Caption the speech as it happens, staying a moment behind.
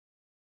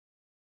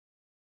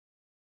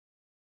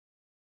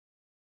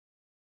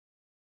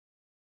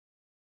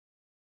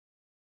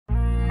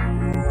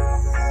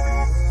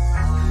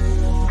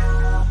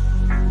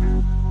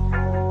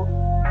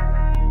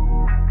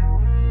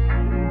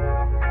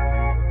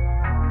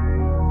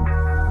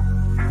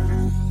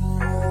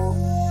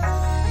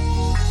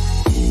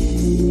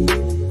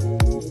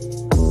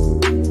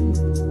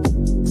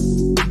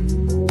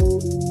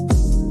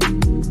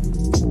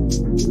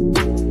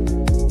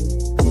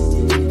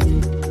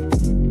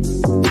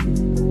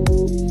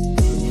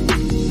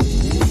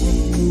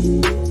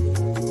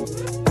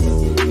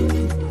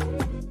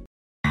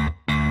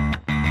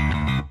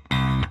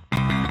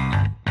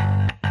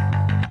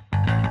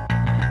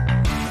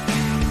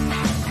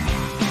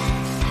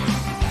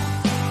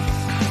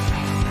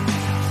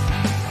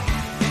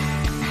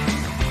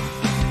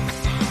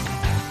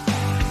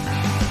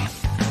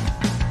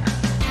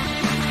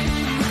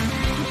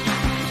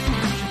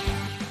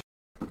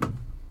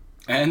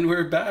And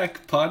we're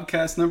back,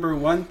 podcast number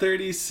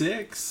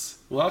 136.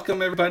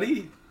 Welcome,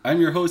 everybody.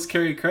 I'm your host,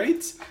 Kerry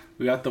Kreitz.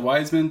 We got the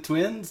Wiseman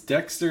twins,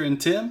 Dexter and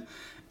Tim,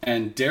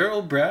 and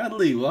Daryl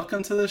Bradley.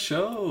 Welcome to the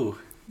show.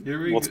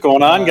 What's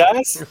going on,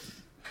 guys?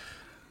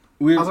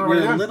 We're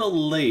a little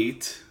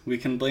late. We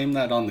can blame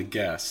that on the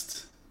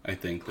guest, I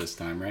think, this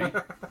time, right?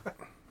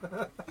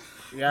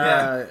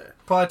 Yeah.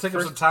 Probably took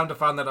him some time to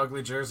find that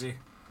ugly jersey.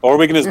 Or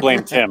we can just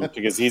blame Tim,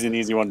 because he's an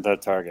easy one to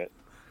target.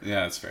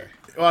 Yeah, that's fair.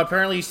 Well,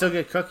 apparently you still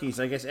get cookies.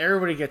 I guess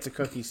everybody gets a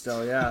cookie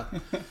still, yeah.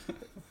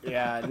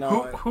 Yeah,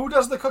 no. Who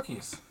does the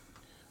cookies?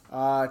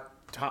 I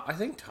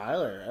think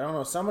Tyler. I don't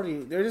know.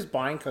 Somebody, they're just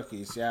buying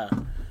cookies, yeah.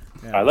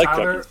 I like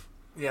Tyler, cookies.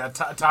 Yeah,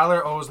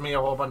 Tyler owes me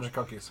a whole bunch of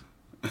cookies.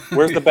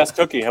 Where's the best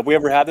cookie? Have we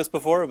ever had this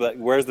before? But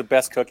where's the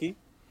best cookie?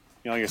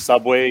 You know, your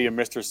Subway, your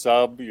Mr.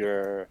 Sub,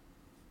 your,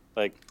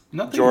 like,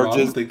 Nothing George's.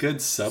 wrong with a good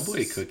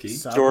Subway cookie.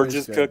 Subway's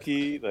George's good.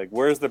 cookie. Like,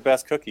 where's the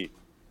best cookie?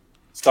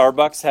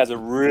 Starbucks has a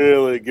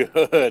really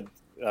good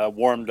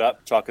warmed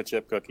up chocolate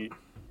chip cookie.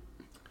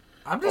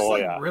 I'm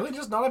just really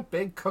just not a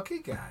big cookie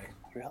guy.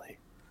 Really?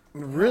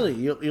 Really?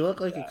 You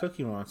look like a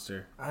cookie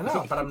monster. I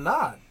know, but I'm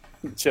not.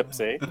 Chips,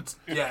 eh?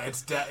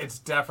 It's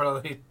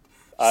definitely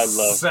I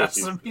love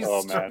Sesame cookies.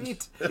 Oh, man.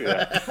 Street.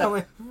 Yeah.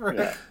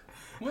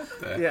 What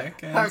the Yeah.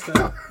 heck? How's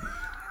that?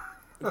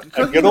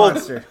 Cookie good old-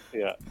 monster.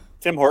 Yeah.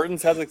 Tim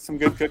Hortons has like some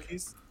good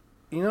cookies.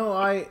 You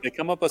know, They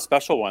come up with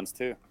special ones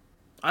too.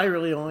 I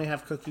really only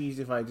have cookies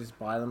if I just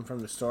buy them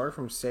from the store,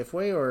 from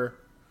Safeway or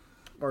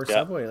Yeah.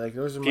 Subway. Like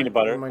those are Peanut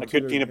butter. my A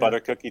two good peanut yeah. butter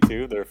cookie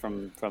too. They're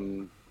from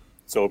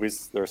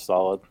Sobeys. They're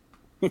solid.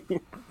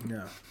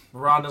 Yeah.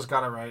 Rhonda's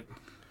got it right.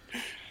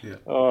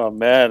 Oh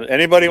man!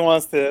 Anybody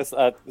wants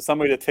to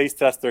somebody to taste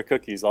test their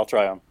cookies? I'll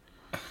try them.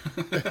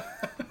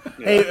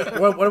 Hey,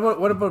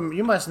 what about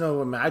you? Must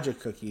know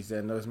magic cookies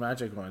then, those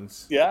magic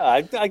ones. Yeah,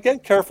 I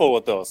get careful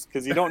with those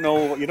because you don't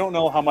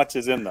know how much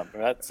is in them.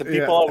 Right? So people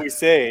Yeah. always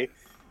say,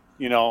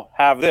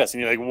 have this,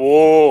 and you're like,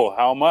 whoa,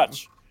 how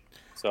much?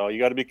 So you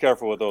got to be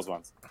careful with those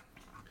ones.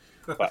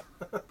 But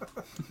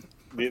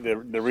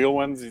the real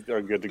ones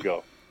are good to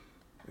go.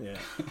 Yeah.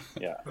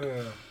 Yeah.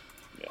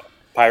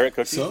 Pirate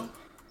cookies. So?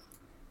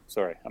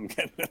 Sorry, I'm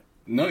getting it.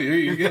 No,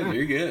 you're good.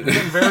 You're good.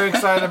 I'm very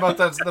excited about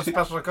the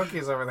special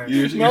cookies over there.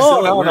 You're No, still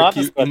at no, work. not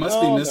You the- must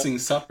no, be no. missing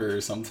supper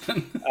or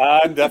something.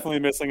 I'm definitely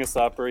missing a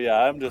supper.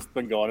 Yeah, I've just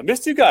been going. I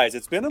missed you guys.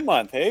 It's been a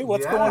month. Hey,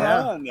 what's Yeah. going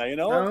Yeah. on? I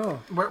don't know.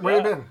 Where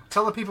you been?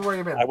 Tell the people where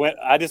you been.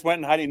 I just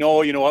went and had. You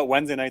know what?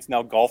 Wednesday night's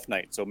now golf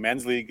night. So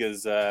men's league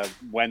is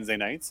Wednesday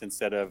nights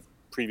instead of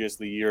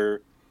previously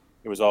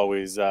it was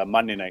always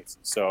Monday nights.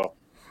 So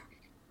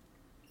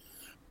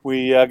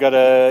we got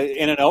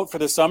in and out for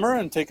the summer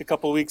and take a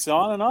couple of weeks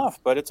on and off.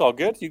 But it's all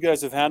good. You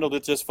guys have handled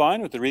it just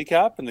fine with the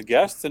recap and the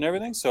guests and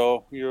everything.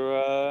 So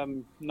you're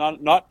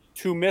not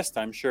too missed.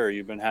 I'm sure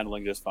you've been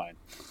handling just fine.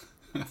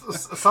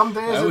 Some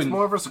days it's wouldn't-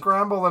 more of a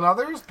scramble than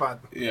others, but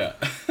Yeah.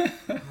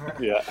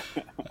 Yeah.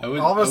 I wouldn't,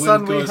 All of a I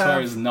sudden wouldn't go we as far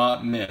have- as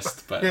not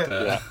missed, but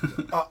Yeah.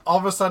 All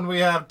of a sudden we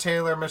have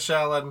Taylor,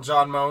 Michelle, and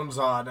John Moans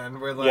on, and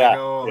we're like, Yeah,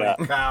 holy yeah.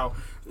 cow,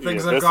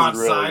 things Yeah, have this gone is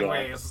really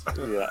sideways.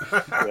 Yeah.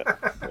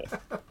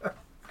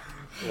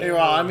 Hey,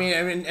 well, I mean,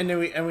 and then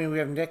we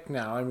have Nick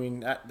now. I mean,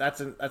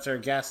 that's our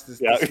guest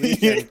this Yeah.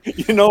 weekend.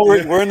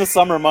 We're in the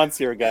summer months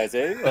here, guys,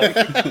 eh?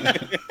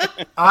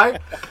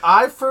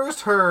 I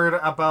first heard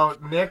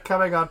about Nick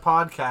coming on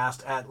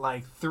podcast at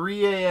like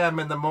 3 a.m.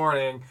 in the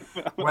morning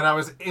when I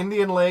was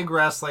Indian leg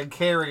wrestling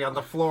Carrie on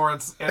the floor,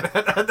 and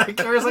then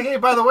Carrie's like, hey,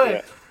 by the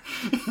way,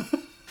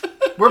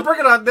 we're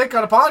bringing on Nick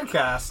on a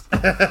podcast.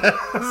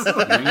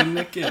 bringing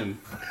Nick in.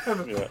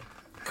 Yeah.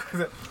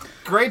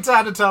 Great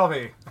time to tell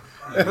me.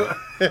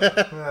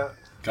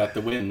 Got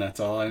the win. That's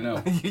all I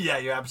know. Yeah,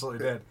 you absolutely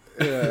did.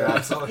 You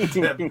absolutely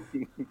did.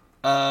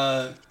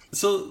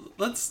 So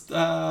let's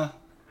talk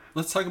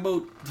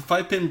about the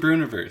 5-Pin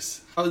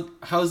Bruniverse.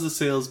 How's the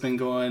sales been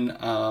going?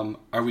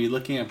 Are we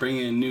looking at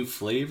bringing in new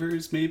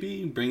flavors?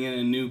 Maybe bringing in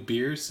a new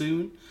beer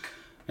soon.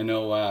 I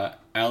know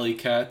Alley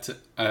Cat.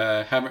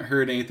 Haven't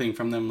heard anything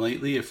from them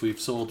lately. If we've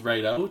sold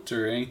right out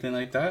or anything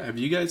like that. Have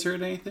you guys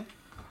heard anything?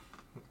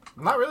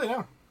 Not really,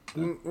 no.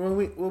 When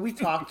we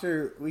talked to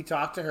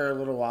her a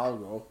little while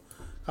ago,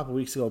 a couple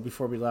weeks ago,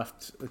 before we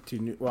left at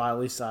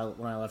least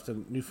when I left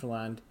to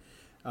Newfoundland,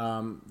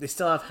 they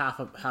still have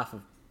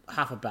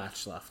half a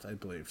batch left, I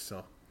believe.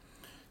 So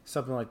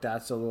something like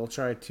that. So we'll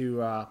try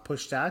to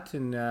push that,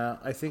 and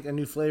I think a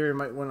new flavor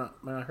might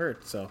not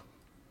hurt. So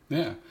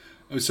Yeah.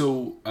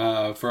 So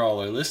for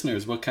all our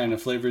listeners, what kind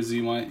of flavors do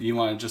you want? You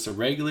want just a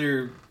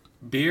regular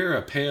beer,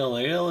 a pale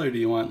ale, or do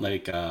you want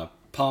like a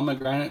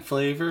pomegranate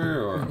flavor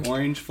or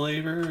orange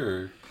flavor,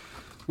 or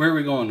where are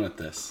we going with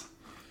this?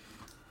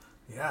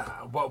 Yeah.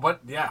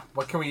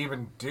 What can we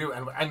even do?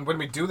 And when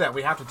we do that,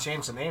 we have to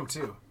change the name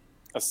too.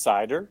 A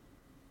cider.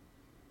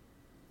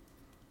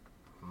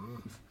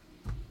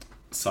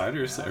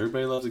 Ciders. Yeah.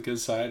 Everybody loves a good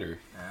cider.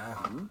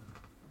 Yeah.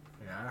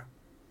 Yeah.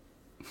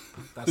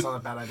 That's not a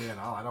bad idea at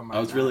all. I don't mind.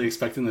 I was really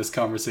expecting this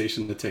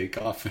conversation to take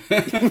off.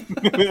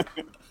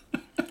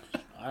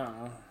 I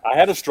don't know. I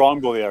had a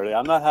Strongbow the other day.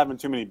 I'm not having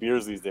too many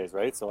beers these days,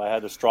 right? So I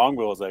had a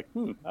Strongbow. I was like,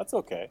 that's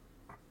okay.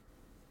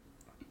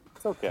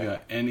 It's okay. Yeah,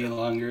 any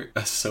longer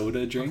a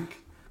soda drink?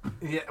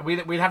 Yeah,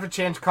 we'd have to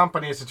change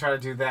companies to try to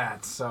do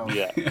that. So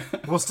Yeah.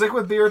 we'll stick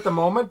with beer at the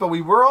moment, but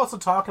we were also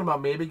talking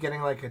about maybe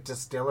getting like a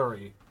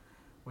distillery,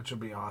 which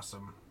would be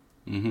awesome.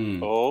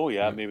 Mm-hmm. Oh,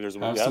 yeah. Maybe there's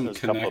Have yeah, some there's a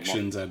couple of them.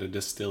 connections at a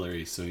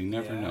distillery, so you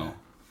never know.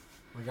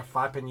 Like a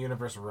 5-pin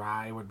Universe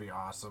Rye would be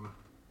awesome.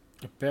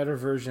 A better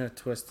version of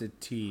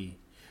Twisted Tea.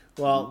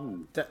 Well,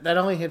 that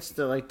only hits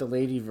the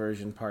lady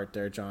version part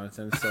there,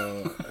 Jonathan.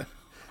 So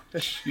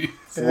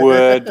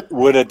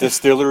Would a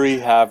distillery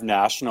have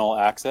national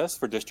access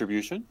for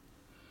distribution?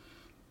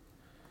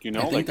 Do you know?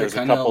 I think Like they're there's a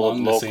kind of couple of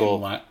along the same local.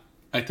 line.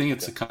 I think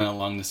it's kind of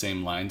along the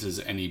same lines as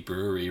any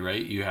brewery,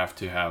 right? You have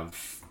to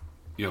have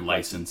your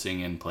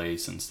licensing in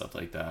place and stuff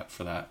like that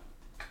for that.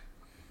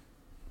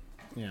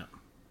 yeah.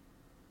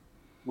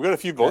 We got a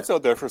few votes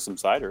out there for some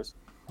ciders.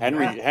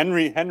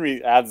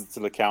 Henry adds to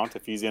the count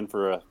if he's in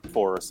for a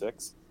 4 or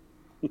 6.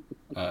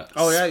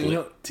 Oh, yeah, you split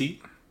know-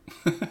 tea.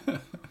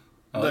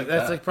 I That's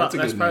that. like That's a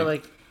that's good probably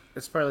name. like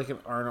it's probably like an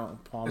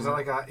Arnold Palmer. Is that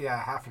like a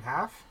half and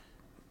half?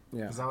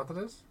 yeah. Is that what that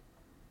is?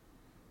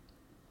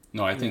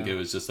 No, I think Yeah. it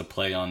was just a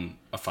play on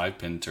a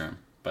 5-pin term,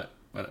 but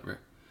whatever.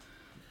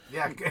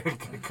 Yeah, it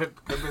could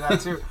be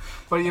that too.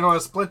 But you know, a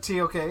split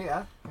tea, okay,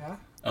 yeah.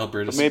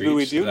 Alberta Maybe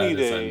we Screech, do that need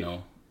is a-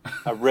 no.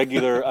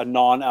 A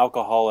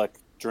non-alcoholic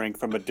drink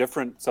from a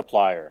different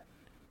supplier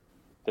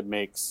that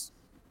makes,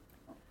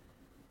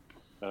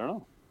 I don't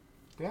know,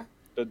 Yeah.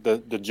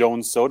 the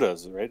Jones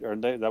sodas, right?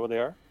 Aren't they? Is that what they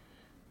are?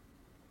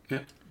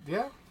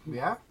 Yeah.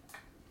 Yeah.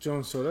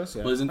 Jones Sodas.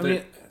 Yeah. Well, isn't I there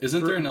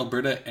mean, there an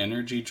Alberta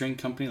energy drink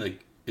company?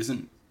 Like,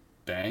 isn't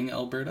Bang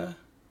Alberta?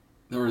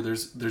 Or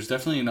there's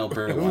definitely an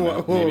Alberta one.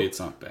 Whoa. Maybe it's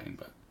not Bang,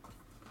 but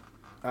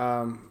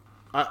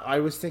I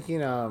was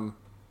thinking.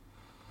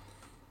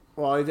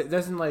 Well, it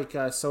doesn't like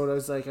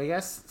sodas. Like I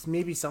guess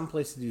maybe some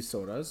places do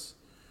sodas.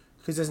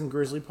 Because doesn't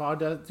Grizzly Paw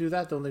do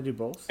that? Don't they do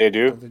both? They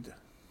do. Don't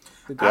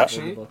they do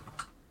Actually- both?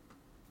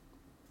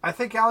 I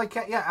think Alley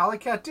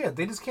Cat did.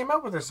 They just came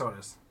out with their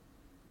sodas.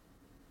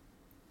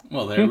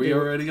 well, there we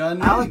already got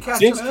an Alley name. Cat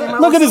See? just came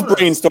out Look with at this sodas.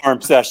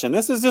 brainstorm session.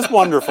 This is just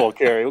wonderful,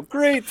 Carrie.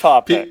 Great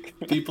topic.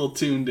 People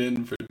tuned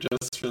in for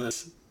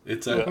this.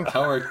 It's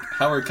how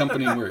our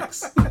company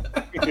works.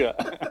 Yeah.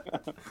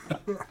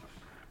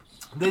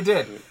 They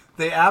did.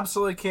 They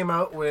absolutely came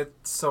out with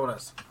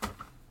sodas.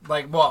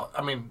 Like, well,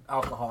 I mean,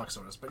 alcoholic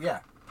sodas, but yeah,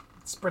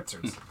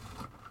 spritzers.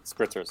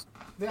 Spritzers.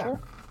 Yeah.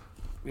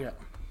 Yeah.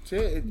 See,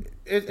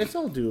 it's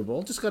all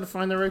doable. Just got to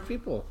find the right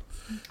people.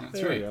 That's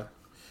There we right. go.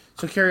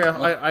 So, Carrie,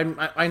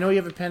 I know you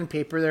have a pen and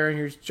paper there, and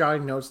you're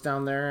jotting notes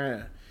down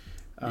there.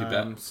 You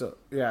bet. So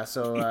yeah.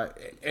 So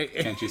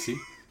Can't you see?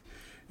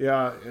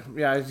 yeah.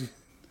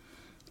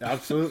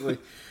 Absolutely.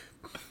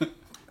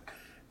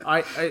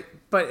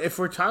 But if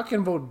we're talking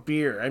about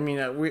beer, I mean,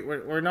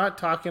 we're not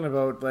talking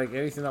about like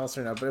anything else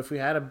right now. But if we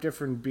had a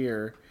different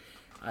beer,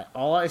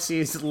 all I see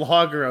is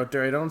lager out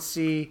there. I don't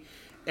see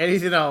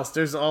anything else.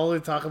 There's all we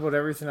talk about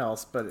everything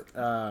else. But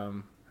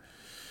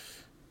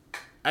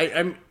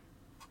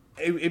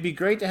it'd be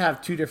great to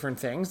have two different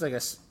things, I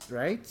guess,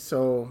 right?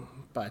 So,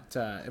 but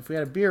if we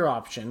had a beer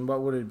option,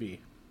 what would it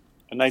be?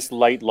 A nice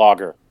light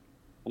lager.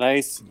 A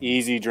nice,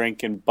 easy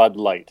drinking Bud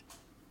Light.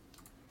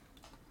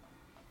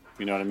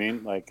 You know what I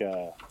mean? Like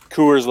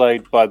Coors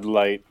Light, Bud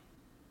Light.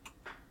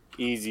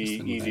 Easy,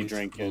 Just a easy nice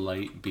drinking.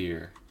 light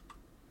beer.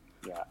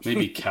 Yeah.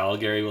 Maybe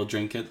Calgary will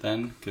drink it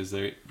then, because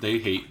they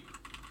hate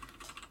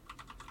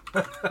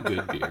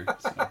good beer.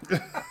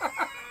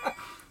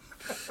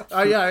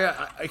 So.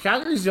 Yeah.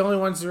 Calgary's the only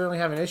ones that really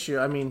have an issue.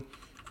 I mean,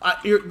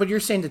 but you're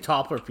saying the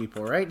Toppler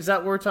people, right? Is that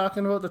what we're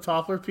talking about? The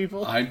Toppler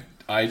people?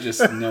 I just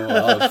know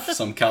of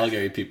some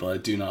Calgary people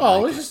that do not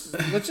like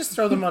it. let's just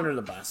throw them under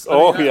the bus.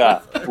 Oh,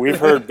 yeah. We've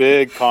heard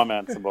big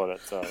comments about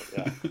it. So,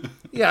 yeah.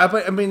 Yeah,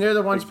 but I mean, they're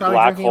the ones Big probably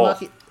black drinking hole.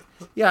 Lucky.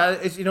 Yeah,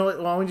 it's why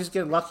don't we just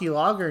get Lucky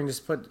Lager and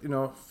just put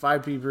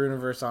 5P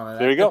Brewniverse on it?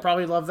 There you go. They'll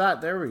probably love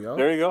that. There we go.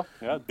 There you go.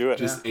 Yeah, do it.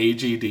 Just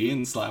AGD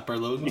and slap our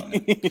logo on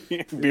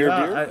it. beer.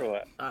 Yeah, Or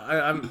what?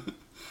 I'm.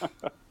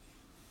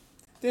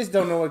 They just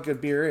don't know what good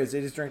beer is. They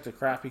just drink the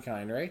crappy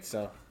kind, right?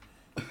 So.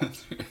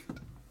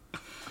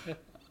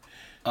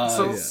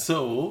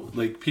 So,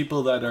 like,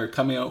 people that are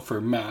coming out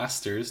for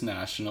Masters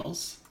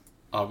Nationals,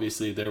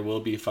 obviously there will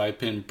be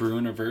 5-pin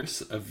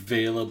Brewniverse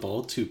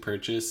available to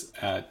purchase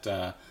at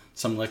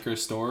some liquor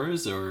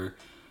stores, or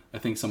I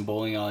think some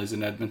bowling alleys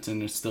in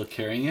Edmonton are still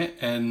carrying it,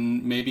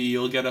 and maybe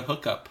you'll get a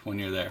hookup when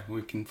you're there.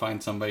 We can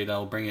find somebody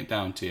that'll bring it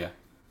down to you.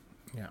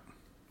 Yeah.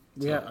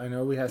 Yeah, I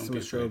know we have some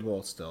be Strode afraid.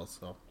 Bowl still,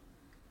 so.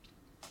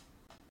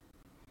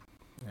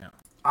 Yeah.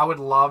 I would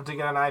love to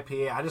get an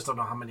IPA. I just don't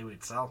know how many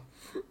we'd sell.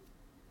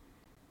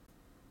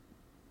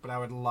 But I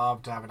would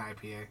love to have an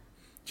IPA.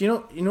 Do you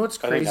know what's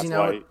I think crazy that's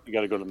now? why you got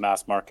to go to the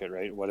mass market,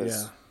 right?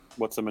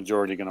 What's the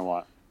majority going to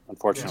want?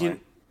 Unfortunately.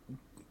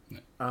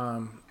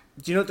 Do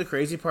you know what the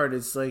crazy part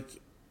is?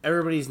 Like,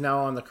 everybody's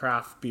now on the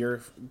craft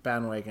beer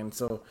bandwagon.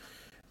 So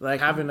like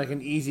having like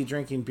an easy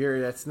drinking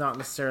beer. That's not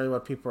necessarily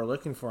what people are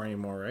looking for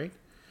anymore, right?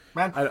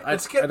 Man,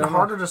 it's I getting don't know.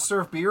 harder to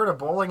serve beer at a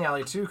bowling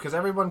alley too, because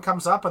everyone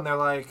comes up and they're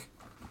like,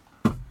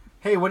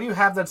 "Hey, what do you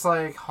have that's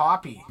like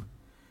hoppy?"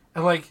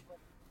 And like,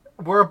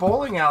 we're a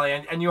bowling alley,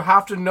 and you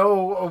have to know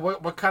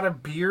what kind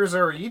of beers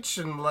are each,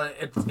 and like,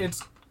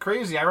 it's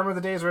crazy. I remember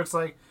the days where it's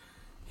like,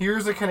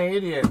 here's a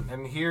Canadian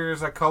and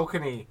here's a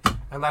kokanee,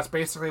 and that's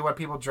basically what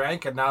people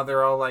drank. And now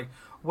they're all like,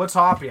 "What's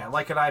hoppy? I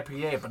like an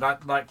IPA,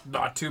 but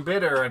not too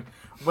bitter." And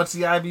what's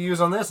the IBUs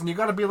on this? And you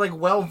got to be like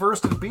well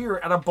versed in beer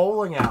at a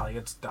bowling alley.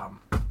 It's dumb.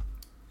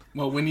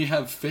 Well, when you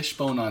have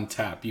Fishbone on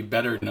tap, you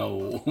better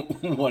know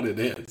what it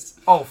is,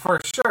 Oh, for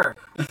sure,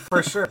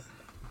 for sure.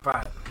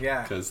 But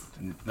yeah, because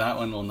that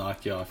one will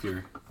knock you off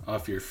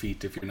your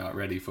feet if you're not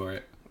ready for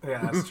it. yeah,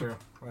 that's true.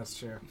 That's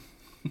true.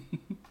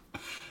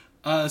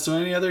 So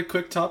any other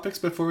quick topics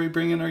before we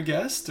bring in our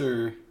guest,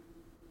 or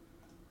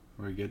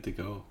we're good to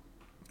go?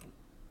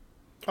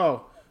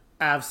 Oh,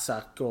 Avs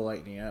suck. Go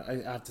Lightning.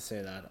 I have to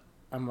say that.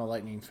 I'm a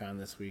Lightning fan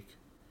this week.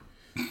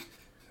 You're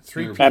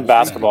a And Bulls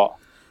basketball.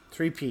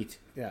 Three-peat.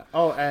 Yeah.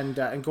 Oh, and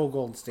go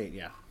Golden State.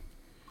 Yeah.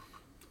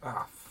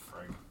 Ah,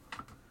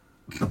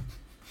 frig.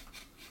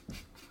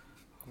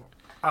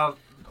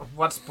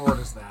 What sport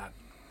is that?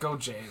 Go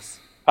Jays.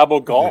 How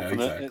about golf Yeah,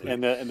 and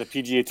exactly. the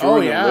PGA Tour Oh,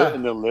 and, yeah.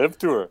 and the Live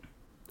Tour?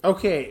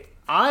 Okay.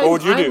 What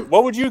would you do?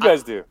 What would you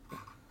guys do?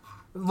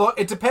 Look,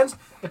 it depends.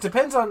 It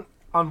depends on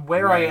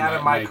where I am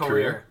in my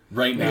career.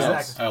 Right now,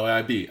 Exactly. oh,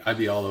 I'd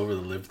be all over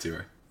the Live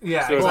Tour.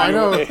 Yeah, So if exactly. I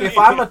know. If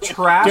I'm a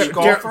trash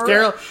golfer,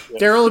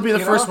 Daryl would be the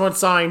You first know? one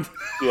signed.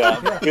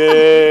 Yeah,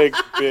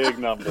 big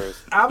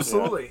numbers.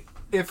 absolutely.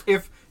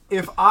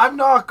 If I'm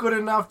not good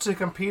enough to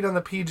compete on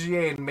the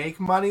PGA and make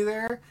money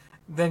there,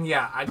 then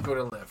yeah, I'd go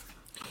to Live.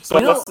 So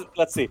You know-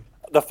 let's see.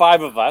 The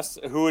five of us,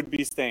 who would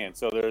be staying?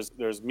 So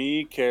there's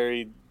me,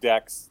 Carrie,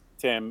 Dex,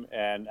 Tim,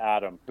 and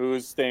Adam.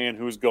 Who's staying?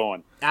 Who's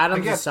going?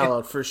 Adam's Again, a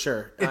sellout for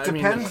sure. it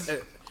depends.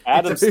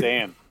 Adam's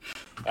staying.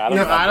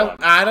 Adam's Yeah, not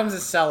going. Adam's a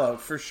sellout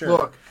for sure.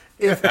 Look,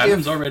 if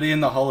Adam's already in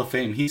the Hall of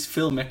Fame. He's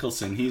Phil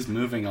Mickelson. He's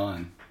moving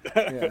on.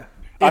 I'm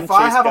if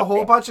I Chase have a Koepka.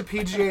 whole bunch of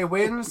PGA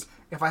wins,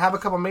 if I have a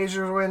couple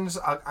major wins,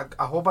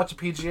 a whole bunch of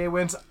PGA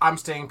wins, I'm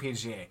staying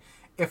PGA.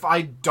 If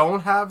I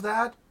don't have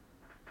that,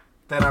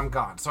 then I'm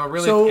gone. So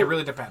it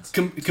really depends.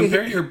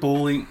 Compare your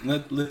bowling.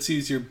 Let's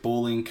use your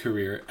bowling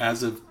career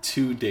as of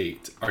to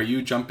date. Are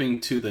you jumping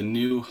to the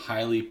new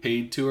highly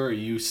paid tour? Or are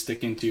you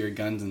sticking to your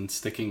guns and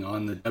sticking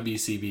on the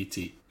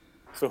WCBT?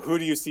 So who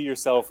do you see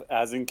yourself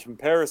as in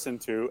comparison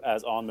to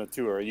as on the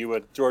tour? Are you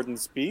a Jordan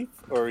Spieth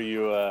or are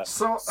you a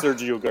So-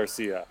 Sergio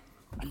Garcia?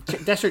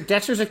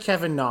 Dexter's a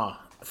Kevin Na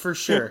for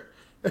sure.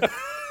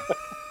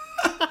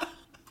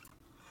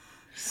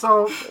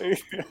 So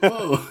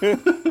Whoa.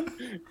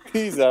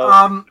 He's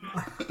out.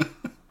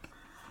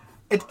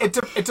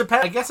 it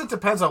depends. I guess it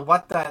depends on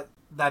what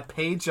that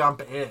pay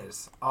jump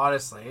is,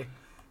 honestly.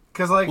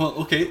 Because like Well,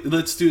 okay,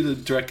 let's do the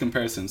direct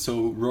comparison.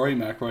 So Rory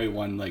McIlroy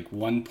won like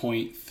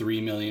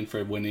 1.3 million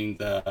for winning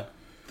the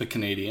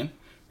Canadian,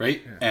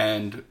 right? Yeah.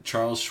 And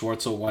Charles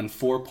Schwartzel won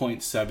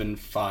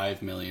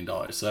 4.75 million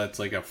dollars. So that's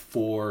like a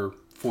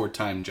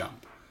four-time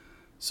jump.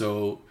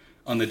 So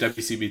on the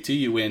WCBT,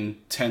 you win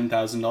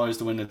 $10,000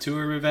 to win a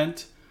tour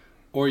event,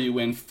 or you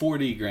win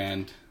 40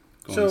 grand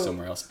going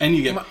somewhere else, and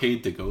you get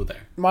paid to go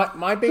there.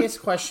 My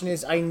biggest question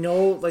is, I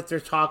know like they're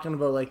talking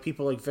about like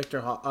people like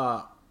Victor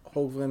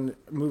Hovland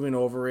moving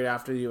over right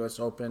after the U.S.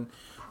 Open.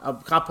 A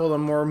couple of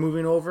them more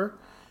moving over.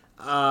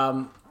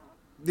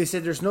 They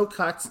said there's no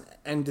cuts,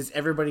 and does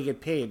everybody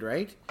get paid,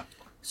 right?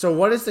 So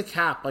what is the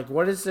cap? Like,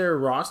 what is their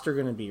roster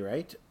going to be,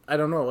 right? I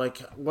don't know. Like,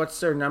 what's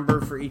their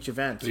number for each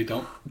event?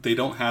 They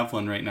don't have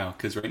one right now,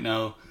 because right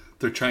now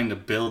they're trying to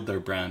build their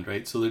brand,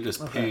 right? So they're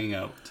just paying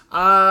out.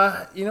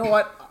 You know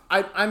what?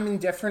 I'm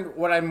indifferent.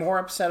 What I'm more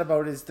upset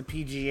about is the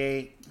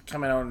PGA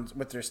coming out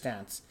with their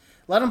stance.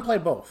 Let them play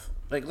both.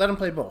 Like, let them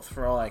play both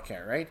for all I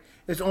care, right?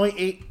 There's only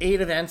eight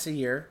events a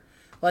year.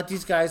 Let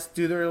these guys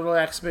do their little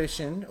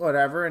exhibition,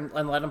 whatever, and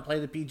let them play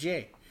the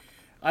PGA.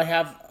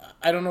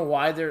 I don't know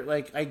why they're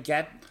like. I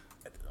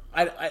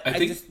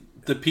think just,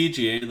 the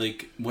PGA,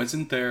 like,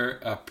 wasn't there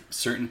a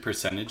certain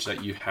percentage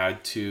that you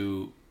had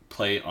to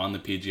play on the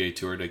PGA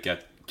Tour to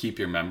keep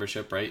your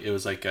membership, right? It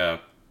was like a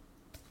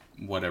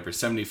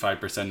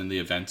 75% of the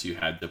events you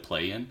had to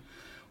play in.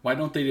 Why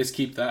don't they just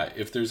keep that?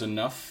 If there's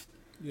enough,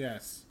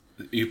 yes.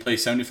 You play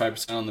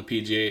 75% on the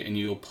PGA and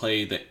you'll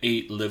play the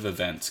 8 live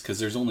events, because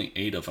there's only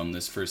 8 of them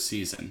this first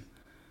season.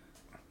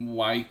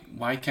 Why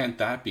can't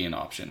that be an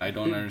option? I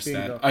don't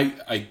understand.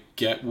 I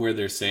get where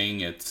they're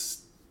saying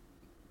it's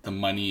the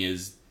money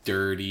is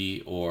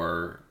dirty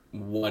or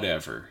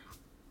whatever.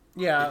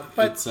 Yeah,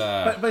 but It's, but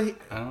I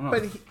don't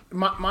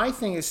know. my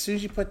thing is, as soon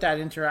as you put that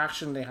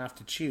interaction, they have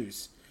to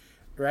choose,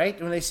 right?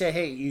 When they say,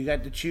 "Hey, you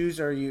got to choose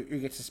or you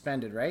get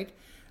suspended," right?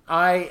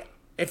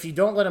 If you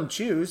don't let them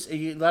choose,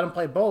 you let them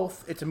play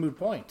both, it's a moot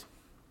point,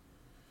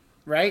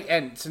 right?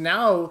 And so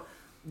now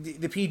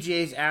the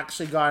PGA's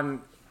actually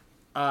gone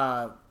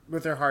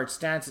with their hard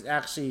stance. It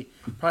actually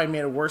probably made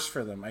it worse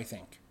for them, I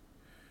think,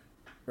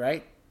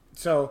 right?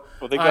 So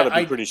Well, they got to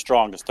be pretty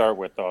strong to start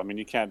with, though. I mean,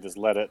 you can't just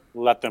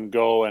let them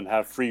go and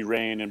have free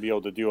reign and be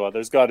able to do all.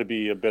 There's got to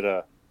be a bit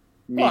of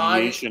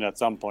mediation at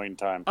some point in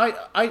time.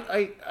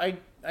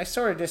 I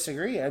sort of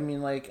disagree. I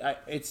mean, like,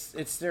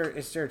 it's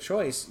their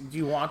choice. Do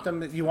you want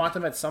them? You want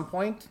them at some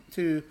point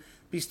to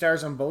be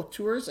stars on both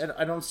tours? And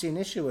I don't see an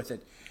issue with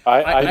it.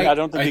 I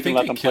don't think you can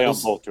let them play on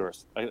kills- both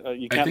tours. You I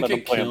can't think let them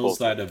it play on kills both.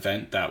 that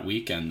event that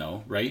weekend,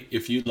 though, right?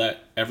 If you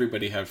let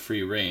everybody have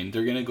free reign,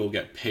 they're gonna go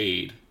get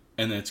paid,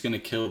 and then it's gonna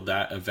kill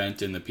that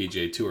event in the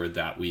PGA Tour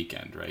that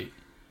weekend, right?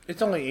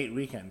 It's only 8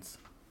 weekends.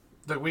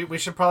 We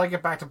should probably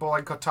get back to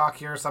bowling talk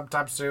here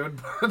sometime soon.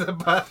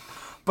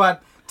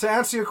 but to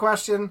answer your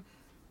question,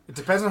 it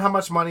depends on how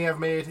much money I've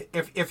made.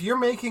 If you're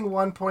making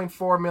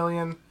 1.4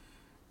 million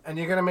and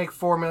you're gonna make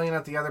 4 million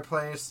at the other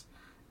place,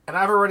 and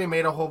I've already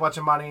made a whole bunch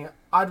of money,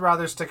 I'd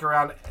rather stick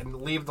around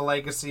and leave the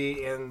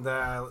legacy in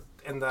the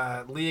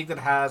league that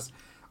has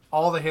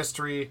all the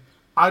history.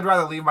 I'd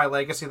rather leave my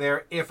legacy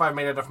there if I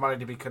made enough money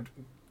to be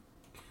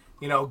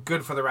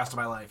good for the rest of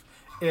my life.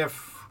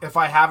 If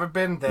I haven't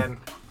been, then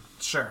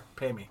sure,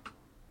 pay me.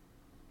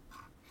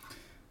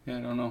 Yeah,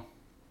 I don't know.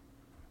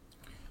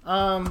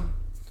 Um,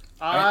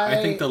 I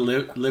think the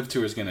live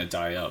tour is gonna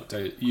die out.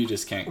 You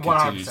just can't 100%.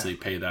 continuously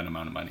pay that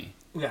amount of money.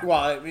 Yeah. Well,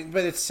 I mean,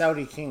 but it's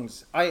Saudi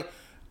Kings. I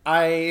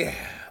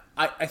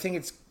think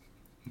it's.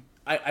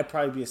 I'd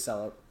probably be a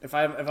sellout if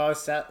I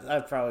was set.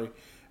 I'd probably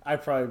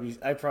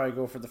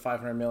go for the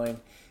 500 million.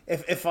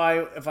 If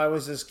I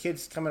was those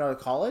kids coming out of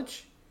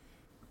college,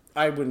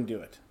 I wouldn't do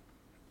it.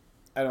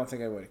 I don't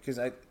think I would because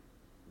I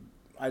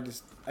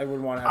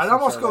wouldn't want to have. I'd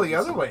almost go the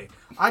other way.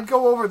 I'd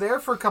go over there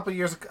for a couple of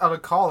years out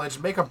of college,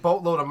 make a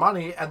boatload of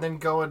money, and then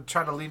go and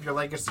try to leave your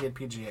legacy at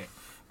PGA.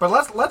 But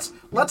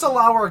let's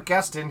allow our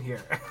guest in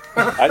here.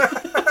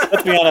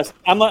 Let's be honest.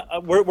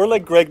 We're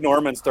like Greg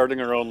Norman starting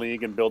our own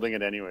league and building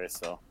it anyway.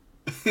 So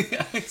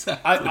Yeah,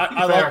 exactly.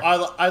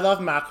 I love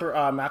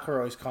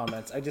McElroy's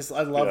comments. I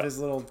love his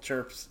little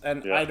chirps,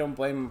 and Yeah. I don't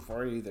blame him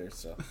for it either.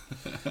 So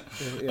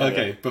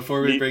Okay,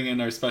 before we bring in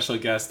our special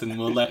guest, and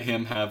we'll let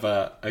him have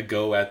a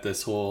go at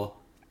this whole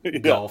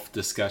golf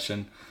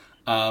discussion,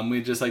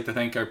 we'd just like to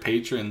thank our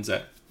patrons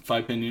at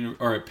 5pin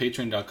or at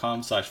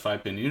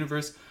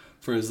patreon.com/5pinuniverse.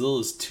 For as little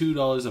as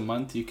 $2 a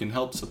month, you can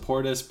help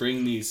support us,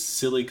 bring these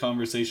silly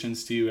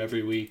conversations to you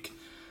every week,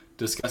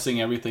 discussing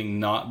everything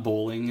not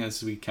bowling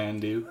as we can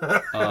do.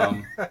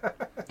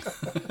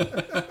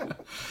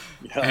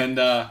 And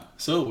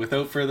so,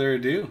 without further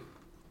ado,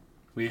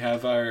 we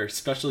have our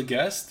special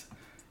guest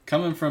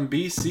coming from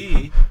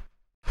BC,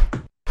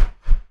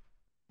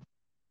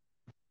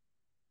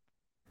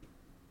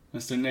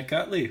 Mr. Nick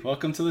Utley.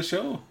 Welcome to the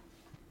show.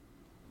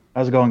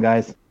 How's it going,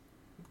 guys?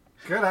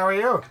 Good. How are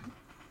you?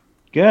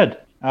 Good.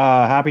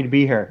 Happy to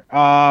be here.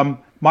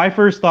 My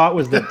first thought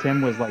was that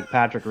Tim was like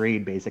Patrick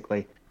Reed,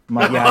 basically. I'm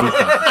like,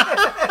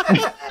 yeah,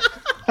 he's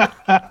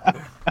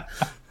done.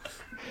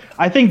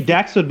 I think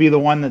Dex would be the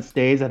one that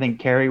stays. I think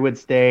Carey would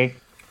stay.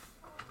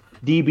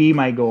 DB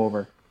might go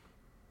over.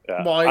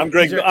 yeah. Well, I'm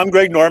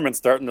Greg Norman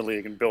starting the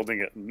league and building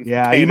it. And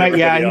Yeah, paying he might.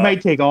 Yeah, everybody he off.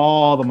 might take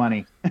all the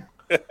money.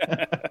 Hey,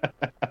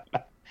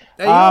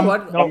 you know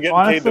what? no, I'm getting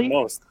honestly, paid the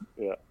most.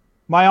 Yeah.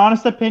 my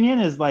honest opinion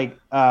is like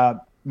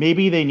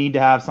maybe they need to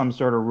have some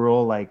sort of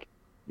rule, like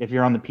if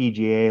you're on the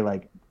PGA,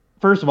 like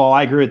first of all,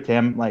 I agree with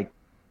Tim, like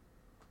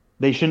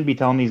they shouldn't be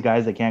telling these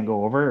guys they can't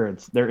go over.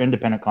 They're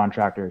independent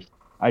contractors.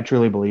 I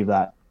truly believe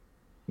that.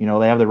 You know,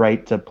 they have the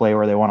right to play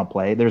where they want to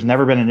play. There's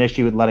never been an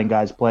issue with letting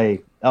guys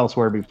play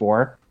elsewhere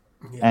before.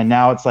 Yeah. And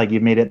now it's like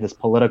you've made it this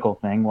political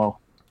thing. Well,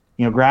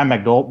 you know, Graham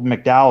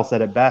McDowell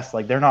said it best,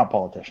 like they're not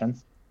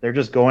politicians. They're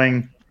just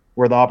going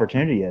where the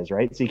opportunity is,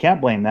 right? So you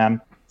can't blame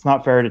them. It's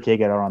not fair to take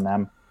it out on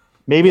them.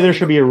 Maybe there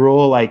should be a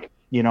rule like,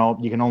 you know,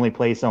 you can only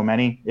play so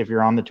many if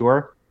you're on the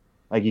tour.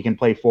 Like you can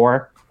play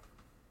 4.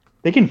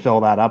 They can fill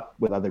that up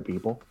with other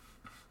people.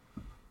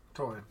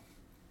 Totally.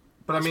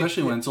 But I mean,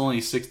 Especially when it's only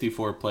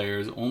 64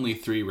 players, only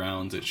 3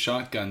 rounds, it's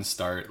shotgun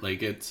start.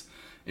 Like it's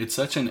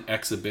such an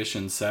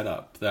exhibition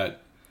setup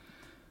that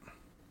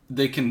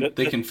they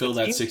can fill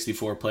that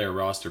 64 player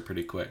roster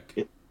pretty quick.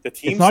 The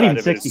team It's not side even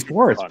of it is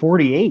 64, it's fun.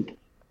 48.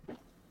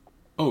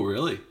 Oh,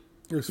 really?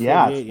 It was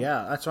Yeah. 48,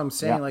 yeah. That's what I'm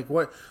saying. Yeah. Like,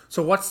 what?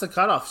 So what's the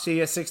cutoff? So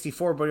you have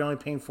 64, but you're only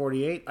paying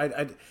 48.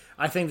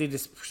 I think they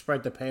just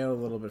spread the payout a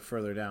little bit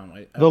further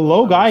down. The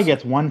low guy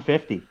gets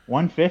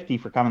 150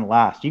 for coming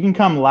last. You can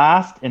come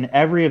last in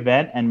every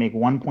event and make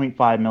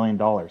 $1.5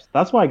 million.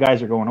 That's why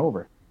guys are going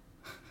over.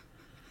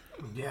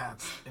 yeah.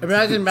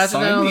 Imagine that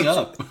Sign me on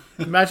up.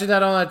 imagine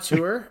that on that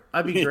tour.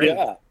 That'd be great.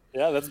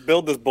 Yeah, let's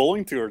build this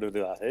bowling tour to do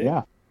that. Hey?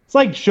 Yeah. It's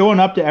like showing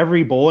up to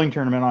every bowling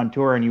tournament on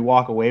tour and you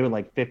walk away with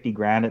like 50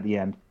 grand at the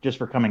end just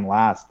for coming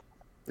last.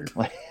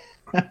 Like,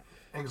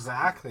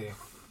 Exactly.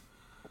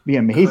 be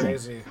amazing.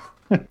 Crazy.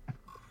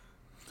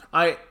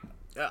 I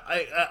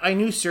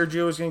knew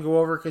Sergio was going to go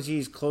over because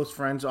he's close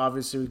friends,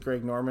 obviously, with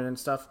Greg Norman and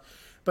stuff.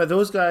 But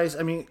those guys,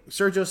 I mean,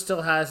 Sergio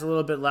still has a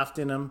little bit left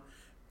in him.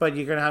 But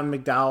you're going to have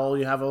McDowell.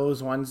 You have all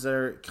those ones that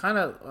are kind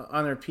of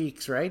on their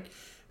peaks, right?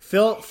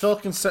 Phil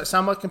can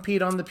somewhat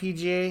compete on the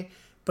PGA.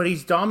 but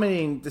he's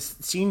dominating the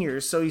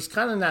seniors, so he's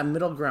kind of in that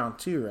middle ground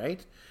too,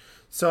 right?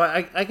 So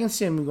I can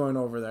see him going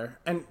over there.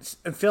 And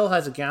Phil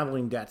has a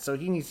gambling debt, so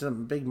he needs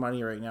some big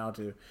money right now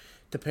to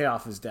pay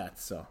off his debt.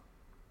 So,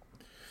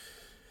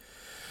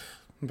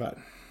 but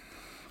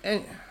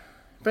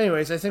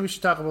anyways, I think we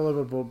should talk a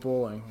little bit about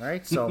bowling,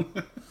 right? So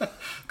that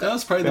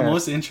was probably the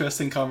most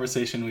interesting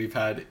conversation we've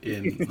had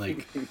in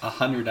like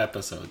 100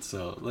 episodes.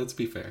 So let's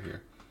be fair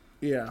here.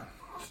 Yeah.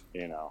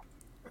 You know.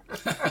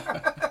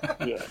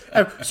 Yeah.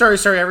 Sorry.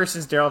 Ever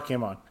since Daryl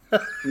came on.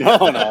 No.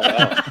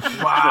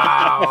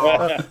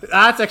 Wow.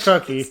 That's a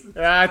cookie.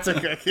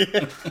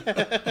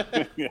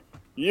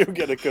 You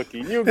get a cookie.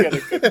 You get a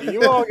cookie.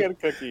 You all get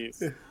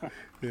cookies.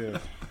 Yeah.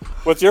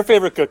 What's your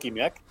favorite cookie,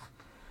 Mick?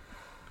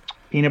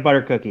 Peanut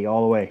butter cookie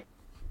all the way.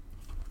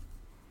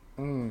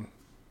 Good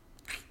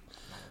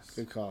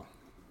call.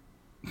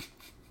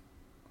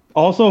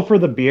 Also for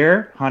the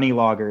beer, honey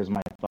lager is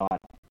my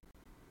thought.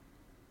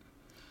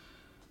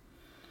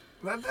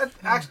 That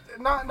actually,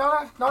 not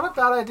a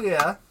bad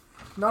idea.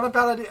 Not a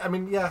bad idea. I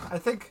mean, yeah, I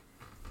think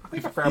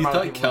a fair You amount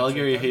of thought people would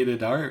Calgary drink it.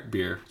 hated our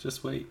beer.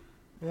 Just wait.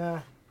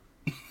 Yeah.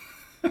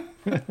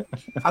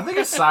 I think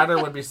a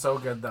cider would be so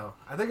good, though.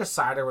 I think a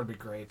cider would be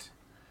great.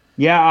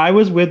 Yeah, I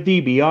was with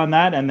DB on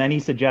that, and then he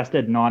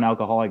suggested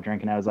non-alcoholic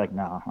drink, and I was like,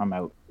 nah, I'm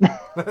out.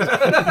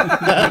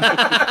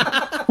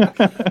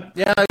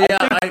 Yeah.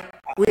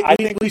 I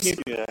think we need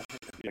to.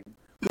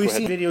 We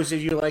see videos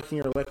of you liking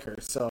your liquor,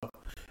 so.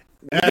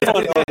 No,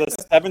 the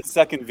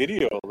 7-second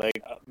video.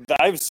 Like,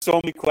 I have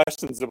so many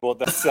questions about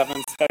that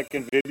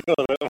 7-second video.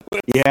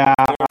 Yeah,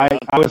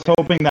 I was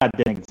hoping that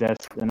didn't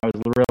exist, and I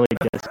was really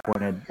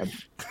disappointed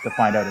to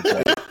find out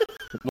it did.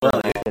 Well,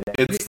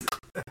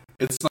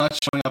 it's not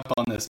showing up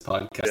on this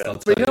podcast. I'll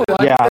tell But you know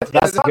what? Yeah, It's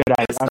that's not- good.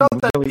 it's not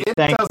that Really, it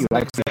thank doesn't you.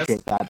 I exist.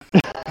 appreciate that.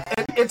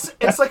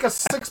 It's like a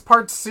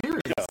 6-part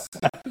series.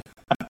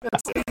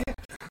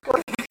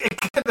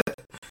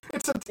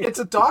 It's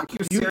a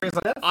docu-series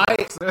on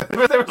Netflix. There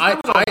was a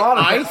lot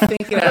of I it.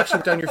 think it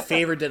actually done your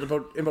favor that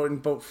about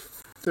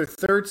the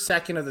third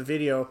second of the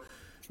video,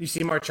 you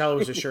see Marcello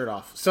with his shirt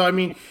off. So I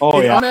mean, it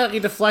automatically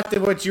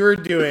deflected what you were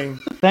doing.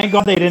 Thank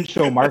God they didn't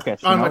show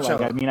Marcus. On Like,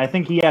 Marcello. I mean, I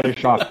think he had a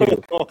shock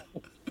too.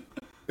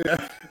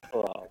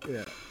 Wow.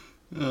 Yeah.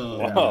 Oh,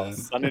 Wow. man.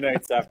 Sunday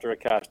nights after a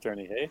cash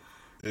tourney, hey?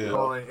 Yeah.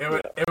 Holy,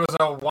 it was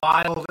a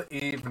wild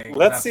evening.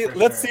 Let's that's see. for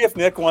Let's sure. see if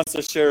Nick wants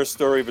to share a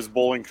story of his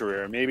bowling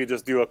career. Maybe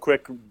just do a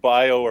quick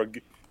bio or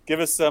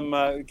give us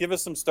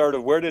some start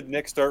of where did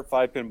Nick start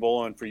 5-pin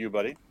bowling for you,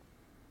 buddy?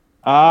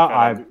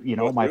 My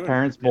through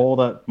parents bowled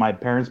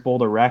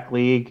a rec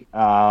league.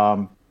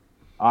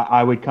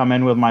 I would come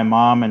in with my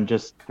mom and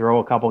just throw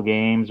a couple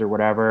games or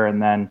whatever, and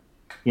then,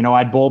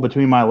 I'd bowl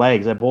between my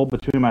legs. I bowled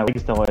between my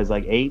legs till I was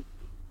like 8,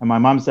 and my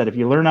mom said, if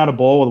you learn how to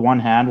bowl with one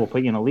hand, we'll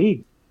put you in a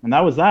league, and that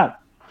was that.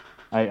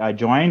 I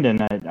joined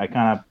and I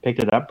kind of picked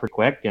it up pretty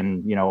quick,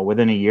 and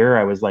within a year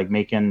I was like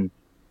making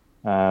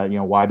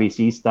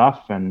YBC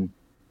stuff, and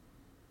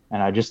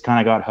I just kind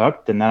of got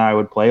hooked, and then I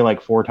would play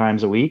like 4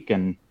 times a week,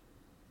 and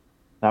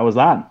that was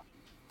that.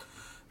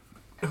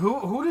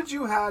 Who did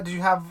you have? Did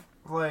you have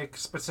like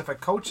specific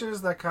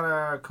coaches that kind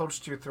of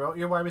coached you throughout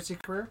your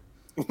YBC career?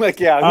 Like,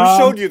 yeah, who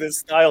showed you this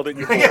style that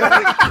you?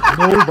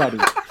 Nobody.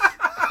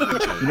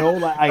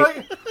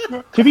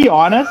 To be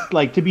honest,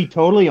 to be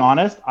totally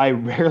honest, I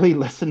rarely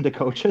listened to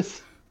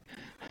coaches.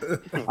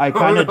 I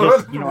kind of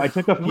just, I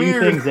took a few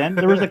Weird. things in.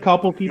 There was a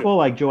couple people,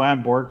 like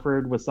Joanne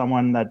Borgford was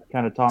someone that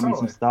kind of taught me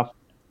some stuff.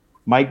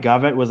 Mike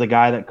Govett was a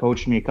guy that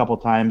coached me a couple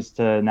times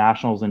to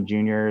nationals and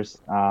juniors.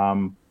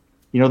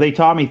 They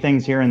taught me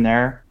things here and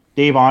there.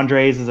 Dave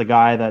Andres is a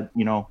guy that,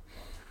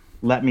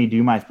 let me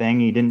do my thing.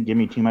 He didn't give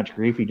me too much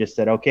grief. He just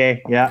said,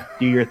 okay, yeah,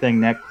 do your thing,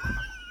 Nick.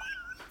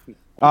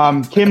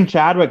 Kim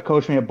Chadwick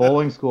coached me at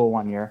bowling school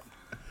one year.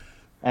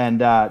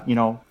 And, at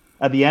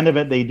the end of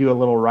it, they do a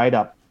little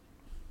write-up.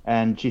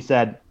 And she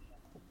said,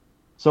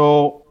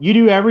 so you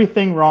do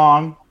everything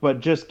wrong, but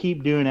just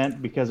keep doing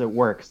it because it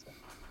works.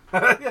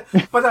 That's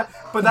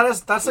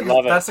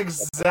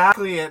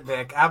exactly it,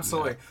 Nick.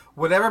 Absolutely. Yeah.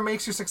 Whatever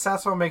makes you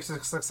successful makes you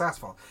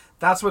successful.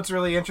 That's what's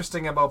really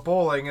interesting about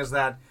bowling is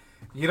that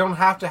you don't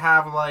have to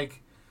have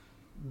like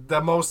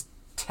the most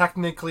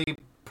technically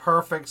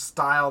perfect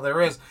style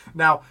there is.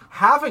 Now,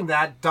 having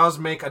that does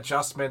make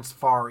adjustments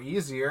far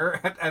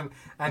easier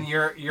and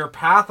your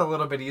path a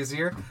little bit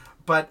easier.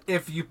 But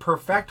if you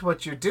perfect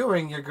what you're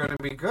doing, you're going to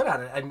be good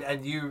at it.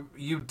 And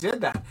you did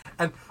that.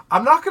 And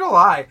I'm not going to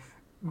lie.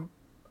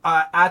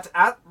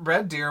 At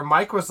Red Deer,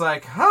 Mike was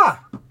like,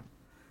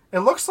 it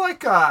looks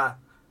like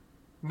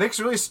Nick's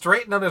really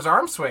straightened out his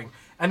arm swing.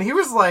 And he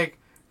was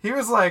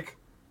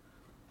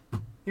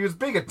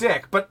being a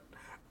dick, but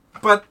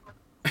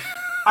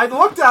I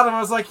looked at him and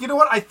I was like, you know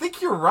what? I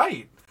think you're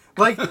right.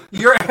 Like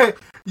your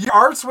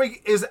arm swing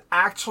is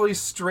actually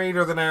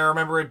straighter than I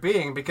remember it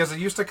being because it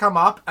used to come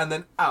up and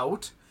then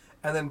out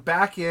and then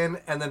back in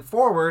and then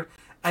forward,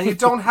 and you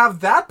don't have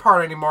that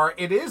part anymore.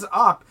 It is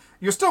up.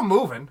 You're still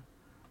moving.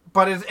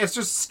 But it's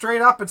just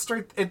straight up and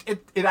straight.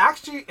 It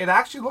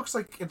actually looks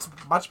like it's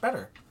much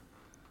better.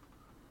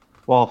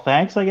 Well,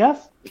 thanks, I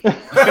guess. Was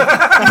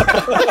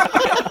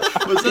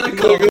that a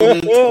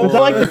compliment? Was that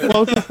like or- the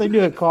closest thing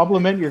to a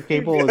compliment you're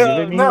capable of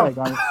giving me, No. like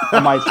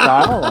on my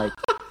style? Like,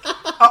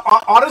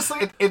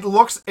 Honestly, it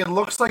looks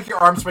like your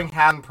arm swing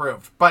had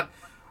improved, but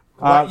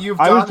what you've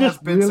done I was just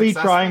has been really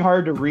successful. trying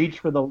hard to reach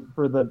for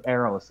the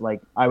arrows.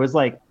 Like, I was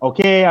like,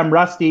 okay, I'm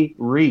rusty,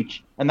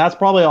 reach, and that's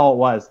probably all it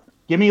was.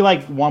 Give me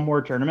like one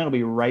more tournament, it'll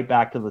be right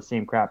back to the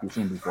same crap you've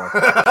seen before.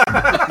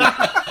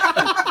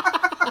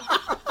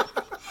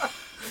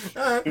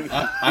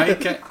 I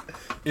can't.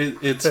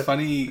 It's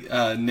funny,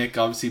 Nick,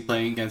 obviously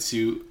playing against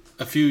you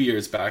a few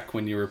years back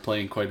when you were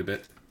playing quite a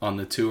bit on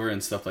the tour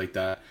and stuff like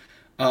that.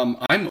 I'm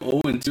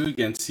 0-2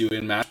 against you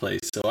in match play,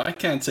 so I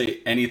can't say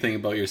anything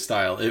about your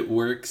style. It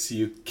works.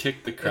 You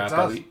kick the crap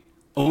out of me.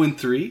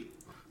 0-3?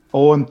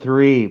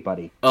 0-3,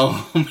 buddy.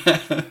 Oh,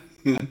 man.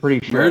 I'm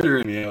pretty sure.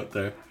 Murdering me out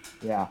there.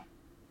 Yeah.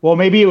 Well,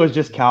 maybe it was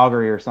just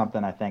Calgary or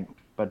something, I think.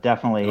 But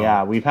definitely,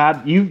 yeah. We've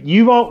had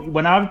you've all,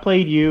 when I've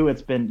played you,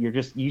 it's been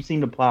you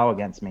seem to plow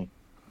against me.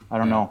 I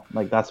don't know.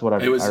 Like, that's what I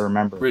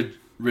remember.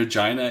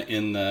 Regina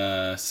in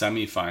the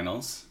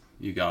semifinals.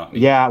 You got me.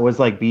 Yeah, it was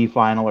like B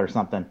final or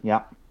something.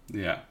 Yeah.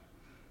 Yeah.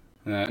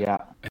 Yeah.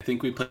 I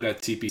think we played at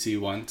TPC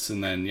once,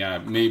 and then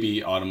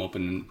maybe Autumn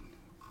Open.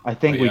 I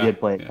think we yeah, did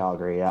play at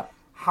Calgary, yeah.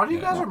 How do you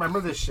guys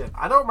remember this shit?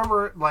 I don't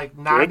remember like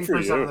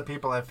 90% of the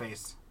people I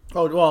faced.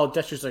 Oh, well,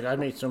 that's just like, I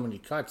made so many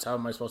cuts. How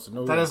am I supposed to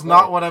know? That is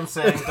not what I'm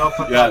saying. Don't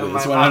put Yeah, that in my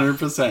that's mouth.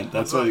 100%.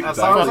 That's what That's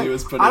exactly he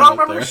was putting I don't out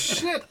remember there.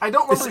 shit. I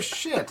don't remember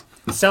shit.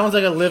 It sounds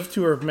like a Live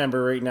Tour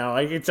member right now.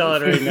 I can tell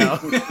it right now.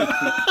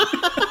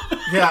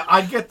 Yeah,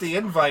 I'd get the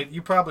invite.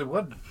 You probably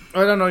wouldn't.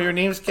 I don't know. Your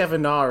name's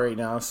Kevin Naw right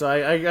now, so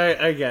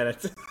I get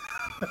it.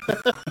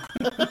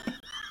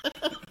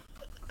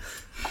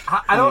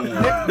 I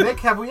don't. Nick,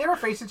 have we ever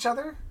faced each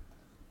other?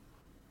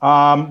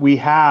 We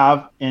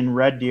have in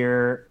Red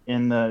Deer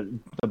in the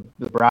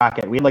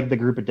bracket. We had like the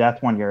group of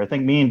death one year. I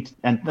think me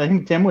and I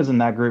think Tim was in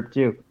that group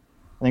too.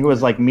 I think it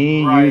was like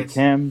me, you, Right.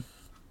 Tim,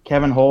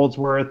 Kevin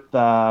Holdsworth,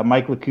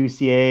 Mike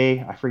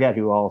Lecoussier. I forget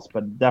who else,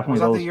 but definitely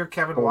Was that those the year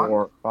Kevin 4 won?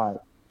 or 5.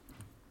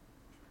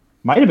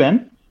 Might have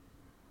been.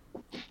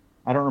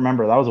 I don't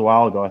remember. That was a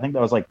while ago. I think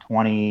that was like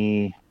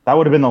 20. That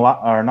would have been no,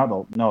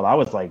 that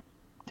was like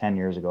 10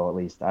 years ago at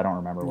least. I don't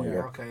remember what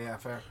year. Okay, yeah,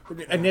 fair.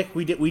 And Nick,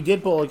 we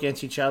did bowl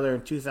against each other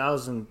in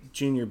 2000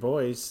 Junior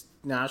Boys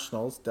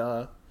Nationals.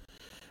 Duh.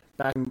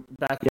 Back in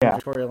Yeah.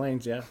 Victoria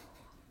Lanes, yeah.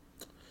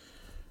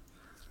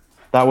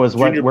 That was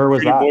what? Junior- Where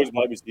was Junior that? Boys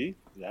YBC?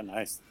 Yeah,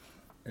 nice.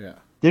 Yeah.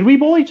 Did we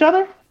bowl each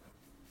other?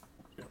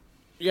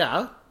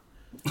 Yeah.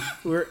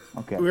 We're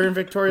Okay. we were in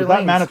Victoria Was that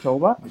Lanes.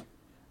 Manitoba?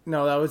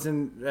 No, that was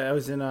in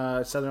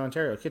Southern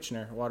Ontario,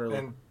 Kitchener, Waterloo.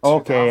 In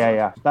Okay, 2000?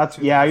 yeah. That's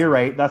you're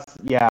right.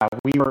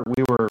 We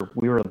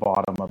were the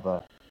bottom of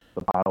the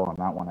pile on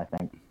that one, I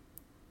think.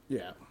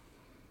 Yeah.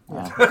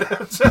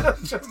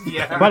 Just,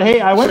 yeah. But hey,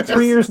 I went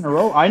 3 years in a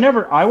row.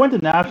 I went to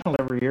national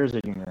every year as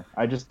a junior.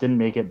 I just didn't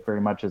make it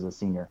very much as a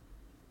senior.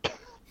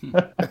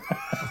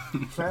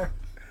 Fair.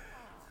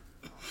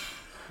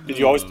 Did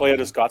you always play out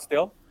of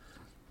Scottsdale?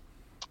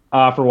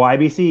 For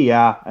YBC,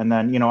 yeah. And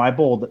then, I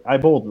bowled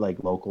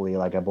like locally,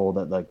 like I bowled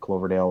at like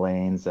Cloverdale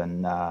Lanes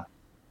and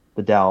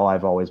the Dell.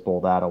 I've always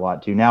bowled that a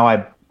lot too. Now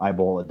I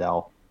bowl at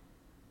Dell.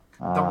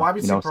 The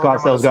YBC program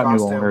Scottsdale's got new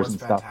Scottsdale owners was and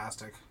stuff.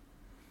 fantastic.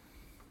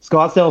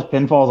 Scottsdale's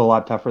pinfall's a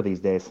lot tougher these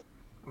days.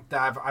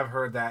 I've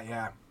heard that.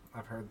 Yeah,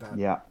 I've heard that.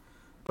 Yeah,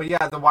 But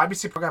yeah, the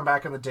YBC program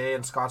back in the day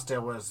in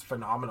Scottsdale was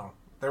phenomenal.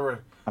 There were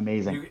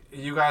amazing.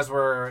 you guys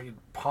were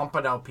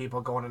pumping out people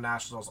going to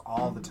nationals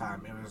all the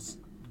time. It was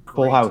great.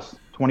 Full house,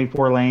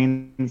 24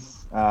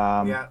 lanes.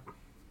 Yeah,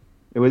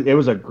 It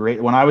was a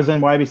great. When I was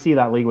in YBC,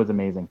 that league was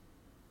amazing.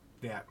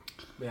 yeah.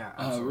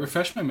 Absolutely.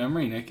 Refresh my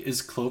memory, Nick.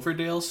 Is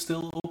Cloverdale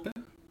still open?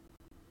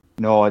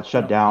 No, it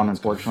shut down.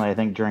 Unfortunately, I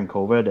think during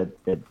COVID,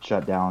 it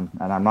shut down,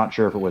 and I'm not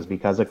sure if it was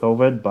because of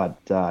COVID, but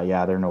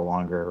yeah, they're no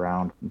longer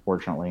around.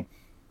 Unfortunately,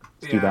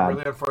 it's too bad.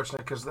 Really unfortunate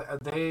because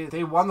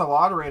they won the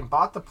lottery and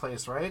bought the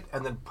place, right?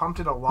 And then pumped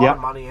in a lot Yeah. of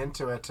money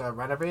into it to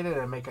renovate it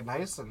and make it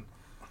nice. And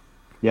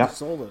Yeah,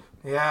 Sold it.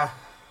 yeah,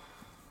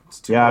 it's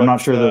too yeah. I'm not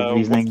What's, sure the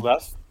reasoning.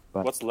 but-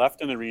 What's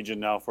left in the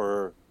region now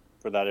for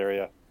that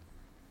area?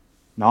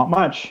 Not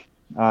much.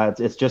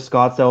 It's just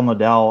Scottsdale and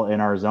Liddell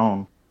in our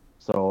zone.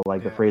 So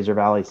like the Yeah. Fraser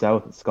Valley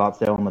South, it's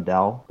Scottsdale and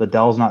Liddell.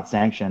 Liddell's not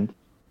sanctioned,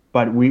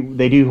 but we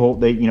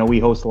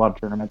host a lot of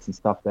tournaments and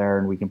stuff there,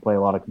 and we can play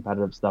a lot of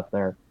competitive stuff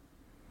there.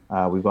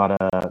 We've got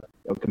a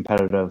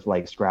competitive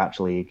like scratch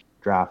league,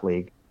 draft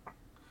league.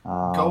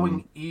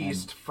 going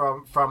east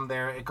from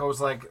there. It goes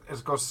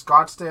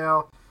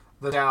Scottsdale,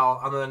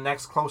 Liddell, and then the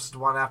next closest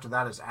one after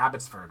that is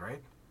Abbotsford,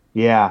 right?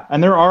 Yeah,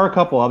 and there are a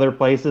couple other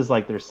places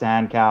like there's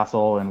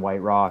Sandcastle and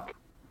White Rock,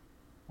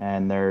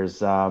 and there's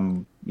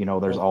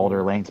there's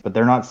Alder Links, but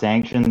they're not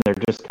sanctioned. They're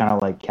just kind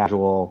of like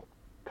casual,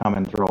 come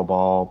and throw a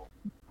ball,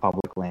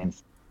 public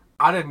lanes.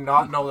 I did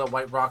not know that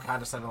White Rock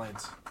had a set of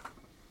lanes.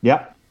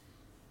 Yep,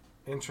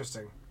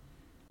 Interesting.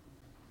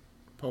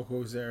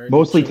 Poco's there.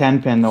 mostly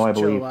 10-pin though, I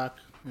believe. Chilliwack.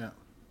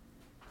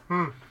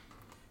 Yeah.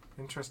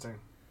 Interesting.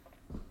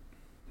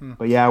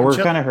 But yeah, we're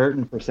Chil- kind of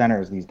hurting for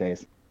centers these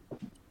days.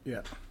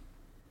 Yeah.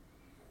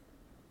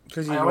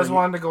 Because I always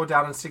wanted to go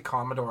down and see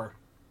Commodore.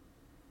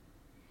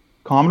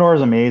 Commodore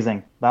is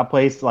amazing. That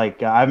place,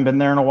 like, I haven't been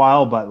there in a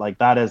while, but like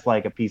that is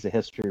like a piece of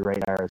history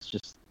right there.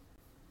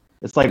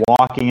 It's like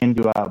walking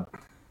into a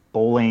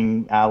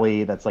bowling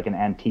alley that's like an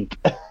antique.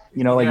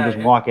 You know, like Yeah, you just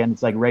yeah. walk in.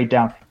 It's like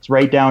it's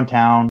right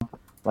downtown.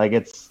 Like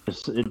it's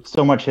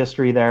so much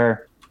history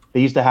there. They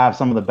used to have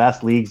some of the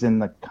best leagues in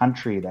the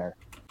country there.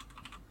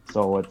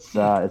 So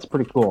it's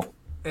pretty cool.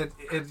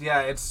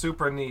 It's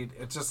super neat.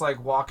 It's just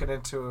like walking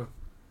into,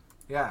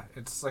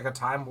 it's like a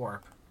time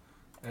warp.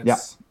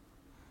 It's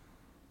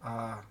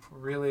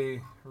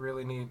really,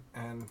 really neat.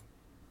 And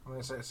I'm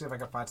gonna see if I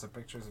can find some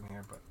pictures in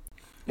here. But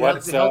Yeah,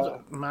 What's, they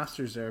held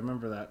Masters there. I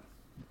remember that.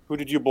 Who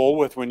did you bowl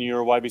with when you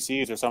were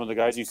YBCs, or some of the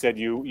guys you said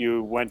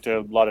you went to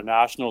a lot of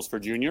nationals for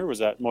junior? Was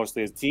that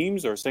mostly as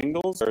teams or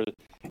singles, or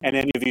and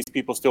any of these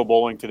people still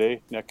bowling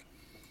today, Nick?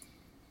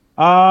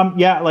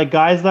 Yeah, like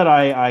guys that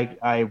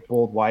I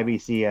bowled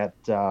YBC at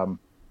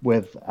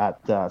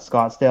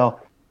Scottsdale,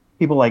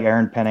 people like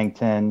Aaron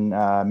Pennington,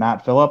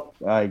 Matt Phillip.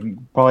 You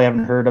probably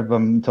haven't heard of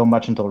him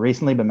until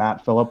recently, but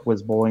Matt Phillip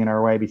was bowling in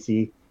our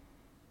YBC.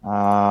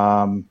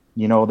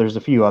 There's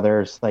a few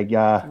others like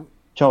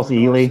Chelsea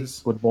Ely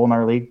Norris's. would bowl in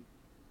our league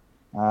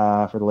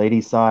for the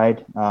ladies'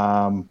 side.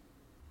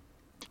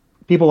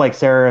 People like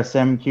Sarah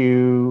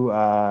Simcu,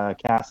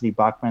 Cassidy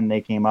Buckman, they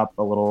came up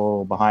a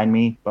little behind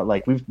me, but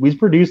like we've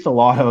produced a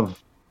lot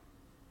of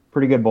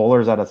pretty good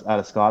bowlers out of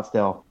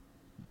Scottsdale.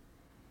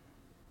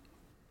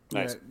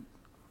 Nice.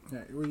 Yeah.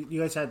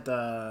 You guys had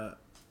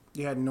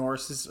you had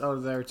Norris's out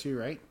of there too,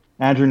 right?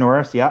 Andrew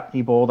Norris, yeah,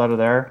 he bowled out of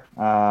there.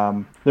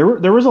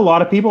 There was a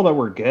lot of people that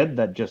were good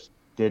that just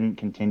didn't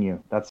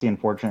continue. That's the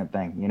unfortunate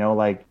thing,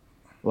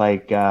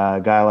 like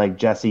a guy like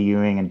Jesse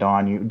Ewing and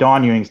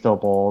Don Ewing still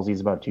bowls.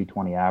 He's about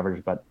 220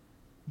 average, but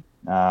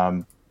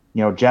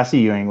Jesse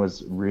Ewing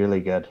was really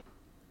good,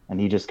 and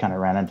he just kind of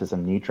ran into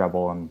some knee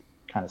trouble and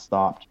kind of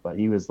stopped. But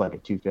he was like a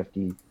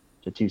 250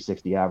 to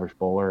 260 average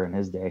bowler in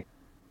his day,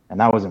 and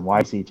that was in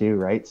YC too,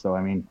 right? So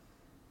I mean,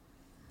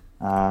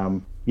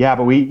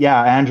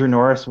 Andrew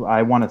Norris,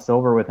 I won a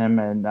silver with him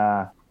in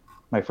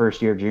my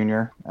first year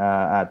junior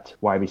at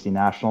YBC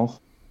Nationals.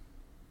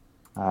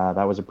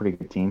 That was a pretty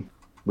good team.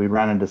 We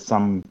ran into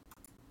some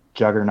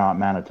juggernaut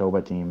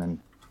Manitoba team, and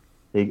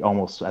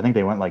I think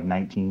they went like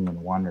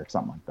 19-1 or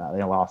something like that.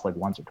 They lost like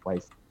once or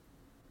twice.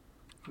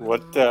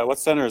 What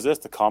center is this?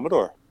 The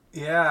Commodore?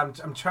 yeah,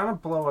 I'm trying to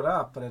blow it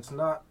up, but it's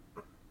not.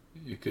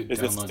 You could Is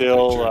it download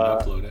still, the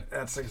picture and upload it.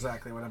 That's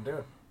exactly what I'm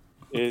doing.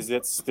 Is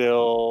it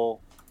still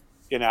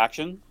in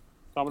action,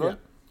 Commodore?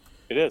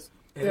 It is.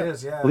 It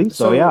is, yeah. I believe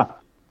so, So- yeah.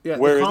 Yeah.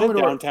 Where the is it?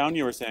 Commodore- Downtown,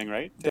 you were saying,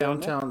 right?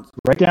 Downtown.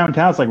 Right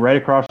downtown. It's like right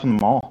across from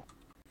the mall.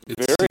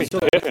 Very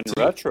hip and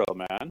retro,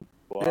 man.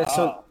 Wow.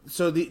 Yeah,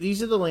 so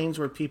these are the lanes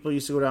where people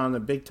used to go down, the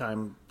big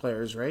time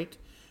players, right?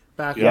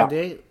 Back Yeah. in the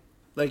day,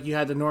 like you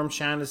had the Norm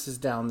Shandises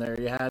down there,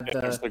 you had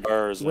the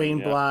cigars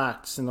Wayne and,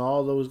 Blacks and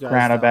all those guys.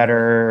 down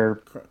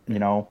Better,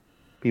 there.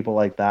 people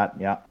like that.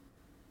 Yeah.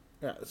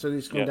 Yeah, so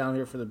these come Yeah. down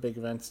here for the big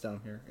events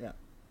down here.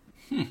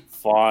 Yeah.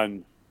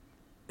 Fun.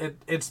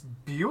 It's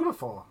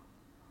beautiful.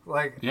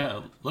 Like, Yeah,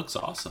 it looks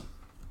awesome.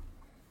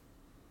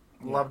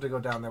 love to go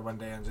down there one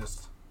day and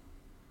just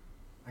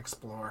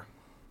explore.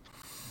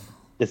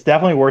 It's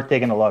definitely worth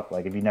taking a look.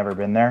 Like if you've never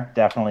been there,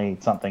 definitely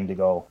something to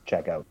go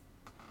check out.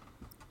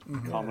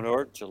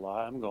 Commodore,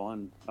 July. I'm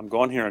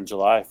going here in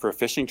July for a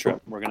fishing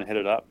trip. We're gonna hit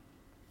it up.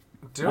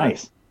 Dude,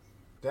 Nice.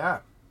 yeah.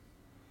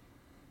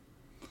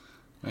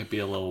 Might be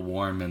a little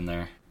warm in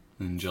there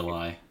in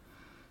July.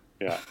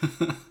 Yeah.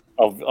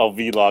 I'll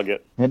vlog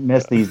it. Hit and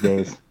miss these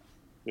days.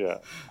 Yeah.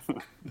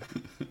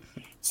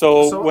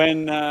 So So-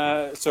 when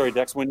sorry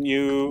Dex, when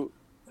you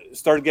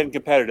started getting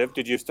competitive,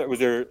 did you start? Was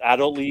there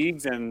adult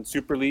leagues and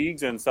super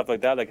leagues and stuff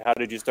like that? Like, how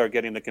did you start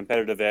getting the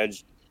competitive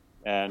edge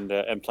and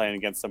playing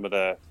against some of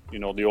the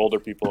the older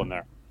people in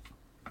there?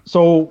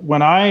 So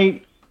when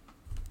I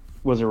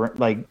was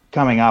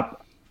coming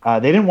up,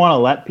 they didn't want to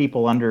let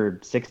people under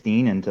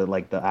 16 into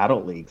like the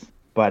adult leagues,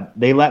 but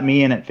they let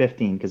me in at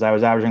 15 because I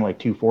was averaging like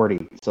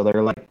 240. So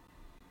they're like,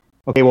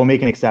 okay, we'll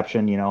make an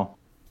exception,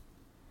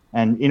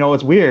 And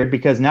it's weird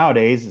because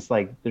nowadays it's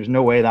like there's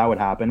no way that would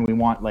happen. We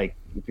want like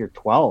if you're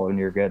 12 and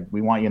you're good,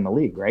 we want you in the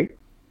league, right?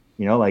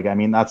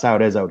 That's how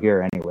it is out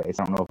here anyways.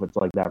 I don't know if it's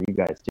like that for you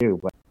guys too,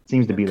 but it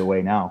seems to be the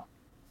way now.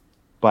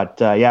 But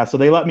so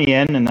they let me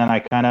in, and then I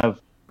kind of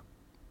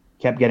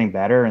kept getting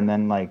better, and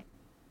then like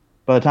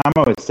by the time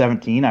I was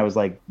 17, I was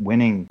like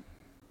winning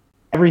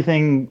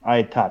everything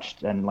I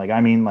touched, and like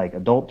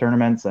adult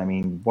tournaments,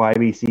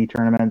 YBC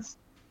tournaments.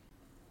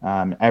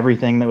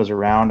 Everything that was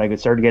around, I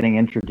started getting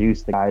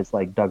introduced to guys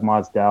like Doug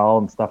Mosdell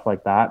and stuff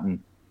like that,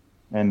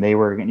 and they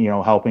were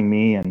helping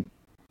me, and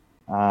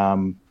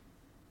and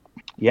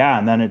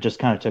then it just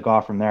kind of took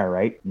off from there,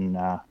 right? And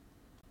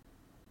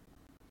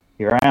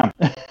here I am.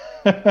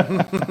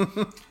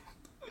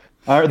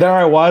 There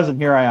I was, and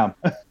here I am.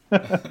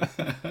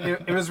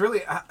 It was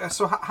really.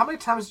 So, how many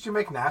times did you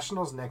make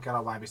nationals, Nick, out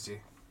of YBC?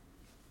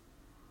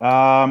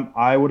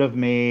 I would have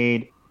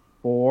made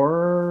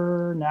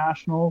 4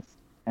 nationals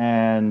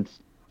and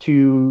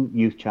 2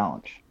 youth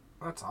challenge.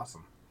 That's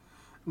awesome.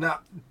 Now,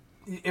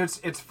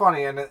 it's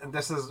funny, and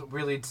this is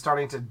really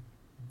starting to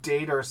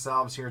date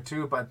ourselves here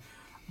too. But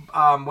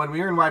when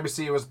we were in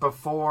YBC, it was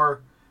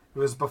before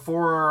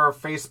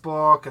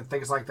Facebook and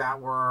things like that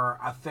were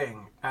a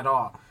thing at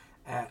all.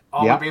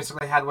 All we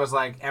basically had was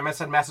like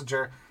MSN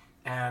Messenger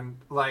and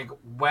like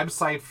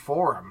website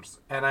forums.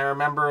 And I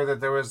remember that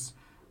there was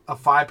a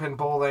 5-pin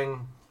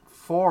bowling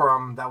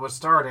forum that was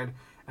started,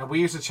 and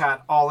we used to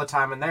chat all the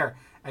time in there.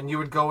 And you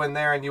would go in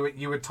there and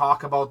you would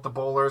talk about the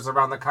bowlers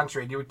around the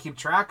country, and you would keep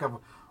track of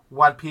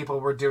what people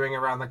were doing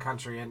around the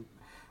country. And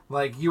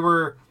like you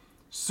were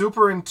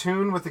super in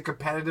tune with the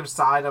competitive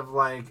side of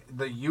like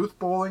the youth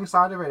bowling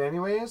side of it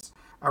anyways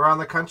around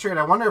the country. And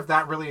I wonder if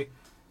that really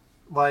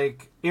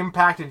like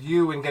impacted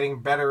you in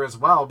getting better as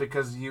well,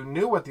 because you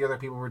knew what the other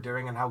people were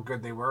doing and how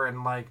good they were,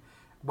 and like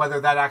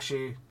whether that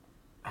actually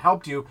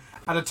helped you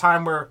at a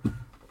time where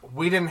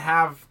we didn't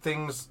have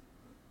things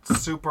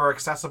super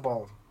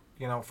accessible,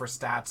 you know, for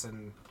stats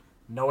and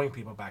knowing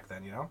people back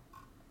then, you know?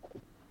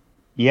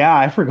 Yeah,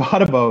 I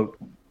forgot about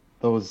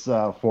those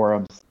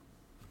forums.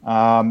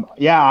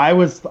 I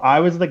was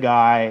the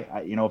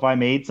guy, you know, if I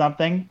made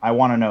something, I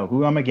want to know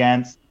who I'm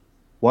against,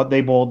 what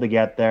they bowled to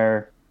get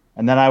there.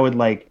 And then I would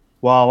like,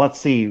 well, let's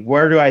see,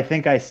 where do I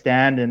think I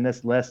stand in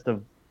this list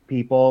of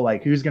people?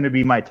 Like, who's going to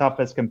be my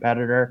toughest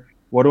competitor?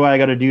 What do I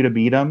got to do to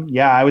beat them?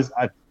 Yeah,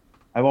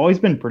 I've always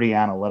been pretty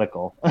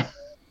analytical.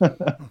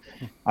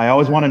 I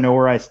always want to know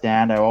where I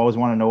stand. I always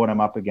want to know what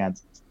I'm up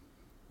against.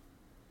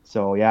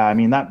 So yeah, I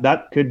mean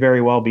that could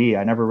very well be.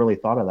 I never really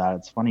thought of that.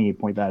 It's funny you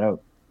point that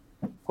out.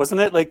 Wasn't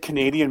it like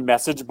Canadian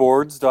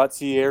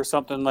messageboards.ca or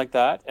something like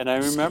that? And I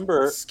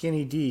remember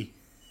Skinny D.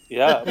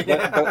 Yeah,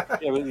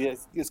 but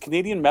it's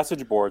Canadian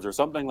message boards or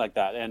something like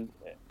that. And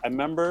I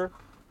remember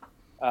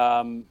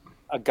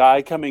a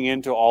guy coming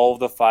into all of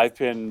the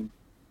 5-pin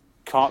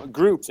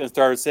groups and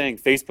started saying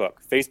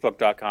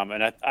Facebook.com.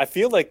 And I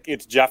feel like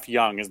it's Jeff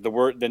Young is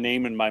the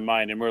name in my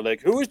mind. And we're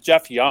like, who is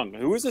Jeff Young?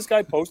 Who is this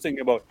guy posting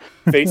about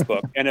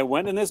Facebook? And it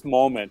went in this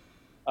moment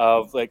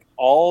of like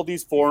all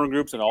these forum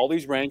groups and all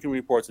these ranking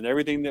reports and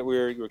everything that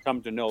we're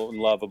come to know and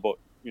love about,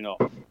 you know,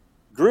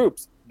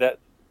 groups that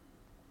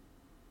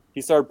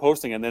he started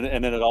posting, and then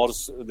it all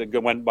just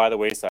went by the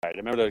wayside. I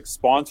remember the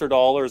sponsor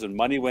dollars and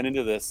money went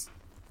into this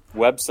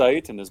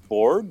website and this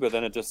board, but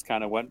then it just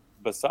kind of went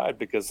beside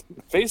because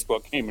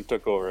Facebook came and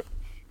took over. Is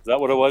that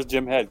what it was?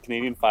 Jim Head,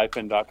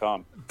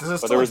 Canadian5pin.com.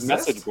 But there was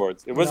message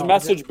boards. It was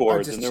message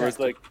boards, and there was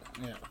like,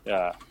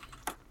 yeah,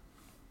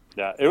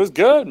 it was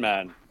good,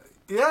 man.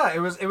 Yeah, it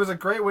was a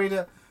great way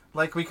to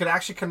like we could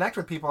actually connect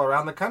with people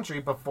around the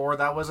country before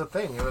that was a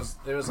thing. It was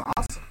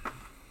awesome.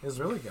 It was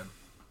really good.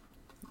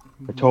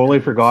 I totally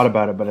forgot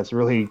about it, but it's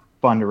really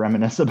fun to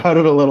reminisce about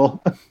it a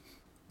little.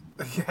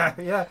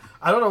 Yeah.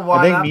 I don't know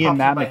why. I think me and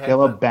Matt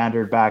McKillop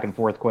bantered back and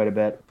forth quite a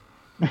bit.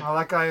 Well,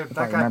 that guy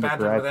bantered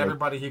with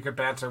everybody he could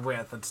banter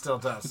with, and still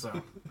does. So,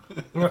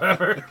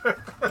 whatever.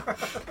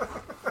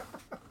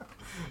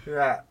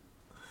 Yeah.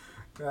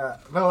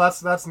 No,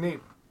 that's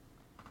neat.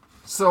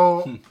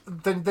 So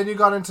then you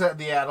got into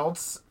the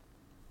adults.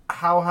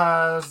 How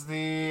has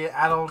the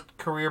adult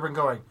career been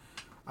going?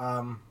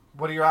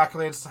 What are your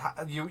accolades?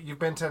 You've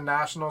been to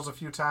nationals a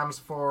few times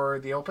for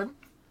the Open?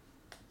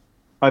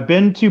 I've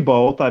been to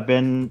both. I've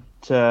been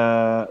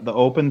to the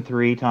Open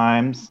 3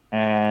 times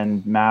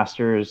and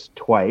Masters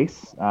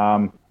twice.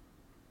 I've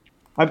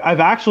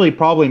actually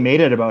probably made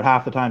it about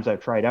half the times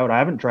I've tried out. I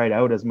haven't tried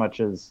out as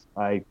much as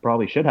I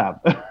probably should have.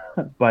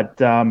 But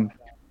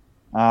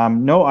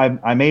no,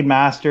 I made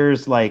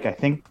Masters like I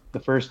think the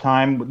first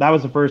time. That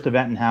was the first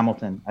event in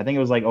Hamilton. I think it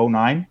was like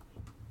 2009.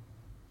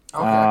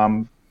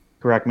 Okay.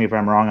 Correct me if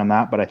I'm wrong on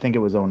that, but I think it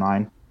was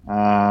 2009.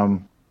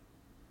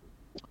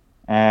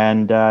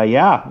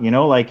 Yeah, you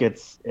know, like I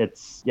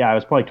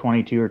was probably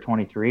 22 or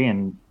 23,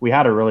 and we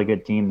had a really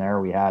good team there.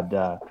 We had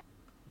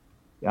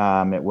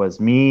it was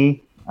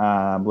me,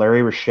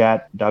 Larry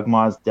Rochette, Doug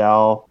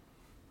Mosdell,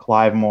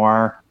 Clive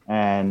Moore,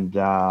 and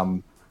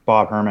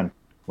Bob Herman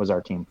was our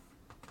team.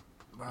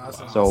 Wow,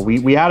 so awesome.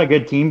 We had a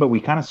good team, but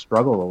we kind of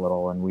struggled a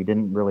little, and we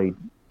didn't really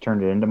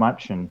turn it into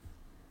much. And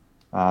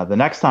the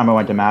next time I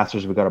went to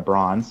Masters, we got a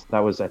bronze. That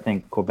was, I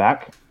think,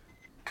 Quebec,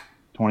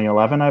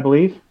 2011, I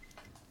believe.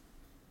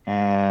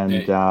 And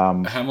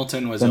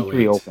Hamilton was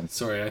 08. Open.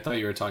 Sorry, I thought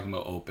you were talking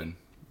about Open.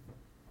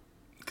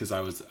 Because I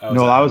was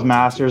no, that was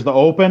Masters. Too.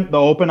 The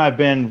Open, I've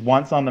been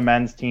once on the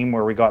men's team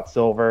where we got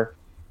silver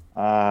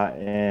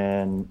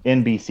in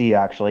BC,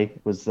 actually.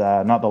 It was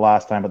not the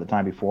last time, but the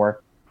time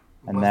before.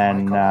 And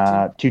then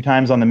 2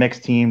 times on the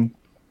mixed team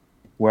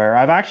where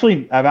I've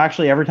actually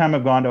every time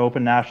I've gone to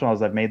Open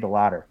Nationals, I've made the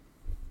ladder.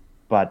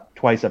 But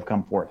twice I've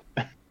come fourth.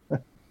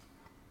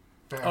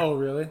 Oh,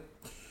 really?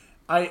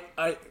 I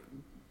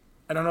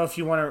don't know if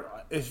you want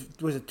to. If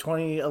was it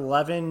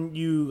 2011?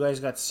 You guys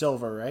got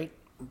silver, right?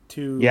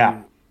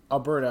 To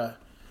Alberta,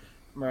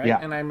 right? Yeah.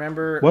 And I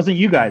remember it wasn't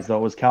you guys though.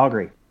 It was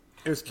Calgary.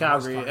 It was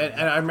Calgary, It was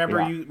and I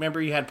remember Yeah.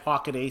 you had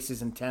pocket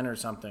aces in 10 or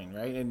something,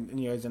 right? And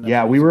you guys ended up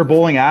Yeah, we losing. were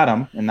bowling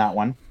Adam in that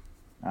one.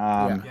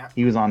 Yeah.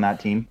 He was on that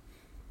team.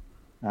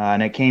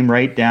 And it came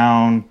right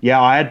down.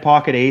 Yeah, I had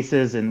pocket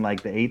aces in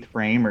like the 8th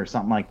frame or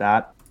something like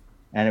that.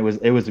 And it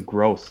was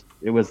gross.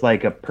 It was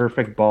like a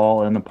perfect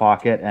ball in the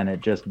pocket, and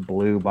it just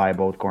blew by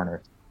both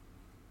corners.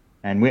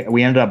 And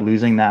we ended up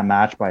losing that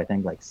match by, I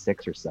think, like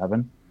 6 or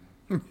 7.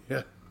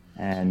 Yeah.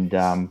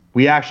 And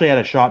we actually had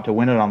a shot to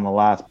win it on the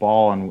last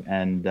ball,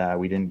 and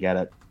we didn't get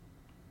it.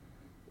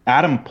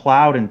 Adam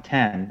plowed in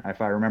 10,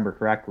 if I remember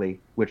correctly,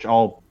 which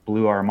all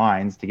blew our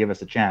minds to give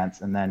us a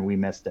chance, and then we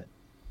missed it.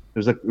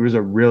 It was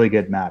a really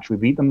good match. We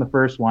beat them the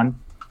first one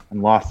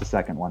and lost the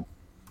second one.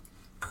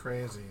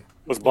 Crazy.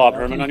 Was Bob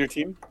Herman on your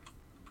team?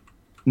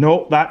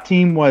 No, that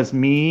team was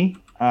me,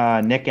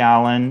 Nick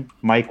Allen,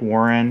 Mike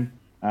Warren,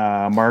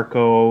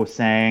 Marco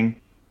Sang.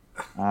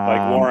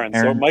 Mike Warren. So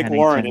Aaron Mike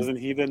Warren, Pennington.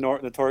 isn't he the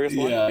notorious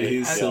one? Yeah,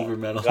 he's And- silver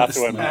medalist. That's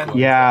what I Mike meant. Warren.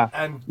 Yeah,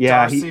 And yeah,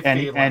 Darcy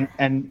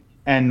Fiedler.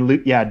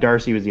 and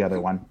Darcy was the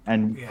other one,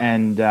 and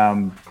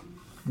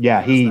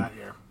Yeah. he That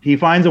year. he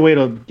finds a way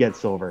to get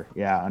silver.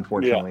 Yeah,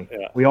 unfortunately,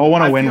 Yeah. we all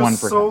want I to win feel one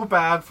for so him.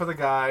 bad for the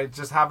guy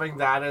just having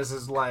that as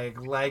his like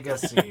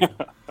legacy.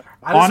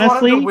 I just want him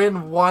Honestly- to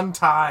win one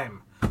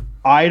time.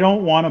 I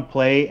don't want to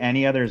play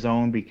any other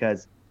zone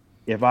because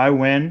if I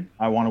win,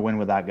 I want to win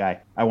with that guy.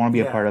 I want to be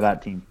Yeah. a part of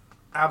that team,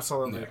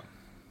 Absolutely. Yeah.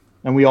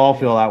 and we all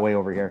feel that way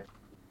over here.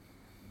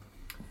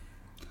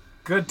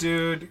 Good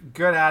dude,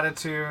 good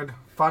attitude,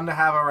 fun to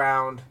have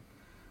around.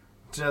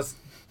 Just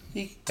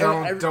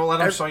don't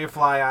let him show you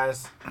fly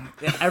eyes.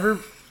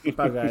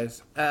 Bug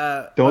guys.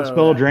 Don't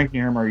spill a drink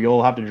near him, or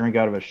you'll have to drink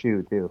out of a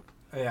shoe too.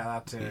 Yeah,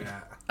 that too.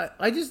 Yeah.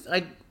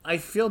 I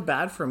feel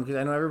bad for him because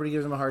I know everybody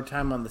gives him a hard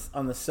time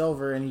on the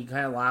silver, and he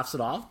kind of laughs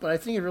it off. But I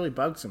think it really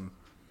bugs him.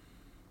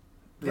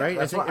 Right?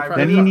 that's what I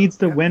Then he needs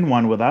to win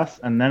one with us,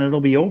 and then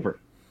it'll be over.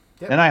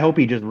 Yeah. Then I hope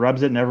he just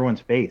rubs it in everyone's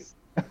face.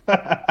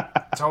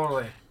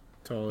 Totally.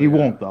 Totally, He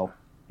won't though.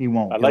 He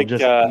won't. I like,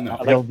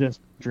 He'll just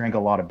drink a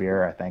lot of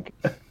beer, I think.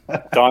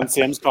 Don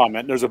Sims'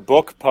 comment. There's a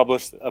book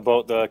published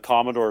about the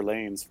Commodore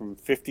lanes from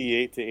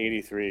 58 to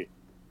 83.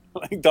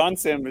 Like Don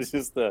Sims is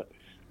just a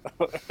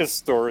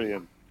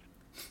historian.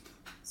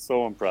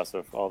 So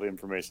impressive, all the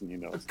information he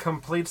knows.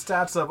 Complete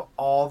stats of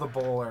all the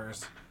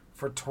bowlers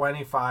for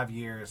 25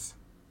 years.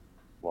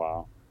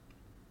 Wow.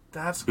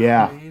 That's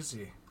Yeah.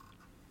 crazy.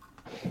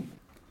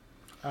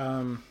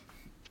 Has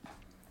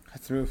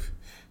to move.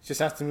 Just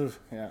has to move.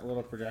 Yeah, a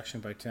little projection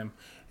by Tim.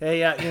 Hey,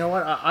 you know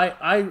what?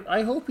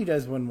 I hope he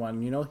does win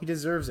one. You know, he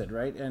deserves it,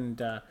 right?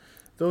 And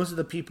those are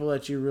the people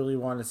that you really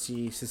want to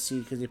see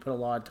because they put a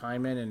lot of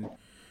time in,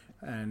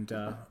 and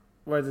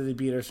whether they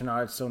beat us or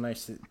not, it's so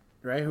nice to,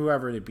 right?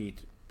 Whoever they beat,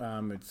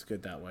 it's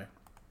good that way.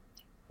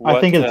 I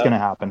think it's going to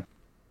happen.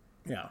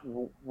 Yeah.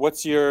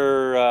 What's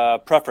your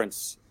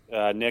preference,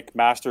 Nick?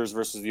 Masters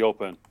versus the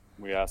Open?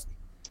 We ask.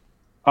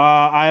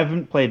 I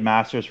haven't played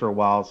Masters for a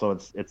while, so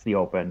it's the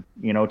Open.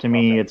 You know, to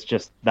me, it's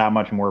just that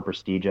much more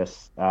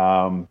prestigious.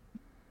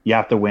 You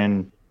have to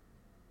win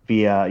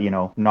via,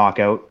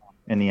 knockout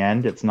in the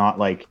end. It's not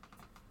like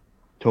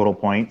total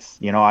points.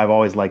 You know, I've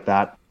always liked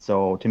that.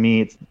 So to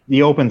me, it's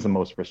the Open's the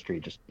most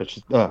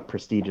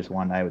prestigious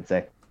one, I would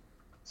say.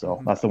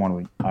 So that's the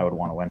one I would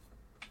want to win.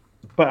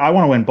 But I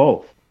want to win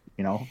both.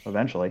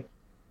 Eventually.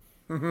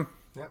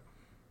 Yep.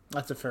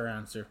 That's a fair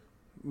answer.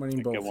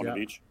 Winning both. Get one yeah. of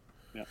each.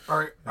 Yeah.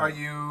 Are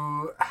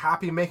you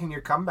happy making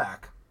your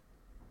comeback?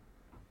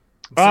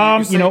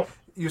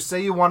 You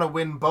say you want to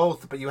win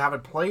both, but you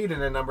haven't played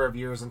in a number of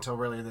years until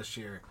really this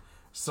year.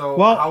 So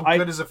how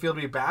good does it feel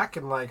to be back,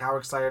 and like how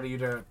excited are you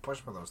to push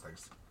for those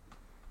things?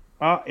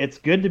 It's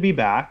good to be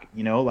back.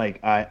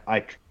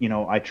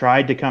 I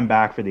tried to come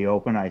back for the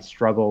Open. I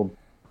struggled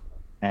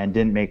and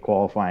didn't make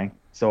qualifying.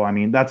 So I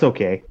mean that's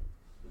okay.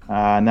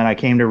 And then I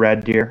came to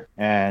Red Deer,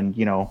 and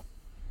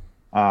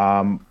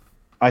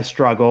I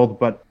struggled,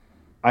 but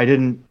I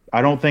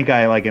don't think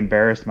I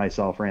embarrassed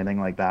myself or anything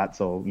like that.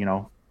 So,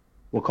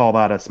 we'll call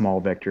that a small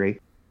victory.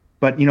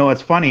 But,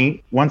 it's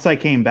funny. Once I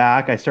came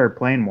back, I started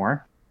playing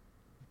more.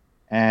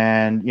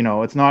 And,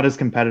 it's not as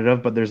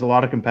competitive, but there's a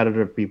lot of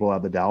competitive people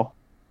at the Dell.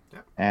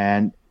 Yep.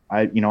 And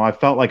I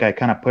felt like I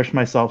kind of pushed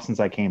myself since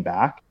I came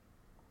back,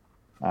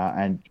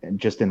 and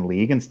just in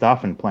league and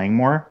stuff and playing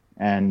more.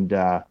 And,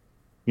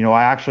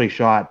 I actually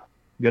shot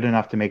good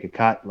enough to make a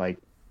cut,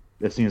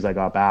 as soon as I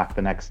got back,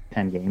 the next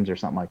 10 games or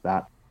something like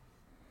that.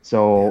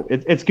 So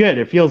it's good.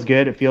 It feels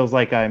good. It feels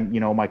like I'm,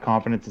 my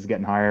confidence is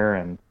getting higher,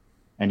 and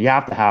you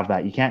have to have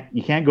that. You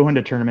can't go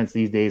into tournaments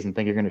these days and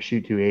think you're going to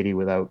shoot 280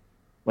 without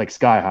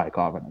sky high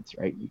confidence,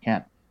 right? You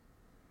can't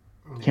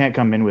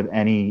come in with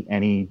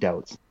any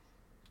doubts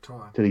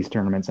to these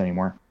tournaments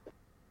anymore.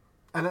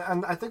 And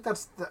I think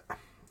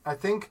I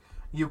think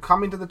you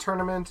coming to the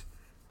tournament,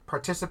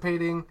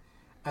 participating,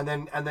 and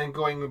then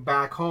going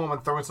back home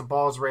and throwing some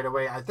balls right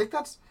away. I think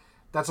that's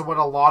what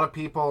a lot of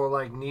people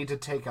need to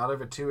take out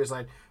of it too, is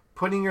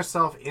putting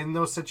yourself in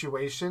those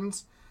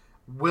situations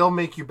will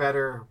make you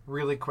better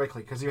really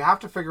quickly, because you have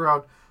to figure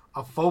out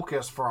a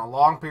focus for a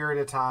long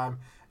period of time,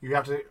 You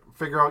have to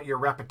figure out your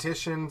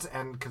repetitions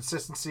and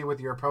consistency with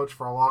your approach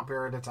for a long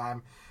period of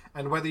time.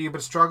 And whether you've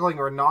been struggling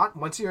or not,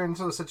 once you're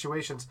into the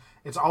situations,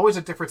 it's always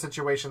a different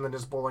situation than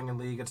just bowling in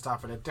league and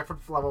stuff, and a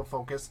different level of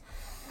focus.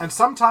 And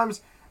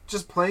sometimes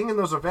just playing in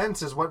those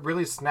events is what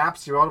really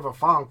snaps you out of a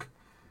funk.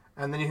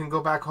 And then you can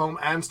go back home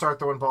and start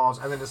throwing balls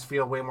and then just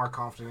feel way more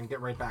confident and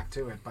get right back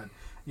to it. But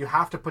you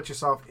have to put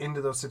yourself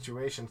into those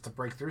situations to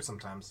break through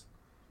sometimes.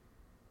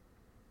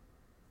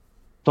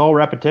 It's all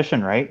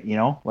repetition, right? You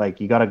know, like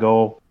you got to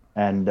go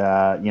and,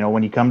 you know,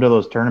 when you come to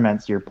those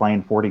tournaments, you're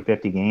playing 40,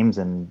 50 games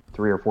in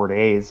 3 or 4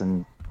 days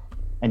and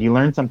you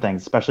learn some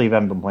things, especially if you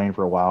haven't been playing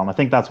for a while. And I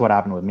think that's what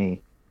happened with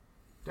me.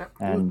 Yep.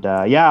 And,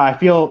 yeah, I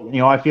feel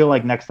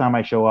like next time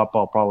I show up,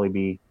 I'll probably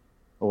be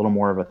a little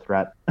more of a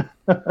threat.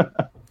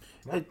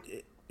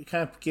 It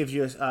kind of gives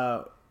you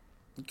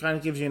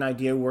an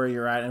idea where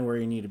you're at and where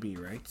you need to be,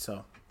 right?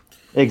 So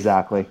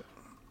Exactly.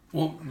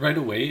 Well, right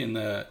away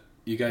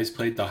you guys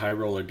played the high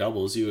roller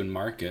doubles, you and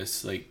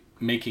Marcus, like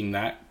making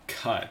that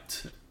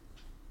cut,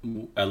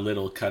 a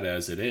little cut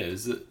as it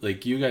is,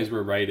 like you guys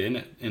were right in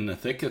it, in the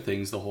thick of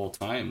things the whole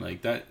time.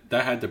 Like that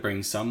had to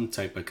bring some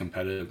type of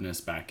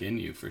competitiveness back in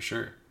you for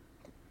sure.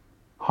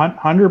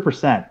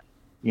 100%.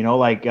 You know,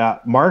 like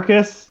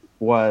Marcus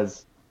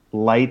was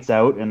lights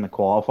out in the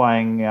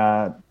qualifying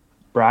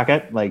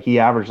bracket. Like he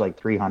averaged like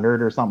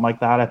 300 or something like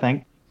that, I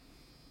think.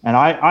 And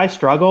I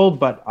struggled,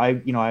 but I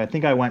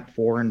think I went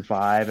 4 and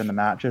 5 in the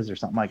matches or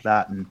something like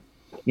that. And,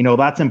 you know,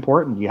 that's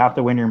important. You have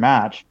to win your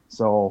match.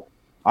 So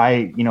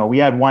we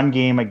had one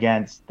game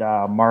against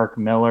Mark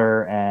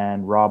Miller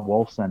and Rob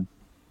Wolfson,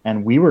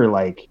 and we were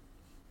like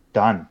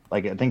done.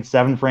 Like I think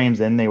 7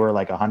 frames in, they were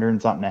like 100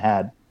 and something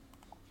ahead.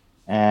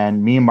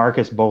 And me and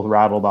Marcus both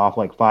rattled off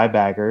like 5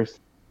 baggers,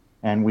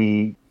 and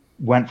we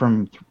went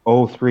from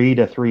 0-3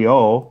 to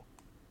 3-0,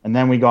 and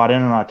then we got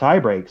in on a tie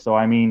break. So,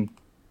 I mean,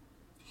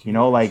 you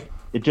know, like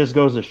it just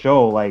goes to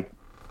show, like,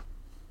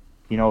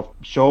 you know,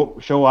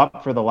 show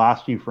up for the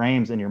last few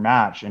frames in your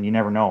match, and you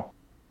never know.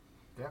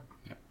 Yeah.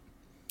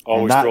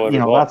 Always throw every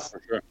ball, that's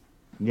for sure.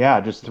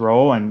 Yeah, just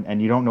throw,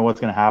 and you don't know what's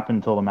going to happen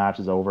until the match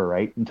is over,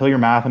 right? Until you're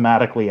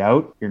mathematically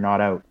out, you're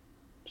not out.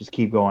 Just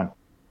keep going.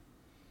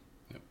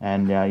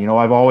 And, you know,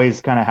 I've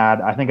always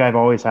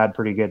had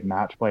pretty good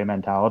match play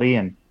mentality.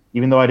 And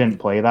even though I didn't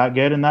play that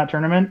good in that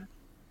tournament,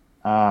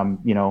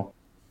 you know,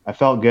 I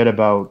felt good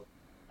about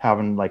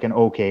having like an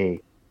okay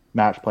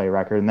match play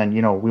record. And then,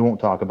 you know, we won't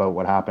talk about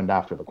what happened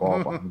after the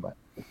qualifying, but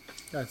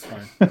that's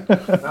fine.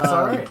 That's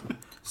all right.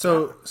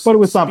 So, but it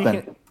was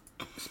something.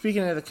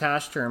 Speaking of the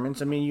cash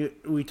tournaments, I mean,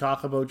 we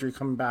talk about you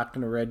coming back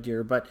in a Red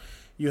Deer, but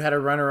you had a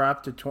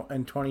runner-up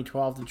in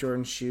 2012 to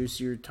Jordan Shoes.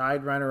 You're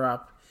tied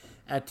runner-up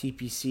at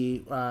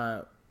TPC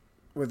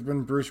with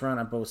when Bruce ran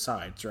on both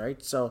sides,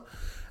 right? So,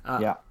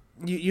 yeah,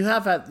 you've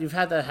had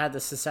the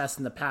success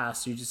in the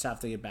past. You just have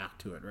to get back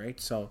to it, right?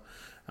 So,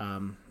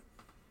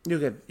 you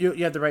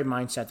have the right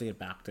mindset to get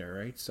back there,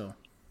 right? So,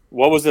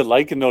 what was it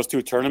like in those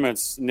 2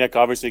 tournaments, Nick?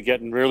 Obviously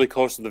getting really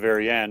close to the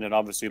very end, and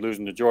obviously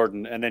losing to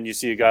Jordan, and then you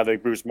see a guy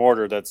like Bruce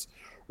Mortar that's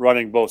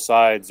running both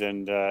sides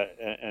and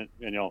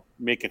you know,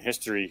 making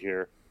history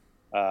here.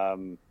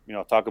 You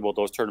know, talk about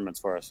those tournaments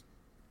for us.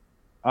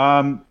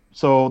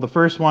 So the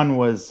first one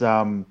was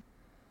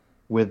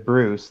with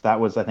Bruce.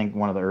 That was, I think,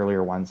 one of the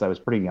earlier ones. I was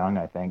pretty young,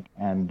 I think,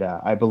 and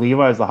I believe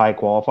I was the high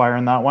qualifier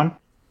in that one.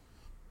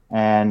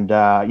 And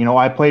you know,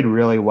 I played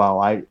really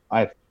well.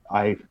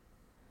 I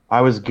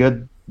was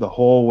good the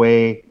whole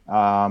way.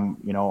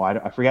 You know,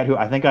 I forget who.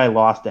 I think I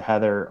lost to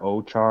Heather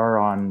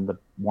Ochar on the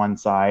one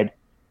side,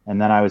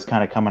 and then I was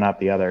kind of coming up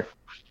the other.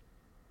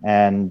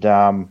 And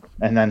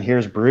then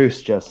here's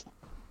Bruce just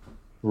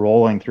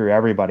rolling through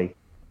everybody.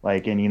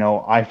 Like, and you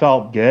know, I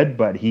felt good,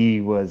 but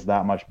he was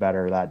that much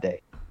better that day.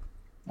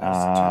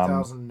 That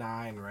was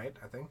 2009, right?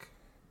 I think.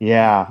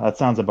 Yeah, that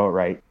sounds about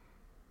right.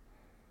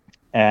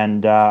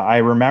 And I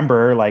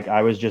remember, like,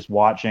 I was just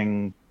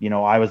watching, you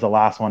know, I was the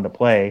last one to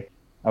play.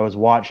 I was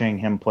watching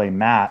him play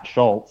Matt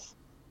Schultz.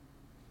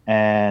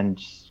 And,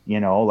 you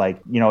know, like,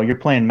 you know, you're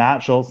playing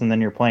Matt Schultz and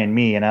then you're playing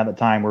me. And at the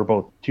time, we're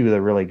both 2 of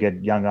the really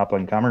good young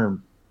up-and-comer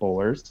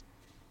bowlers.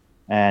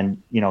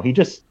 And, you know, he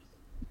just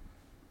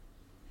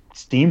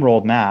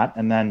steamrolled Matt,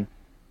 and then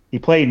he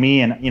played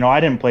me, and you know,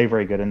 I didn't play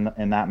very good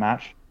in that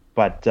match,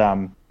 but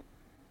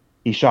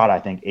he shot, I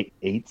think,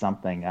 eight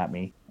something at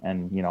me,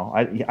 and you know,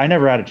 I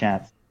never had a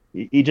chance.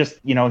 He just,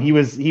 you know, he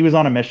was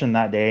on a mission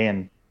that day,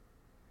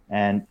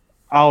 and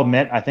I'll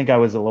admit, I think I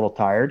was a little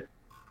tired,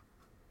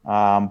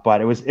 but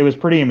it was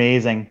pretty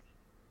amazing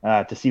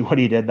to see what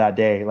he did that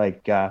day.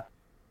 Like, and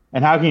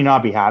how can you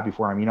not be happy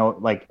for him? You know,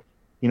 like,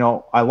 you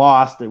know, I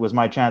lost. It was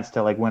my chance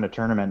to like win a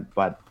tournament,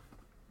 but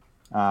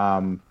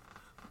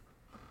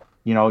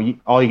you know,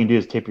 all you can do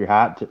is tip your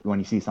hat when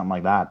you see something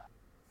like that.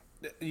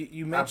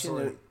 You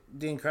mentioned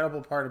the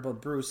incredible part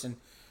about Bruce, and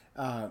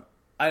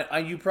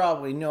you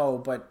probably know,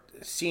 but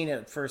seeing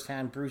it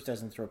firsthand, Bruce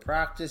doesn't throw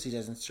practice. He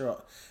doesn't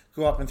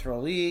go up and throw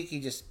a league. He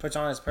just puts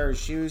on his pair of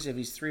shoes if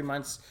he's 3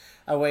 months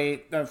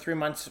away, 3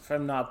 months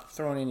from not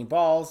throwing any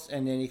balls,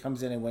 and then he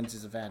comes in and wins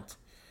his event.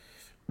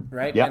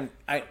 right? Yep.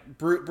 And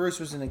Bruce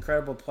was an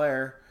incredible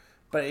player,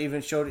 but it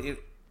even showed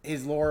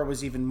his lore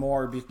was even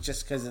more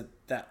just because of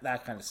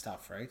that kind of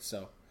stuff, right?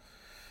 So,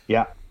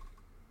 Yeah,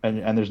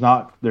 and there's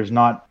not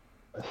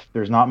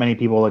many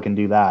people that can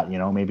do that. You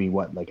know, maybe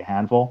like a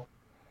handful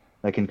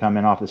that can come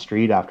in off the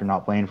street after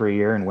not playing for a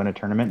year and win a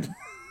tournament,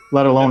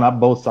 let alone up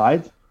both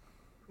sides.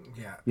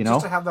 Yeah, You just know?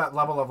 to have that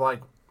level of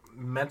like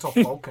mental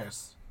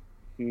focus.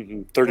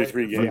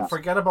 33 games. Yeah.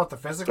 Forget about the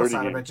physical 30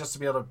 side of games. it, just to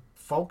be able to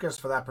focus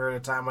for that period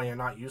of time when you're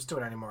not used to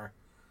it anymore.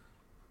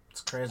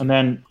 It's crazy. And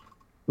then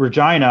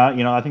Regina,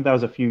 you know, I think that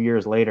was a few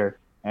years later,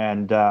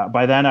 and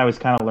by then I was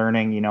kind of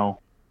learning. You know,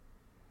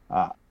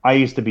 I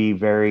used to be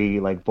very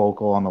like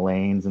vocal on the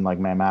lanes and like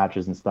my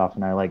matches and stuff,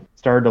 and I like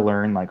started to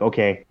learn like,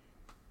 okay,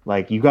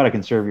 like you got to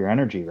conserve your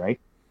energy, right?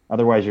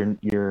 Otherwise,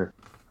 you're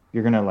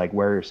gonna like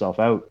wear yourself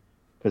out,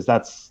 because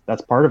that's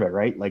part of it,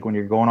 right? Like when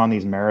you're going on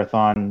these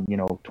marathon, you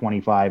know,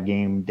 25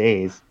 game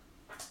days,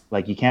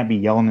 like you can't be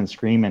yelling and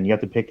screaming. You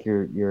have to pick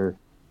your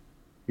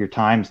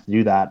times to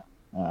do that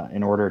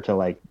in order to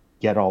like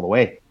get all the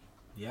way.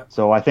 Yep.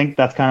 So I think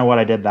that's kind of what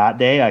I did that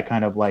day. I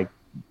kind of like,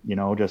 you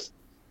know, just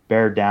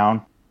bared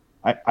down.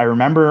 I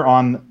remember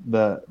on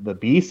the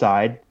B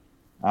side,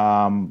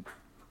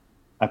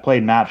 I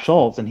played Matt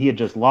Schultz and he had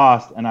just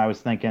lost, and I was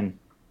thinking,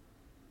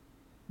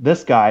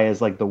 this guy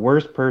is like the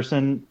worst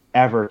person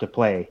ever to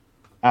play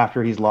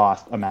after he's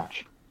lost a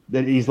match.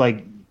 That he's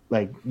like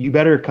you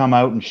better come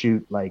out and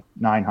shoot like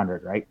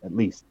 900, right? At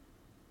least.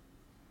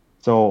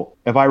 So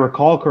if I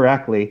recall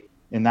correctly,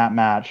 in that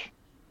match,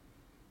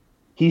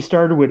 he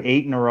started with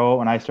 8 in a row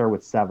and I started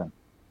with 7.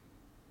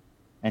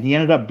 And he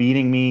ended up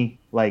beating me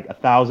like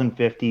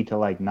 1,050 to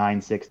like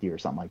 960 or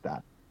something like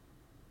that.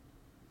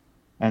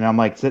 And I'm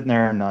like sitting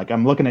there and like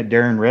I'm looking at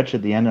Darren Rich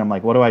at the end and I'm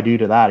like, what do I do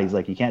to that? He's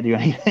like, you can't do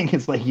anything.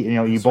 It's like, you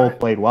know, you That's both right.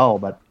 played well,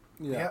 but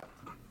Yeah.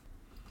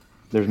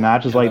 there's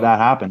matches like that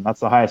happen. That's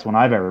the highest one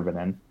I've ever been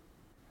in.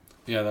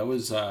 Yeah, that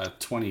was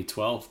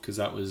 2012 because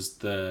that was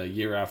the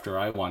year after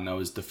I won. I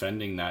was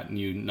defending that, and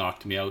you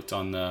knocked me out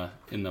in the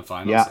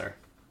finals Yeah. there.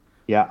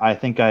 Yeah, I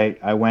think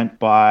I went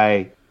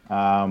by.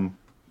 I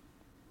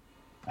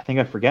think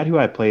I forget who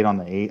I played on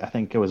the A. I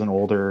think it was an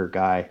older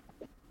guy.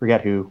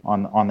 Forget who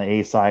on the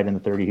A side in the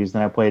 30s.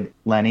 Then I played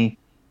Lenny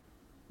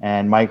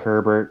and Mike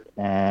Herbert,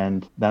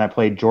 and then I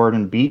played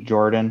Jordan. Beat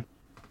Jordan,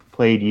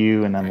 played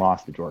you, and then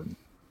lost to Jordan.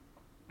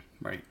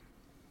 Right.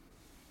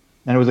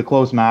 And it was a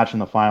close match in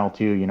the final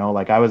too. You know,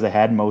 like I was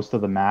ahead most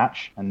of the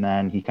match, and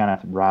then he kind of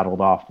rattled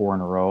off 4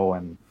 in a row,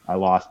 and I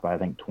lost by I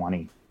think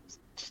 20.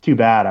 It's too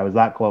bad. I was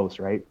that close,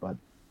 right? But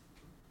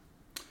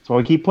so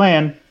we keep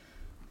playing.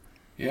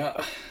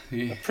 Yeah.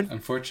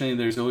 Unfortunately,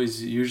 there's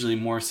always usually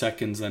more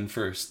seconds than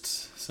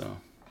firsts. So.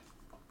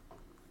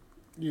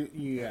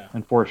 Yeah.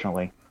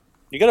 Unfortunately.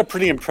 You got a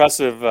pretty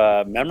impressive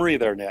memory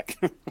there, Nick.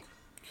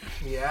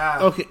 Yeah.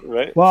 Okay.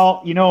 Right?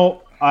 Well, you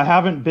know, I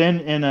haven't been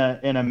in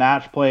a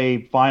match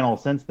play final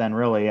since then.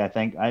 Really, I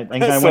think I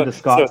went to So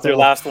it's your Scottsdale.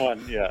 last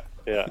one. Yeah.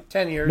 Yeah.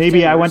 10 years.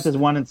 Maybe 10 I years. went to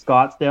one in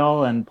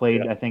Scottsdale and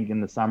played. Yeah. I think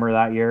in the summer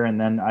that year,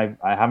 and then I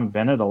haven't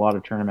been at a lot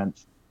of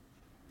tournaments.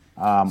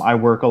 I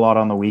work a lot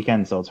on the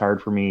weekends, so it's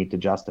hard for me to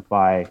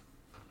justify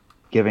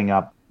giving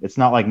up. It's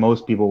not like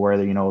most people where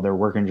they're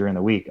working during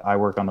the week. I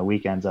work on the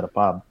weekends at a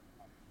pub,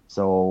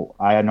 so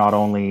I not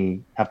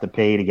only have to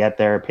pay to get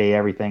there, pay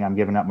everything. I'm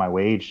giving up my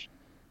wage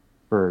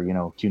for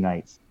 2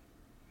 nights.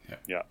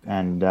 Yeah.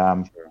 And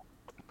Sure.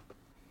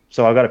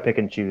 so I've got to pick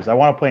and choose. I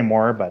want to play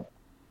more, but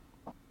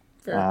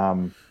Fair.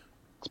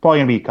 it's probably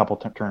gonna be a couple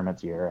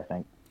tournaments a year. I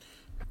think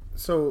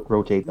So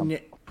rotate them.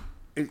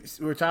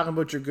 we're talking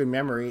about your good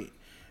memory.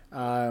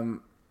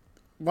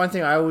 One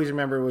thing I always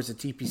remember was the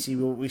TPC.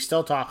 We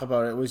still talk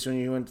about it. Was when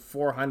you went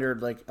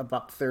 400, like a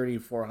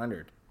 $1.30,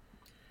 400.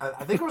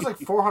 I think it was like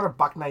 400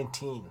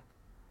 $1.19.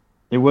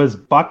 It was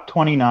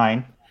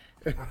 $1.29.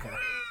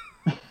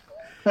 Okay.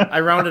 I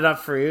rounded up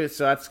for you,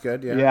 so that's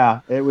good. Yeah.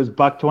 Yeah, it was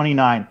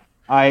 $1.29.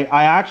 I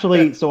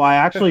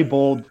actually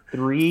bowled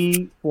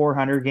 3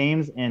 400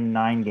 games in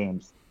 9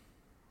 games.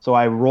 So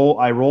I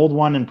rolled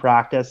one in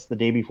practice the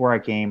day before I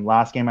came.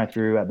 Last game I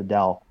threw at the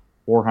Dell,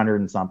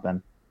 400 and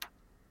something.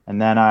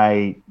 And then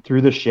I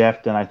threw the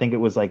shift, and I think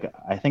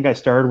I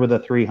started with a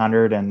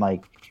 300 and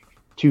like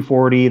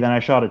 240. Then I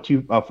shot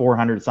a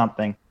 400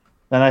 something.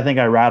 Then I think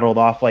I rattled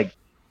off like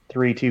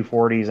 3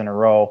 240s in a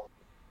row.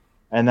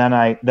 And then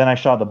I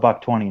shot the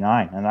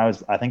 $1.29, and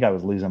I think I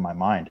was losing my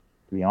mind,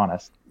 to be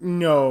honest.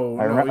 No.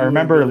 I you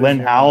remember wouldn't be Lynn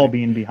losing your Howell mind.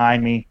 being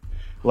behind me,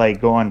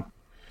 like going,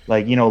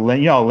 like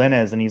Lynn, how Lynn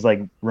is, and he's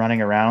like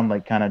running around,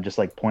 like kind of just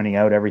like pointing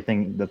out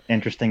everything that's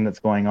interesting that's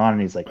going on,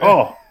 and he's like,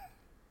 "Oh,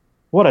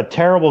 what a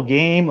terrible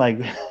game! Like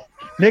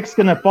Nick's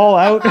gonna fall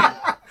out,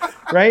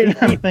 right?" And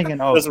I'm thinking,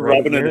 "Oh, Just great.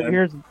 rubbing it in.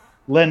 Here's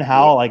Lynn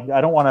Howell. Like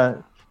I don't want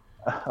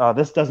to.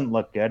 This doesn't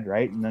look good,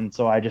 right?" And then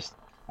so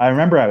I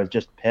remember I was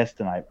just pissed,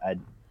 and I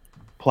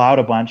plowed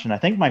a bunch, and I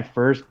think my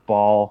first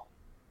ball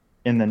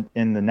in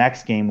the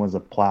next game was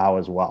a plow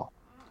as well.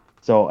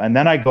 So, and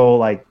then I go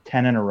like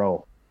 10 in a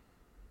row.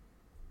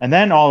 And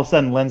then all of a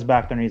sudden Lynn's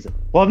back there and he's like,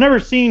 "Well, I've never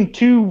seen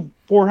 2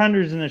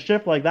 400s in a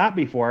shift like that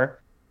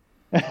before."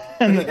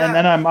 and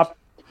then I'm up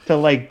to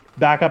like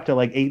back up to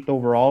like 8th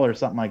overall or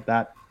something like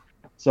that.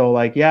 So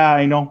like, yeah,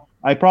 I know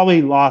I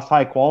probably lost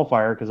high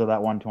qualifier because of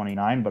that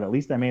 129, but at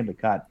least I made the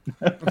cut.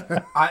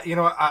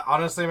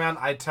 Honestly, man,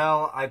 I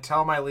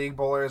tell my league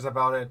bowlers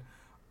about it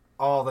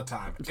all the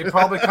time. It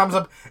probably comes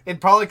up.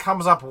 It probably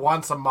comes up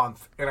once a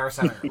month in our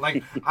center.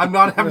 Like I'm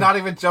not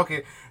even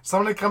joking.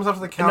 Somebody comes up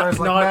to the counter, is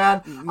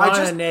like, man, not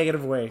in a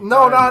negative way.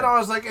 No. I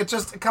was like, it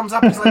comes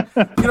up. It's like,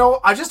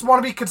 I just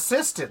want to be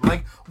consistent.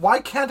 Like, why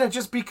can't I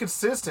just be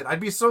consistent? I'd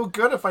be so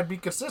good if I'd be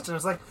consistent.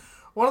 It's like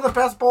one of the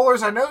best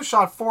bowlers I know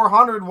shot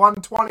 400,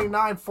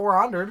 129,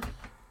 400.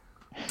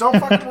 Don't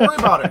fucking worry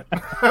about it.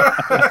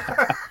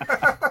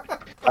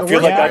 I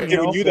feel like I've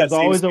given you that same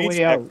always a speech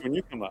way out. when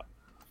you come up.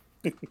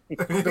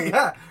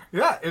 yeah.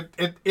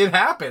 It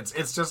happens.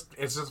 It's just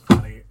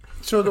funny.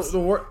 So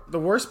the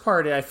worst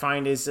part I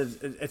find is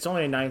that it's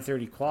only a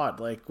 930 quad.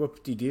 Like,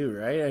 whoop-de-doo,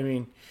 right? I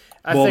mean,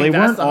 I think they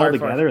that's weren't the all hard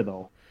together part.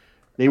 though.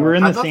 They were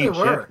in I the thought same they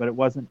were. shift, but it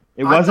wasn't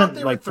I thought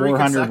they were like 3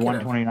 400, consecutive.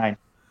 129.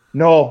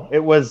 No, it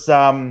was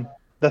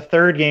the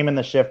third game in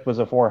the shift was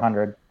a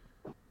 400,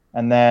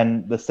 and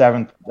then the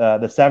seventh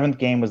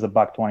game was a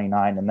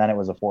 $129, and then it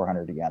was a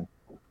 400 again.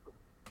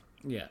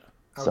 Yeah.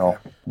 So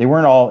Okay. they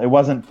weren't all. It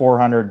wasn't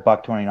 400,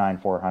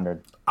 $129,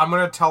 400. I'm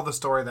gonna tell the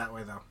story that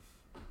way though.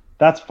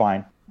 That's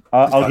fine.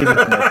 I'll give you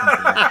permission for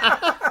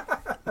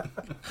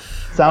that.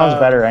 Sounds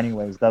better,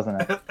 anyways,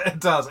 doesn't it? It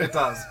does.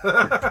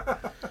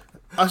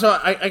 So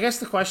I guess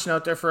the question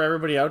out there for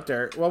everybody out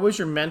there: what was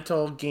your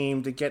mental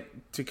game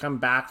to come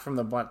back from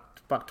the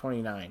buck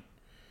 29?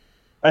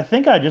 I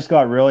think I just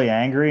got really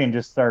angry and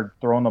just started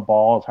throwing the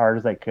ball as hard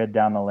as I could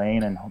down the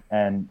lane.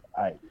 And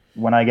I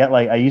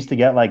used to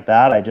get like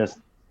that.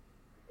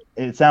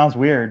 It sounds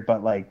weird,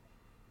 but like,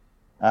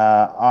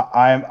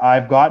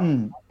 I've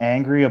gotten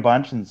angry a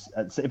bunch. And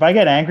if I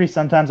get angry,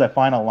 sometimes I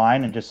find a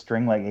line and just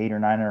string like 8 or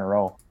 9 in a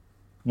row.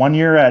 One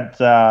year at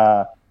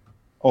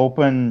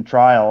Open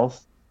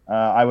Trials,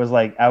 I was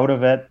like out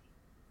of it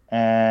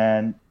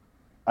and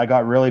I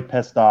got really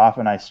pissed off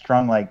and I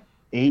strung like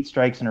 8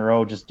 strikes in a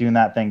row, just doing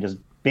that thing, just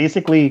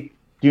basically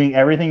doing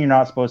everything you're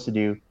not supposed to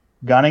do,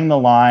 gunning the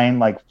line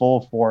like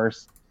full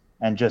force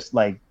and just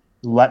like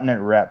letting it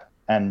rip.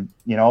 And,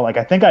 like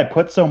I think I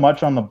put so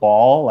much on the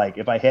ball, like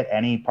if I hit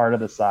any part of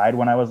the side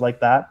when I was like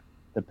that,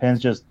 the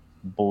pins just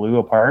blew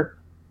apart.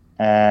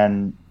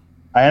 And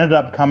I ended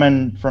up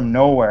coming from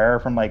nowhere,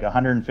 from like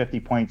 150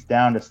 points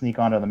down to sneak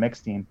onto the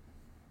mixed team.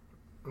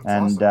 That's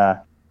And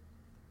awesome.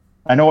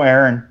 I know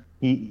Aaron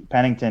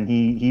Pennington,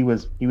 he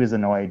was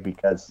annoyed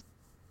because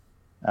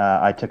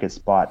I took his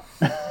spot.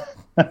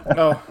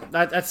 Oh,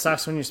 that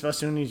sucks when you're supposed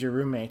to need your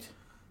roommate.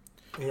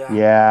 Yeah.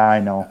 Yeah, I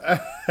know.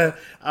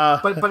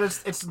 But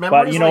it's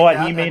memories. But you know like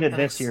what? that He made and it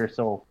this it's- year,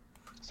 so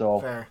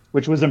Fair.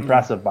 which was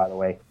impressive, by the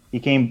way. He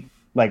came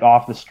like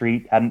off the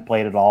street, hadn't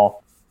played at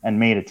all, and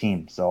made a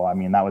team. So I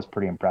mean, that was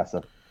pretty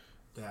impressive.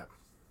 Yeah.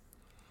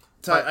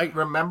 So But I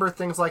remember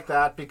things like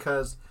that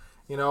because,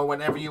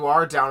 whenever you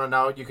are down and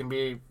out, you can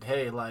be,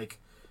 hey, like,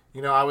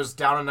 I was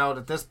down and out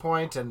at this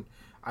point and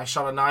I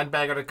shot a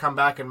 9-bagger to come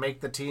back and make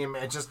the team.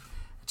 It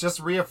just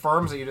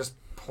reaffirms that you just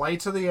play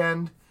to the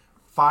end,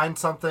 find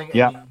something, and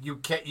Yeah. you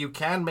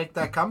can make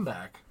that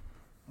comeback.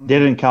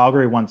 Did it in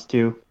Calgary once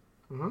too.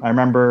 Mhm. I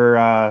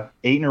remember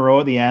 8 in a row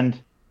at the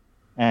end,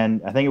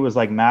 and I think it was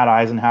like Matt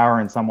Eisenhower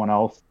and someone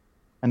else,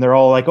 and they're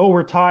all like, "Oh,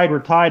 we're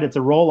tied. It's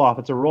a roll off.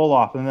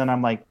 And then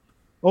I'm like,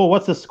 "Oh,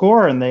 what's the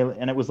score?" And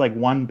it was like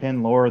 1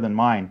 pin lower than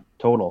mine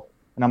total,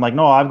 and I'm like,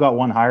 "No, I've got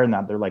 1 higher than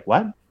that." They're like,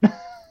 "What?"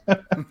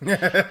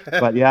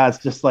 But yeah, it's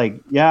just like,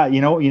 yeah,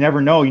 you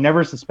never know. You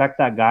never suspect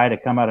that guy to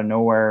come out of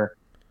nowhere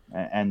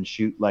and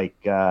shoot like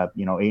 8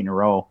 in a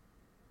row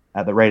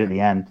right at the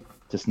end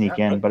to sneak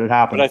in, but it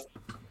happens.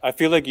 But I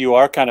feel like you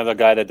are kind of the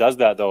guy that does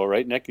that, though,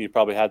 right, Nick? You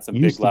probably had some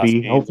Used big to last be.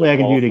 games. Hopefully, I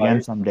can do it again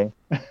qualifiers, someday.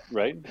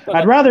 right?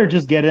 I'd rather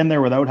just get in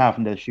there without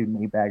having to shoot an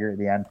 8-bagger at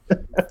the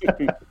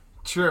end.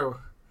 True.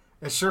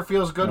 It sure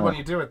feels good when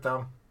you do it,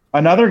 though.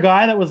 Another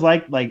guy that was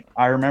like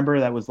I remember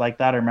that was like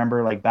that. I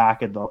remember like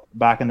back in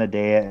the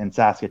day in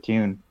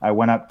Saskatoon, I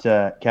went up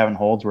to Kevin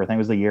Holdsworth. I think it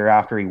was the year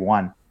after he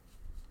won,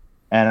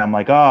 and I'm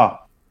like, "Oh,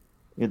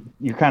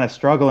 you're kind of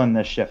struggling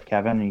this shift,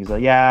 Kevin." And he's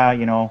like, "Yeah,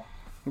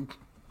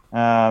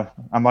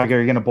 I'm like, "Are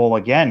you gonna bowl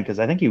again?" Because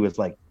I think he was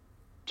like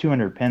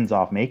 200 pins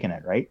off making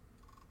it, right?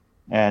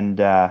 And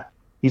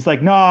he's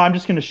like, "No, I'm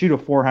just gonna shoot a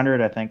 400,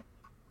 I think."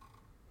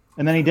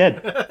 And then he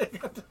did.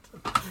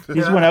 He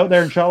just went out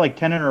there and shot like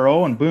 10 in a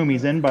row, and boom,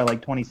 he's in by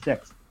like 20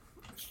 sticks.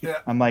 Yeah,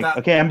 I'm like,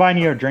 okay, I'm buying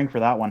you a drink for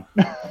that one.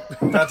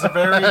 That's a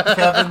very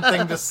Kevin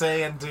thing to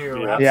say and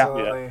do. Yeah.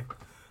 Absolutely.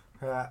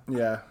 Yeah.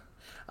 Yeah.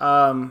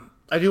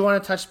 I do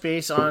want to touch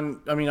base on,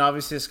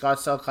 obviously the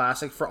Scottsdale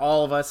Classic for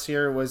all of us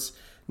here was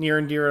near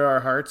and dear to our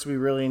hearts. We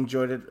really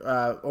enjoyed it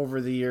over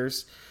the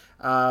years.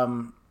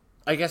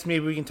 I guess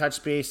maybe we can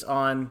touch base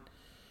on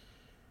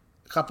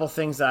a couple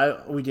things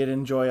that we did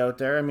enjoy out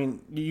there.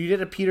 You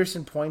did a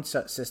Peterson points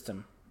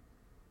system.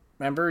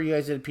 Remember, you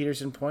guys did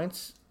Peterson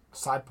points?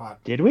 Side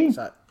pot. Did we?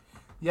 So,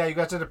 Yeah, you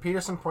guys did a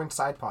Peterson point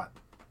side pot.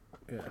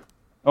 yeah.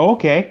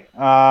 Okay.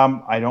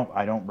 I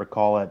don't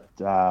recall it.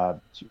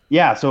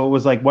 Yeah. So it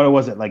was like, what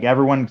was it? Like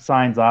everyone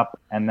signs up,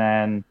 and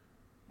then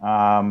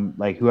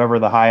like whoever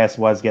the highest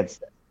was gets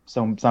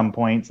some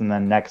points, and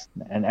then next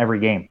and every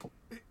game.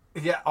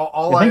 Yeah,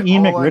 I think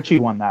Ian McRitchie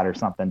won that or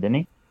something, didn't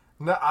he?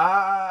 No,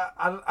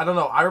 I don't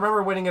know. I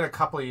remember winning it a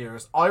couple of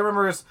years. All I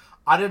remember is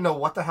I didn't know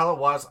what the hell it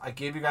was. I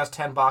gave you guys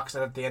 $10,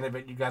 and at the end of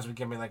it, you guys would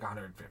give me like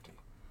 150.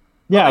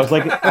 Yeah, it was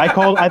like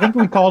I think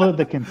we called it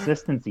the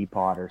consistency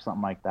pot or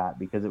something like that,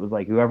 because it was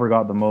like whoever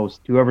got the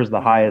most, whoever's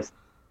the highest.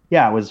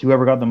 Yeah, it was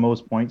whoever got the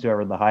most points,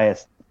 whoever the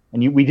highest.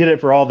 And we did it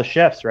for all the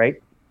shifts,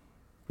 right?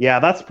 Yeah,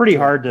 that's pretty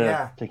hard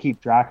to keep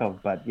track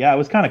of, but yeah, it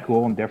was kind of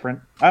cool and different.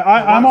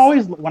 I'm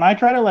always, when I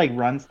try to like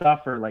run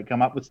stuff or like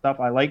come up with stuff,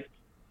 I like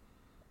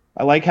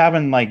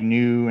having like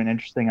new and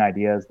interesting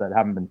ideas that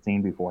haven't been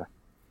seen before.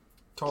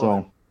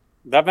 Totally. So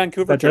That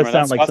Vancouver That does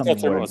tournament, sound like something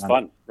tournament was I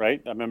fun,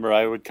 right? I remember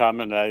I would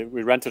come and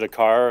we rented a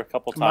car a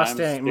couple times.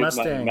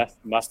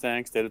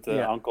 Mustang, stayed at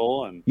the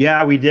uncle, and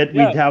yeah, we did.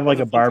 Yeah, We'd have like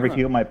it a was a fun barbecue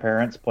tournament. at my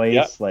parents' place.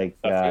 Yeah, like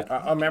that's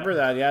right. I remember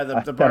that. Yeah, the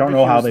I barbecue don't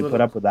know how was they little-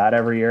 put up with that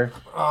every year,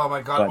 Oh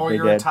my god! but Or they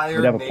your did. entire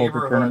We'd have a poker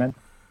neighborhood. tournament.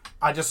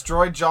 I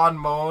destroyed John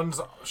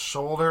Moan's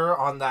shoulder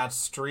on that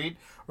street.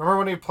 Remember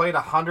when he played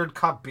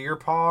 100-cup beer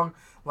pong?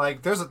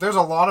 Like, there's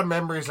a lot of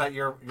memories at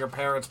your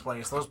parents'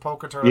 place. Those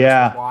poker tournaments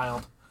Yeah. were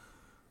wild.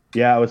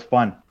 Yeah, it was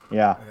fun.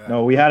 Yeah. Yeah.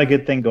 No, we had a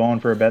good thing going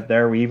for a bit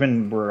there. We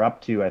even were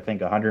up to, I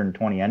think,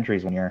 120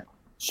 entries one year.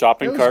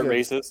 shopping It was cart good.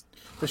 races.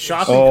 The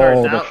shopping cart.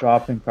 Oh, That, the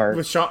shopping cart.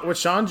 with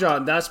Sean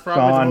John. That's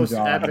probably the Sean most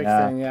John, epic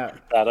yeah. thing. Yeah.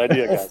 Bad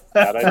idea, guys.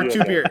 Bad For idea. two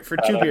guys. beer.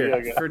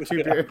 Bad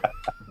idea, guys.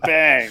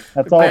 Bang.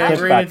 That's all Bang it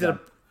took right back into then.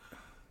 the.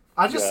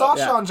 I just Yeah. saw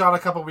Yeah. Sean John a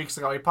couple weeks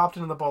ago. He popped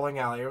into the bowling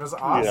alley. It was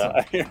awesome.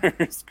 Yeah,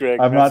 it's Greg.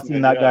 I've not mentioned seen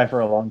it, that yeah. guy for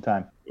a long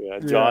time. Yeah,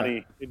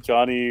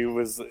 Johnny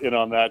was in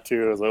on that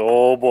too. I was like,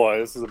 oh boy,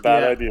 this is a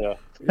bad Yeah. idea.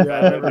 Yeah, I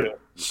Bad remember. idea.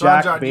 Sean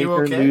Jack John, you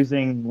Baker okay?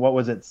 losing, what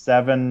was it,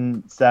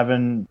 seven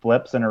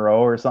flips in a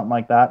row or something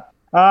like that.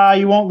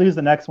 You won't lose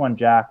the next one,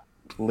 Jack.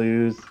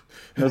 Lose.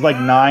 It was like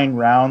 9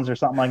 rounds or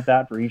something like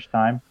that for each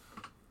time.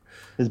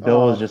 His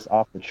bill was just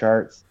off the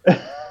charts.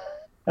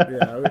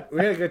 Yeah, we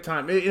had a good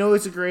time. It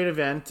was a great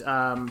event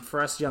for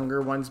us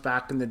younger ones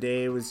back in the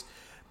day.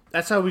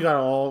 That's how we got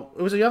all.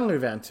 It was a young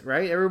event,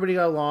 right? Everybody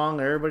got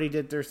along. Everybody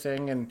did their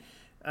thing, and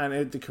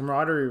the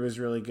camaraderie was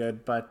really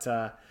good. But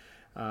I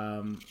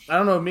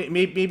don't know.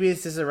 Maybe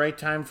this is the right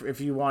time if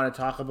you want to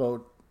talk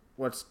about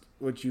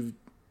what you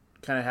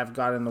kind of have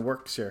got in the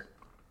works here.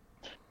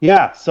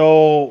 Yeah,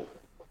 so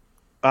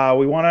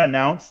we want to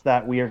announce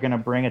that we are going to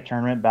bring a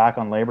tournament back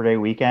on Labor Day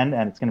weekend,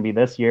 and it's going to be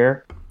this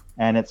year,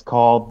 and it's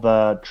called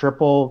the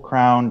Triple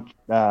Crown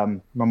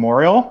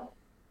Memorial,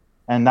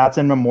 and that's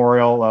in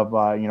memorial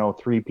of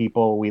 3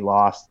 people we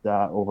lost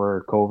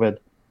over COVID: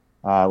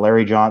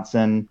 Larry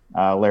Johnson,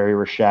 Larry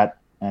Rochette,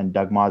 and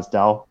Doug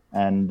Mosdell.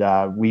 And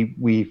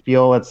we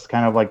feel it's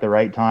kind of like the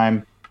right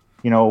time,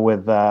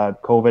 with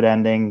COVID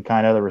ending,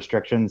 kind of the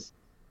restrictions,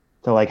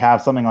 to like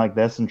have something like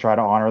this and try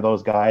to honor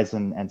those guys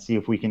and see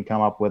if we can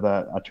come up with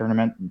a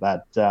tournament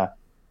that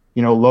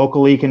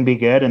locally can be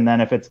good. And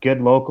then if it's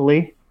good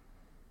locally,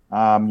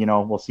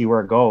 we'll see where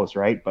it goes,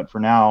 right? But for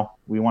now,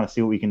 we want to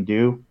see what we can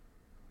do.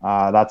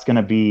 That's going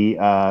to be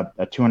a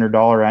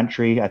 $200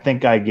 entry. I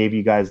think I gave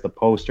you guys the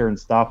poster and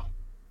stuff.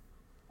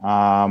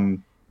 Yeah,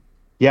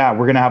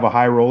 we're going to have a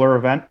high roller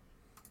event.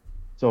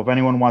 So if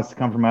anyone wants to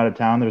come from out of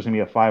town, there's going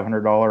to be a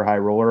 $500 high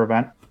roller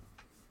event.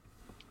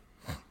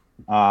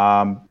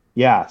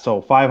 Yeah,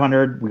 so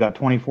 500. We got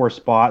 24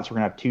 spots. We're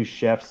gonna have 2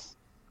 shifts.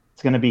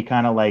 It's gonna be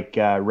kind of like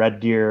Red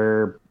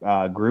Deer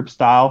group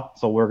style.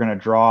 So we're gonna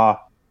draw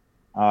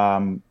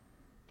 4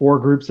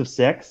 groups of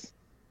 6,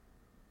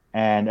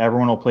 and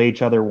everyone will play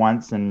each other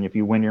once. And if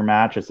you win your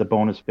match, it's a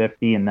bonus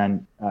 50. And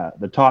then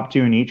the top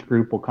 2 in each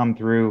group will come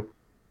through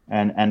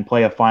and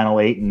play a final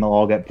 8, and they'll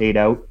all get paid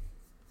out.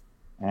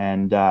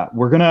 And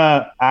we're going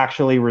to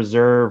actually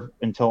reserve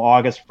until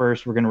August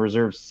 1st. We're going to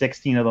reserve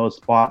 16 of those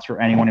spots for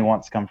anyone who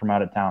wants to come from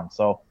out of town.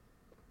 So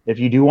if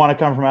you do want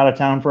to come from out of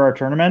town for our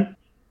tournament,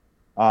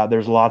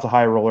 there's lots of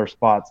high roller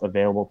spots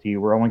available to you.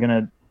 We're only going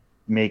to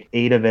make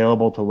 8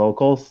 available to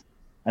locals.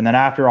 And then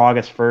after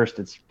August 1st,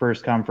 it's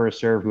first come, first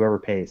serve, whoever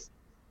pays,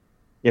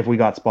 if we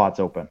got spots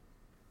open.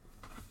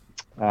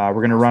 We're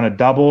going to run a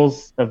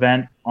doubles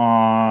event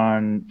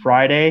on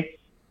Friday.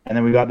 And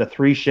then we got the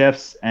 3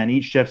 shifts, and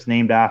each shift's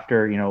named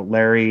after,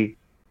 Larry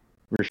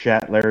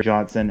Rochette, Larry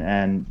Johnson,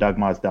 and Doug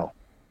Mosdell.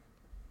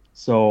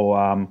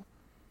 So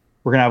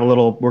we're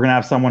gonna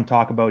have someone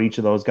talk about each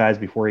of those guys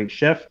before each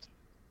shift.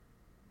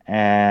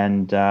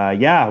 And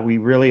we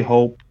really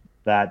hope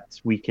that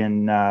we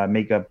can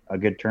make a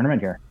good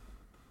tournament here.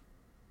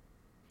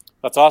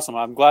 That's awesome.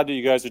 I'm glad that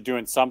you guys are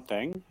doing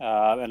something,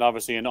 and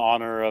obviously in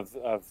honor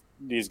of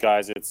these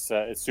guys, it's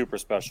super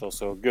special.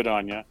 So good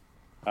on you.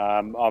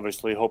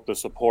 Obviously, hope the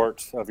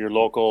support of your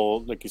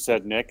local, like you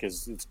said, Nick,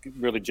 it's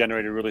really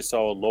generated a really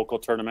solid local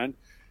tournament.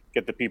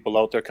 Get the people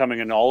out there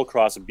coming in all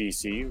across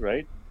BC,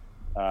 right?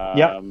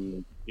 Yep.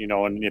 And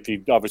if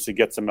you obviously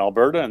get some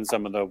Alberta and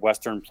some of the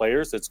Western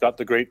players, it's got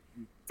the great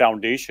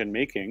foundation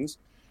makings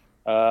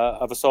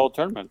of a solid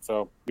tournament.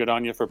 So good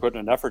on you for putting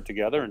an effort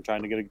together and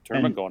trying to get a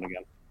tournament going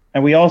again.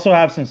 And we also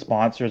have some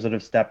sponsors that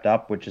have stepped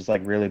up, which is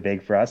like really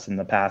big for us. In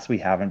the past, we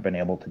haven't been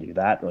able to do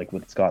that, like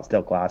with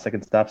Scottsdale Classic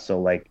and stuff.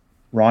 So like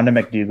Rhonda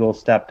McDougall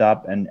stepped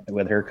up and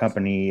with her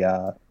company,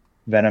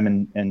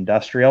 Venom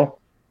Industrial,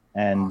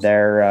 and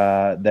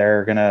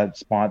they're gonna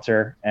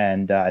sponsor.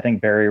 And I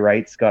think Barry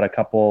Wright's got a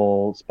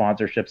couple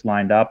sponsorships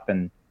lined up,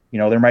 and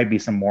there might be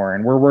some more.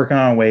 And we're working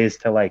on ways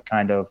to like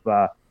kind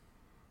of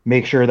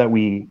make sure that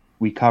we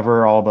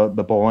cover all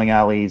the bowling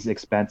alley's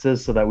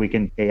expenses so that we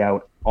can pay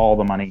out all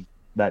the money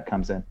that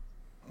comes in.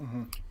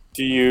 Mm-hmm.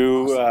 Do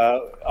you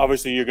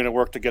obviously you're going to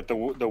work to get the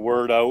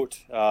word out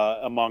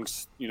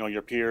amongst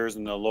your peers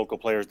and the local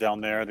players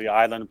down there, the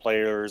island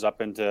players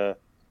up into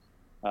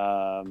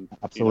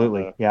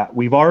absolutely yeah,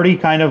 we've already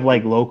kind of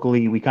like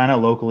locally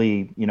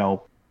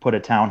put a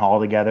town hall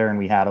together, and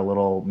we had a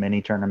little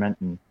mini tournament,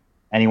 and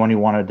anyone who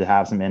wanted to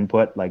have some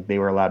input, like they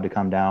were allowed to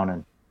come down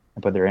and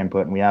put their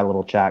input, and we had a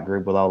little chat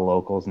group with all the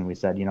locals, and we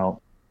said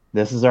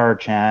this is our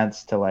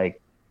chance to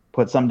like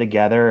put something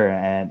together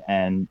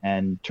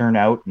and turn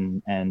out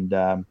and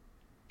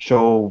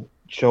show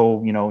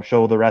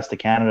the rest of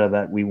Canada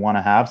that we want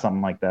to have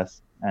something like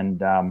this.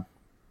 And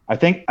I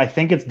think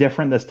it's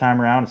different this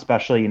time around,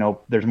 especially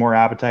there's more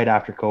appetite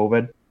after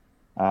COVID.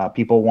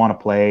 People want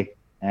to play,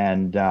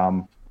 and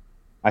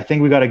I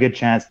think we got a good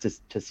chance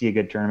to see a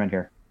good tournament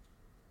here.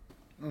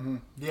 Mm-hmm.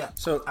 Yeah.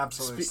 So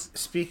absolutely.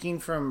 Speaking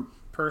from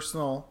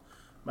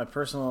my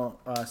personal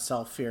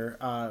self here,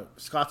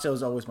 Scottsdale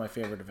is always my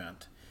favorite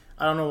event.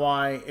 I don't know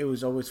why. It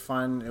was always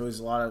fun. It was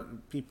a lot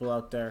of people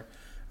out there.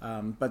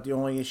 But the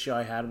only issue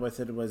I had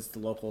with it was the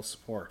local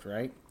support,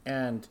 right?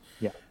 And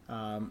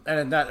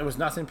and that it was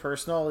nothing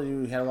personal.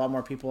 You had a lot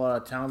more people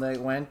out of town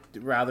that went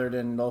rather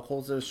than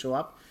locals that would show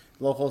up.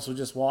 Locals would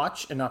just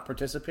watch and not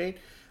participate.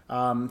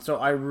 So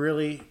I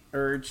really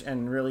urge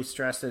and really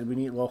stress that we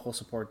need local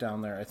support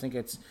down there. I think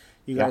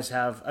you guys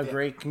have a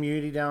great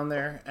community down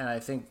there, and I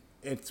think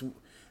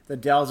the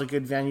Dell's a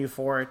good venue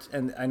for it,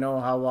 and I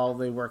know how well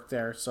they work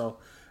there. So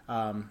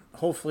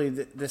hopefully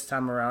this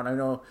time around, I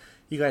know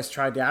you guys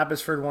tried the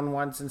Abbotsford one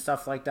once and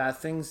stuff like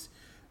that. Things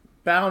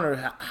bound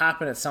to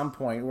happen at some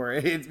point where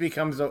it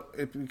becomes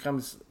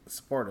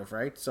supportive,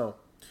 right? So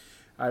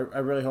I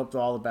really hope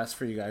all the best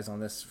for you guys on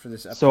this for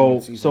this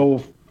upcoming season.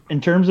 So in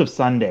terms of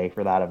Sunday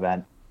for that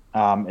event,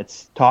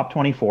 it's top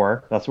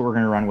 24. That's what we're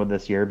going to run with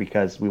this year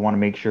because we want to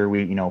make sure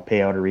we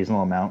pay out a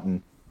reasonable amount,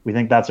 and we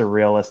think that's a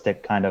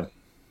realistic kind of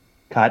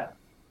cut,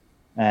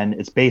 and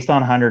it's based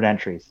on 100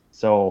 entries.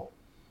 So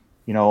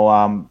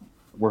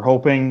we're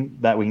hoping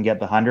that we can get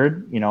the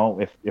 100.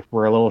 If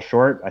we're a little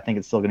short, I think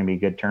it's still going to be a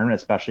good tournament,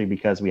 especially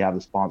because we have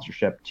the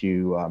sponsorship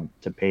to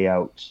pay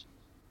out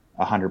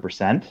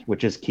 100%,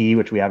 which is key,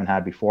 which we haven't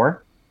had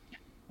before.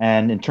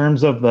 And in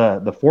terms of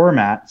the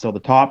format, so the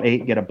top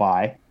 8 get a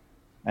bye,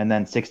 and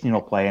then 16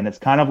 will play, and it's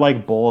kind of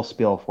like bowl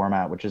spiel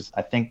format, which is,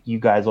 I think you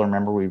guys will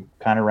remember, we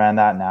kind of ran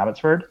that in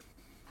Abbotsford.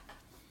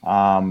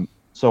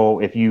 So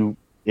if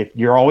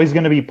you're always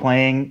going to be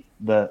playing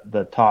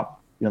the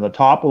top, the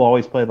top will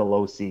always play the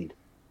low seed.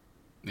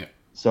 Yeah.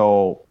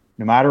 So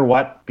no matter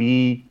what,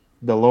 be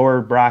the lower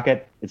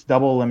bracket, it's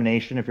double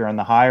elimination. If you're on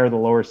the high or the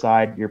lower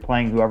side, you're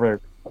playing whoever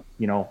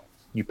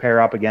you pair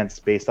up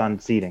against based on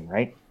seeding,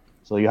 right?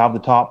 So you have the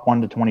top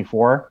 1 to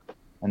 24,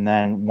 and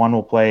then one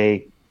will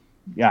play,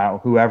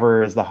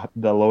 whoever is the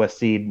lowest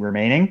seed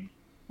remaining,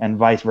 and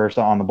vice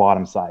versa on the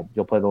bottom side.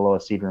 You'll play the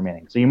lowest seed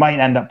remaining. So you might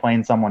end up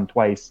playing someone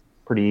twice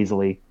pretty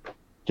easily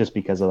just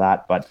because of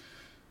that, but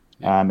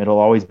it'll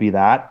always be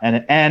that.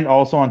 And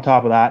also on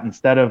top of that,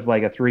 instead of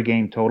like a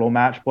 3-game total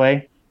match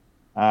play,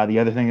 the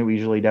other thing that we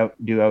usually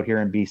do out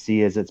here in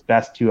BC is it's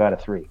best 2 out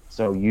of 3.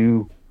 So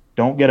you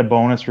don't get a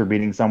bonus for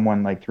beating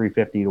someone like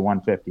 350 to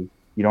 150.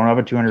 You don't have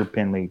a 200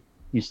 pin lead.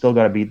 You still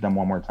got to beat them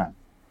one more time.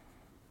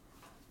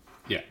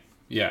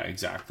 Yeah,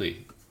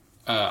 exactly.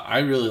 I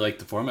really like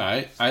the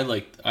format. I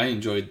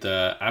enjoyed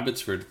the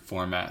Abbotsford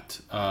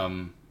format.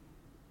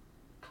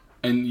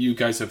 And you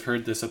guys have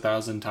heard this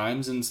 1,000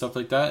 times and stuff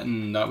like that,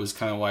 and that was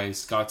kind of why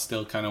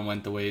Scottsdale kind of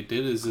went the way it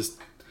did, is just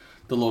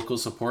the local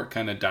support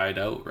kind of died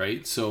out,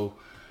 right? So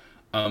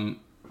I'm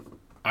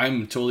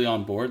totally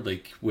on board.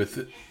 Like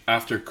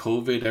after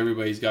COVID,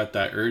 everybody's got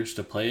that urge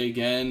to play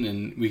again,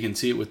 and we can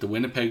see it with the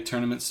Winnipeg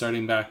tournament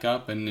starting back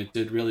up, and it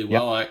did really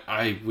well. Yep.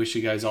 I wish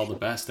you guys all the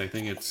best. I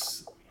think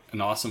it's an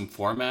awesome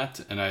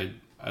format, and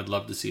I'd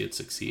love to see it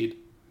succeed.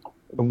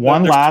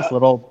 One last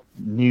little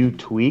new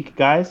tweak,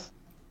 guys.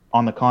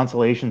 On the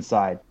consolation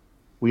side,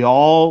 we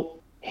all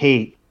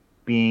hate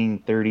being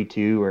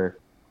 32 or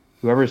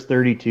whoever's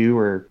 32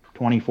 or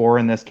 24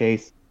 in this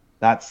case.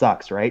 That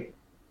sucks, right?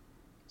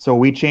 So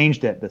we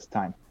changed it this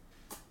time.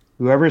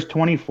 Whoever's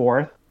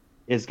 24th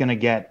is going to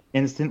get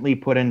instantly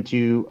put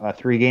into a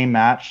 3-game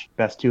match,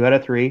 best 2 out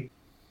of 3,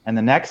 and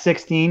the next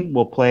 16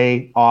 will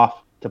play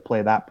off to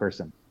play that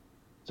person.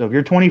 So if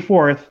you're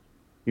 24th,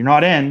 you're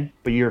not in,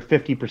 but you're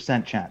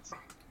 50% chance.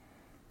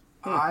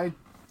 I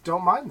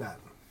don't mind that.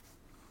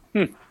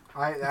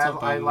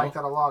 I like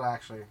that a lot,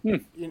 actually.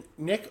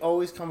 Nick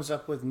always comes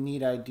up with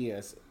neat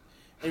ideas.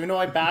 Even though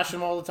I bash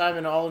him all the time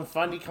and all in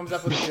fun, he comes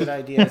up with good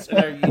ideas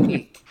that are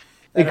unique.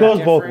 It goes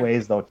both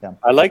ways, though, Tim.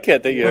 I like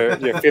it that you're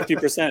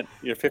 50%.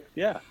 You're 50.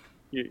 Yeah,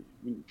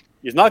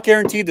 you're not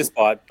guaranteed the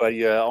spot, but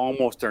you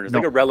almost earned it. It's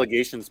like a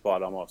relegation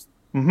spot almost.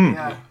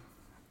 Yeah,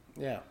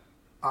 Yeah.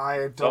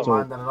 I don't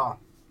mind that at all.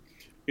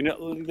 You know,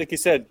 like you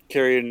said,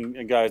 Kerry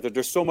and guys,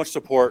 there's so much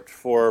support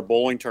for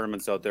bowling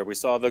tournaments out there. We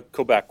saw the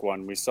Quebec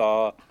one. We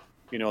saw,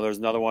 there's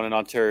another one in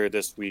Ontario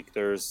this week.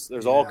 There's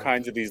all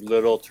kinds of these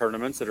little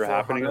tournaments that are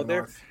happening out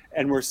there,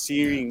 and we're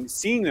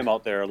seeing them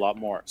out there a lot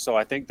more. So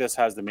I think this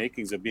has the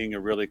makings of being a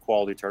really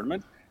quality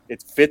tournament.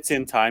 It fits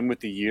in time with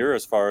the year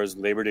as far as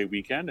Labor Day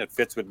weekend. It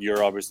fits with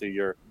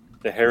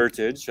the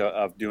heritage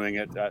of doing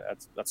it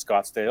at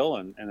Scottsdale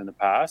and in the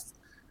past.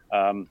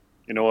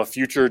 A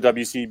future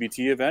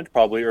WCBT event,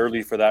 probably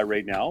early for that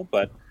right now,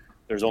 but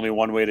there's only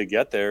one way to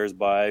get there is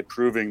by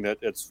proving that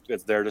it's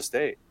there to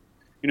stay.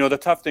 The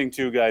tough thing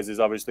too, guys, is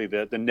obviously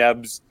the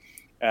NEBS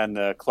and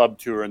the club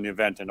tour and the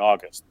event in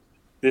August.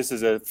 This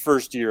is a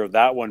first year of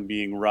that one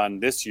being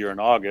run this year in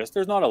August.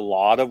 There's not a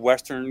lot of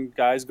Western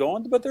guys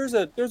going, but there's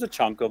a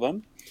chunk of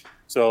them.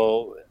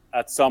 So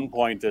at some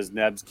point, does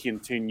NEBS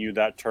continue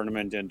that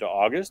tournament into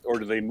August, or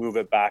do they move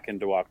it back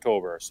into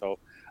October? So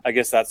I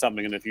guess that's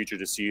something in the future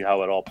to see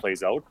how it all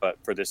plays out. But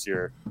for this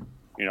year,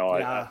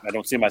 I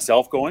don't see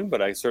myself going,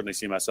 but I certainly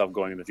see myself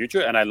going in the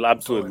future. And I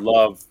absolutely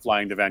love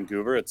flying to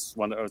Vancouver. It's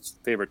it's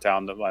a favorite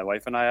town that my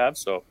wife and I have.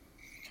 So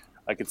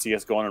I could see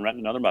us going and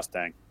renting another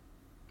Mustang.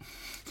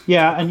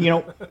 Yeah,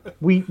 and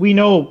we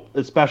know,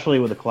 especially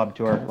with the club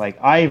tour,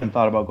 like I even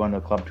thought about going to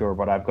a club tour,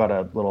 but I've got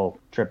a little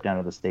trip down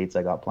to the States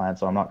I got planned,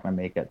 so I'm not going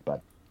to make it.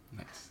 But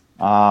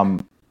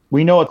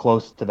we know it's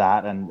close to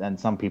that, and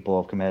some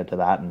people have committed to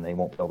that, and they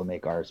won't be able to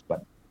make ours.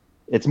 But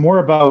it's more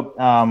about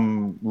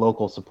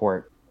local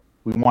support.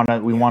 We want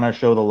to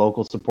show the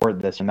local support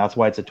this, and that's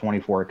why it's a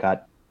 24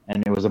 cut.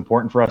 And it was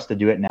important for us to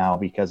do it now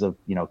because of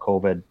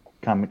COVID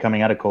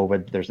coming out of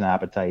COVID. There's an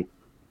appetite.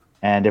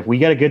 And if we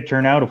get a good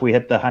turnout, if we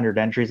hit the 100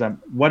 entries, I'm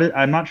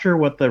not sure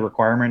what the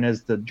requirement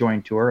is to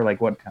join tour.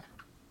 Like what?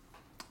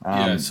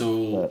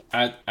 So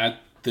at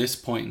this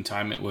point in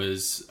time,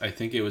 I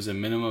think it was a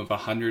minimum of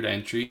 100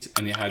 entries,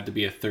 and it had to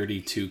be a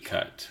 32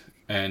 cut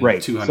and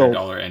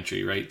 $200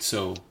 entry, right?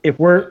 So if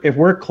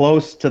we're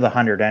close to the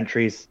 100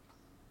 entries,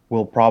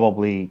 we'll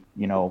probably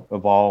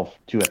evolve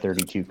to a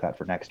 32 cut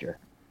for next year,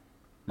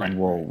 and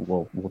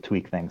we'll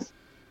tweak things.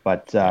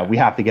 But we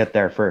have to get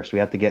there first. We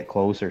have to get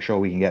close or show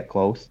we can get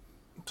close.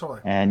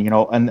 Totally. And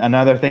and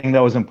another thing that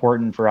was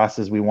important for us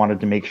is we wanted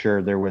to make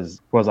sure there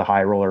was a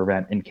high roller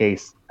event in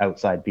case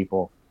outside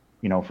people,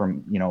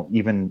 from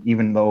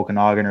even the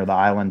Okanagan or the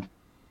island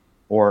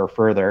or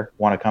further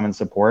want to come and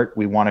support.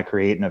 We want to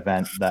create an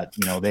event that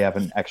they have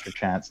an extra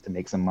chance to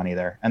make some money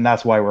there, and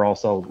that's why we're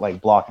also like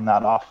blocking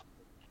that off,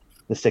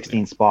 the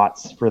 16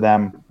 spots for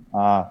them.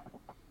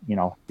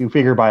 You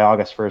figure by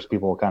August 1st,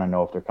 people will kind of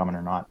know if they're coming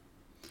or not.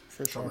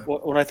 Sure.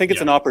 Well, I think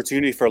it's an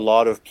opportunity for a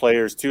lot of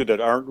players too that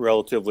aren't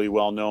relatively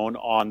well known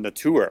on the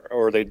tour,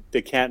 or they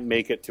can't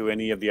make it to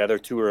any of the other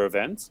tour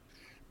events.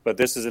 But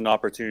this is an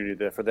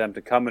opportunity for them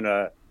to come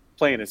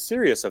play in a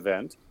serious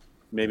event,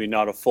 maybe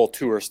not a full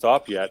tour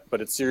stop yet,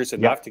 but it's serious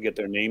enough to get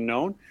their name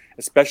known,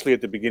 especially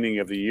at the beginning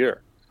of the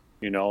year.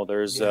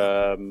 There's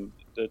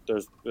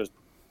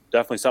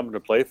definitely something to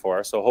play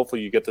for. So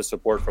hopefully you get the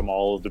support from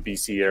all of the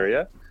BC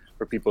area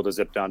for people to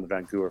zip down to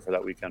Vancouver for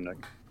that weekend.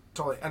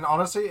 Totally, and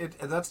honestly,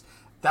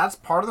 that's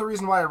part of the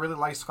reason why I really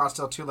like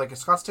Scottsdale too. Like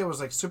Scottsdale was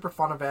like super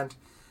fun event.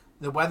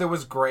 The weather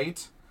was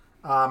great,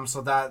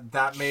 so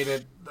that made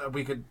it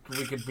we could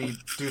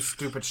do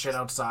stupid shit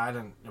outside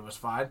and it was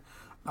fine.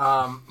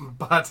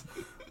 But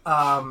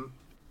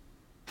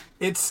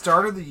it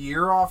started the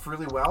year off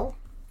really well.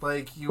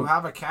 Like you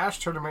have a cash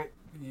tournament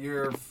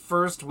your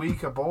first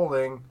week of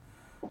bowling.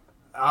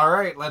 All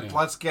right,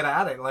 let's get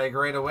at it like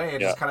right away. It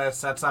just kind of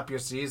sets up your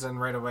season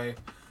right away.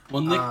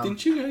 Well, Nick,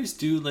 didn't you guys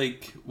do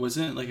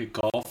wasn't it like a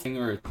golf thing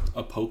or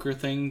a poker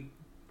thing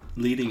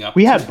leading up?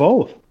 We had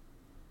both.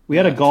 We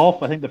had a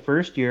golf, I think the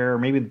first year, or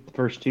maybe the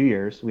first 2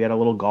 years, we had a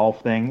little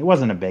golf thing. It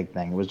wasn't a big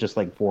thing. It was just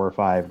like 4 or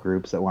 5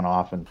 groups that went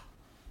off and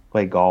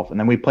played golf. And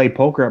then we played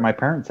poker at my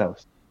parents'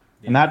 house.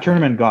 And that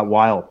tournament got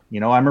wild. I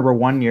remember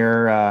one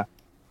year a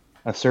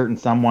certain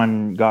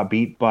someone got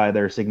beat by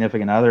their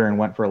significant other and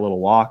went for a little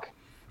walk.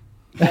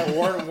 Yeah,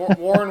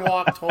 Warren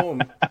walked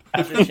home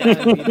after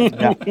Shannon beat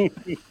him.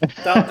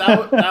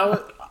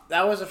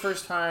 That was the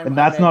first time. And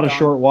that's not a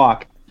short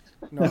walk.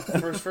 No,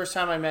 first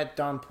time I met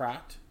Don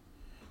Pratt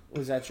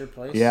was at your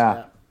place.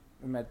 Yeah.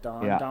 I met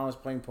Don. Yeah. Don was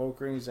playing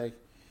poker, and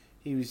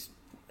he was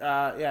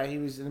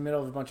in the middle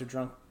of a bunch of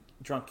drunk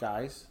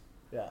guys.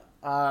 Yeah.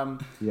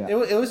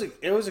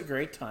 It was a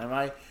great time.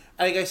 Like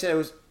I said,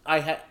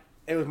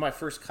 it was my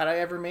first cut I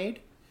ever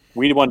made.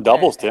 We won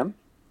doubles, Tim.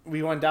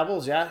 We won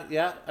doubles,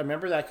 yeah. I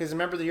remember that because I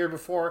remember the year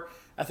before.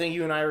 I think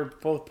you and I were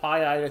both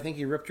pie-eyed. I think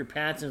you ripped your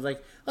pants and was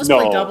like, "Let's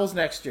play doubles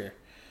next year."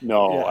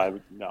 No, Yeah.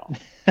 no.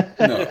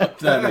 No,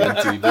 that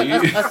ain't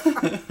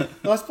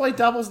TV. Let's play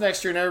doubles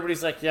next year, and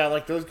everybody's like, "Yeah,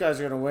 like those guys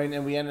are going to win."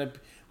 And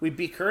we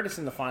beat Curtis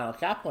in the final.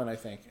 Kaplan, I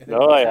think.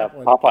 Oh yeah,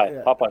 Kaplan, Popeye.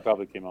 Yeah. Popeye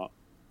probably came out.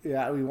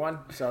 Yeah, we won.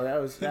 So that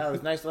was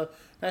nice.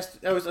 Nice.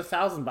 That was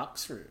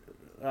 $1,000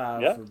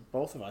 Yeah. for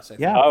both of us. I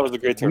think. Yeah. That was a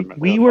great tournament.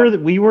 We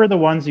were the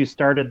ones who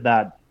started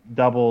that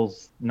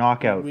doubles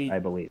knockout, I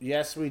believe.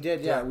 Yes, we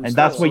did. Yeah, And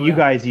that's what you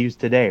guys use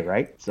today,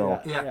 right? So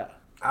Yeah.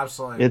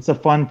 Absolutely. it's a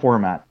fun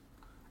format,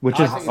 which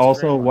I is think it's a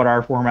also great one. what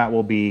our format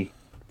will be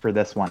for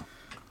this one.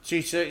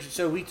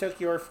 So we took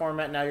your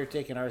format. Now you're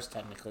taking ours.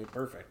 Technically,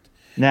 perfect.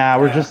 Nah,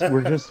 we're just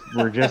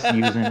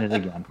using it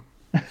again.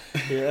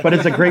 But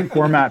it's a great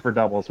format for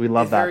doubles. We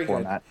love It's very that good.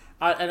 format.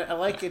 And I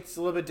like it's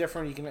a little bit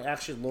different. You can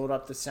actually load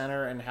up the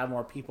center and have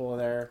more people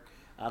there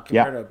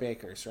compared to a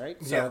Baker's, right?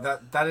 Yeah,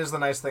 that is the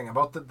nice thing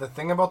about the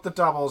thing about the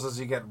doubles is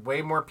you get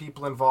way more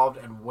people involved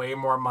and way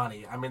more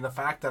money. I mean, the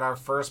fact that our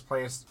first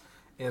place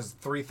is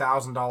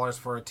 $3,000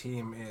 for a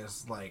team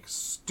is like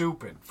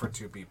stupid for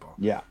two people.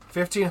 Yeah.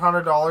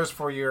 $1,500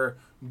 for your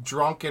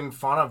drunken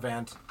fun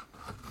event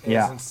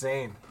is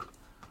insane.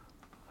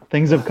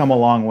 Things have come a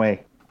long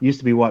way. Used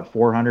to be what,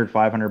 $400,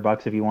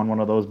 $500 if you won one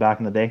of those back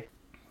in the day.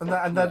 And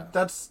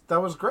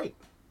that was great.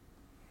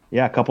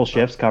 Yeah, a couple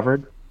shifts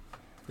covered.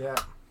 Yeah.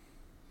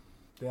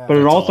 Yeah. But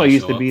it That's also all I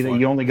used show to be up that for.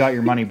 you only got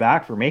your money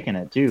back for making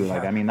it too.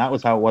 Like, Yeah. I mean, that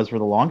was how it was for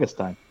the longest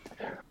time.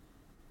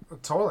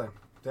 Totally.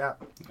 Yeah.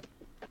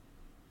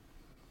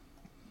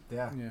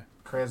 Yeah. Yeah.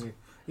 Crazy.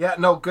 Yeah,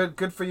 no,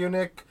 good for you,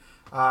 Nick.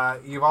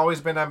 You've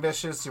always been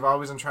ambitious. You've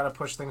always been trying to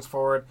push things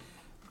forward.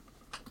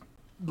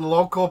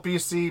 Local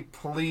BC,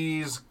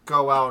 please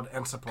go out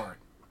and support.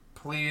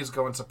 Please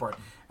go and support.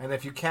 And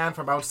if you can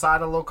from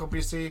outside of local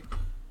BC,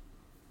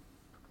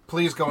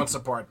 please go and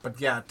support. But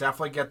yeah,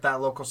 definitely get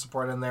that local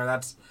support in there.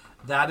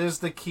 That is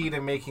the key to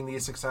making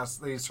these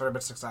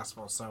tournaments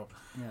successful. So,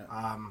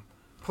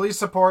 please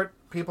support.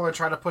 People are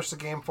trying to push the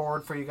game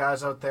forward for you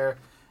guys out there.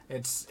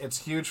 It's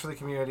huge for the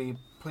community.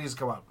 Please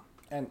go out.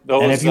 And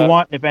And if you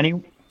want,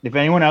 if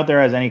anyone out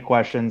there has any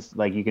questions,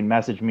 like you can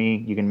message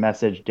me, you can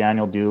message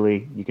Daniel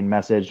Dooley, you can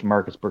message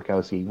Marcus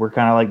Burkowski. We're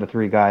kind of like the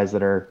three guys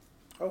that are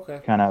okay.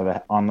 kind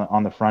of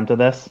on the front of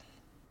this.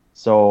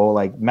 So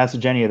like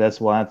message any of this.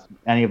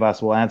 Any of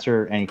us will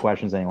answer any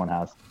questions anyone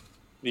has.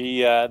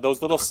 The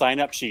those little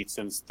sign-up sheets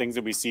and things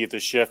that we see at the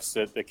shifts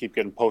that keep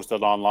getting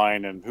posted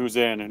online and who's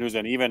in and who's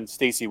in. Even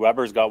Stacy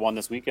Weber's got one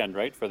this weekend,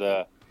 right, for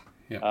the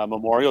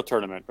Memorial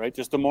Tournament, right?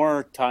 Just the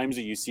more times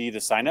that you see the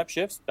sign-up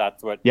shifts,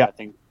 that's what I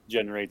think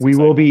generates. We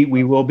will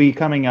be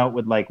coming out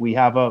with like we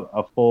have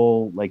a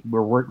full like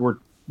we're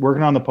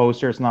working on the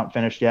poster. It's not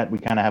finished yet. We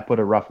kind of have put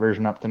a rough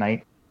version up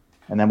tonight,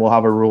 and then we'll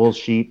have a rules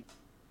sheet.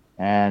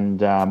 And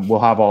we'll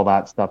have all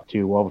that stuff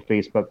too. We'll have a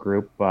Facebook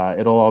group.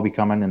 It'll all be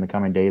coming in the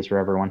coming days for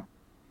everyone.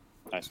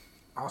 Nice.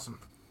 Awesome.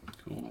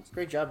 Cool.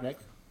 Great job, Nick.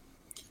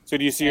 So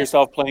do you see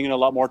yourself playing in a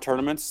lot more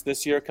tournaments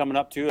this year coming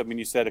up too? I mean,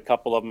 you said a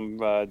couple of them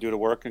due to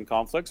work and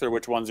conflicts, or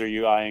which ones are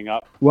you eyeing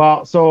up?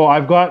 Well, so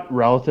I've got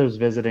relatives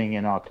visiting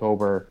in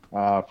October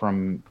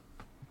from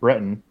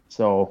Britain.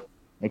 So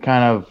I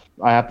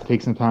have to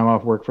take some time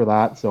off work for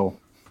that. So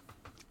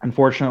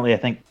unfortunately, I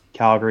think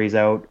Calgary's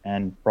out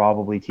and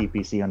probably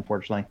TPC,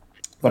 unfortunately.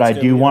 But I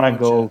do want to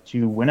go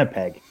to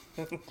Winnipeg.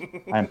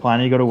 I'm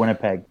planning to go to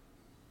Winnipeg.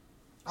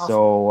 Awesome.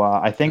 So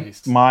I think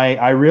Nice.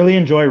 I really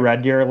enjoy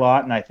Red Deer a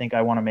lot, and I think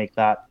I want to make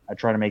that. I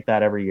try to make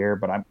that every year,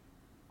 but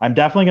I'm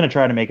definitely going to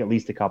try to make at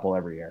least a couple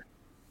every year.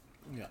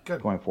 Yeah.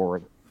 Good. Going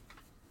forward.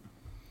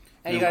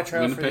 And you got to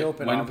try out for the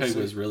Open. Winnipeg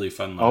obviously. was really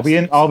fun. I'll be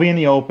in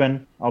the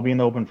Open. I'll be in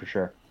the Open for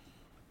sure.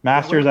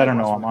 Masters, I don't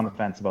know. I'm on the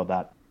fence about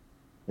that.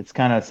 It's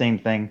kind of the same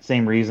thing,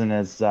 same reason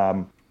as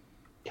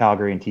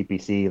Calgary and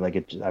TPC. Like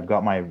I've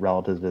got my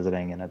relatives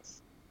visiting, and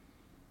it's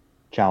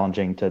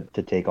challenging to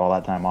take all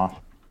that time off.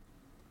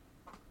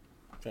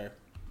 Fair.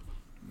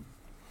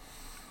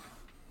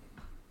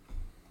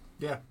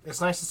 Yeah,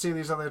 it's nice to see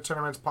these other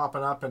tournaments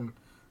popping up and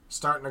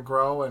starting to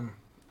grow, and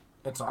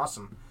it's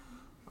awesome.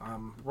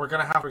 We're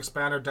gonna have to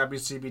expand our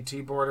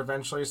WCBT board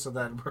eventually, so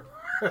that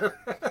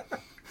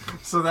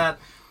so that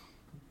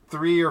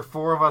 3 or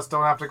 4 of us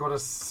don't have to go to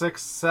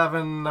 6,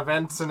 7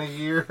 events in a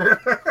year.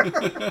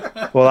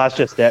 Well, that's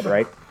just it,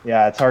 right?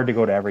 Yeah, it's hard to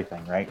go to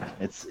everything, right?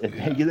 It's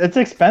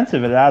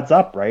expensive. It adds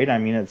up, right? I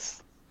mean,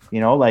 it's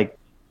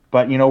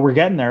but we're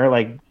getting there.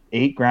 Like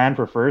 $8,000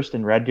 for first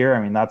in Red Deer.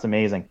 I mean, that's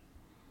amazing.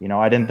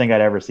 I didn't think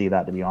I'd ever see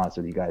that, to be honest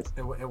with you guys.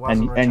 It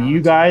wasn't And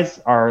you guys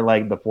are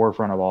like the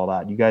forefront of all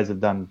that. You guys have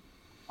done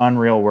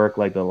unreal work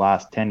like the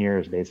last 10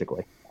 years,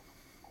 basically.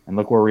 And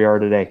look where we are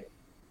today.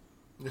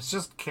 It's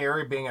just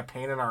Carrie being a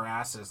pain in our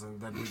asses,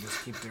 and then we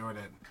just keep doing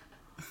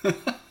it.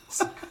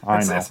 I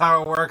know. That's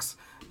how it works.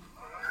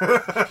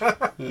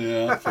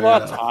 Yeah, It's a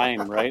lot of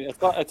time, right?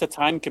 It's a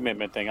time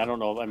commitment thing. I don't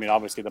know. I mean,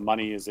 obviously the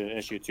money is an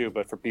issue too,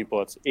 but for people,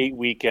 it's 8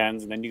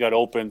 weekends, and then you got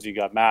Opens, you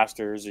got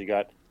Masters, you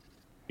got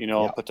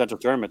potential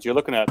tournaments. You're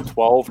looking at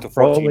 12 to 14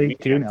 Pro League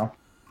weekends. too now.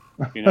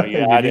 You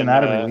You're add doing in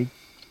that every week.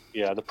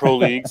 Yeah, the pro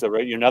leagues,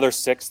 right? You're another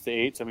 6 to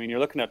 8. I mean, you're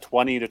looking at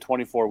 20 to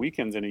 24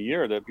 weekends in a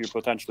year that you're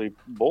potentially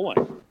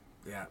bowling,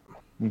 Yeah.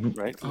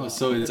 right? Oh,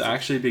 so it's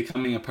actually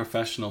becoming a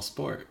professional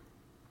sport.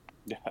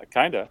 Yeah,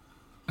 kind of,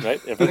 right?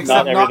 If Except it's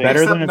not not- everything.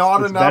 Better Except than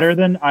not it's enough- better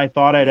than I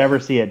thought I'd ever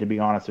see it. To be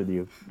honest with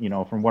you,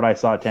 from what I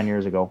saw 10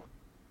 years ago.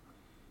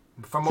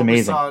 From It's what we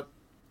amazing. saw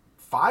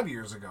 5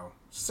 years ago,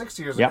 6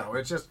 years Yep. ago.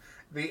 It's just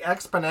the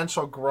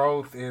exponential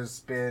growth has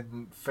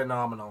been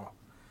phenomenal.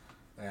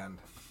 And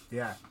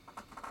yeah.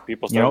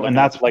 People start And looking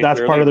that's at flights part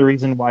early. of the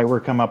reason why we're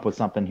come up with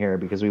something here,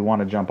 because we want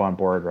to jump on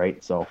board,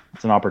 right? So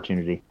it's an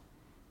opportunity.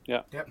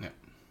 Yeah. Yep.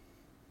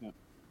 Yeah.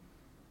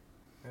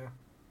 Yeah.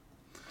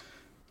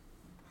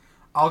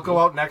 I'll go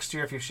out next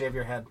year if you shave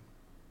your head.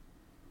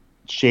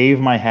 Shave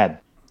my head.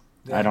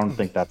 Yeah. I don't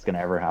think that's going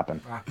to ever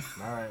happen. Ah,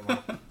 all right.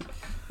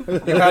 Well.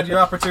 You had your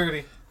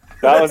opportunity.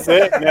 That was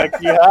it, Nick.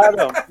 You had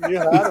him. You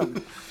had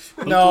him.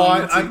 No,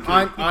 Hopefully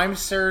it's I'm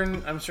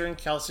certain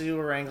Kelsey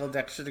will wrangle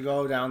Dexter to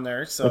go down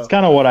there. So That's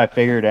kind of what I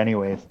figured,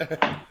 anyways.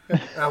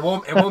 It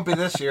won't be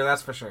this year,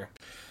 that's for sure.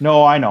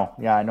 No, I know.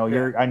 Yeah, I know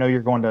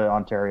you're going to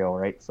Ontario,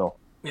 right? So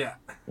Yeah.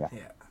 Yeah.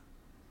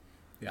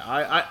 yeah,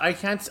 I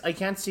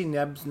can't see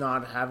Nebs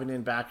not having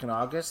him back in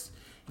August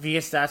if he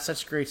gets that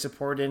such great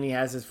support and he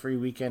has his free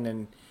weekend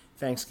and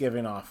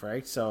Thanksgiving off,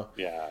 right? So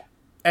Yeah.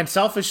 and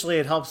selfishly,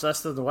 it helps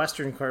us in the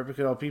Western Court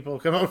because people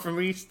come out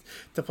from East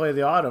to play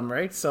the Autumn,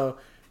 right? So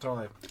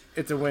Totally.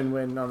 it's a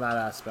win-win on that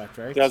aspect,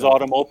 right? Does So-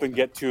 Autumn Open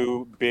get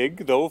too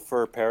big though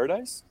for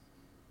Paradise?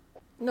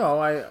 No,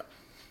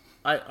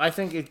 I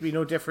think it'd be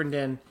no different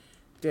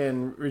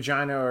than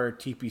Regina or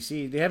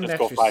TPC. They have an Just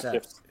go extra 5 set.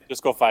 shifts.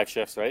 Just go 5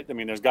 shifts, right? I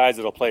mean, there's guys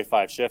that'll play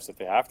 5 shifts if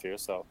they have to.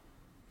 So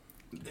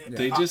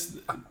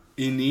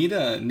You need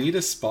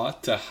a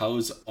spot to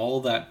house all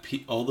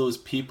those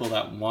people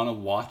that want to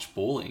watch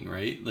bowling,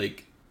 right?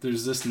 Like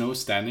there's just no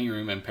standing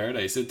room in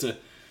Paradise. It's a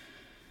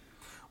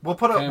We'll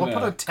put kind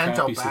a of tent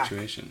crappy out back.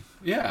 situation.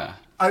 Yeah.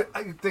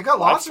 They got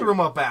lots of true. room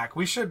out back.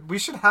 We should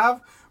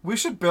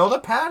build a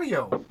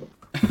patio.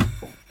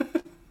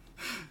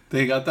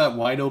 They got that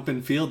wide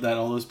open field that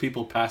all those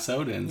people pass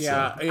out in.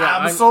 Yeah, So. yeah.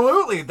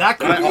 Absolutely. That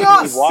could be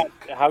how us.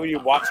 are you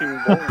watching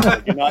bowling?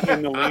 Like, you're not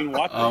in the lane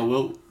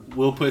watching.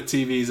 We'll put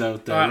TVs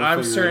out there. We'll I'm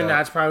figure certain it out.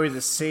 that's probably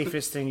the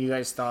safest thing you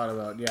guys thought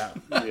about. Yeah.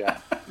 Yeah.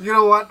 You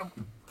know what?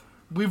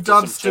 We've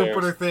done some chairs.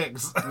 stupider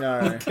things.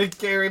 right.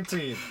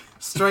 Guaranteed.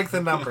 Strength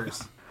in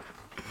numbers.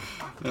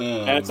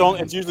 And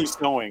it's usually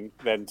snowing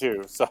then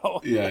too. So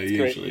Yeah, that's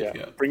usually, Great.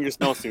 yeah. Bring your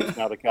snowsuits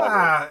now. The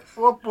Cowboys.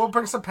 We'll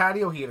bring some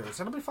patio heaters.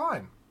 It'll be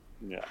fine.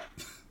 Yeah.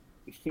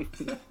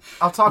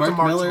 I'll talk to Mark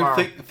Mark Miller,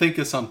 tomorrow. think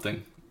of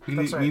something.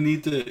 That's right. We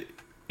need to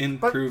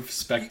improve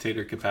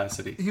spectator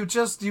capacity. You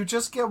just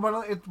get one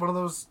of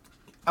those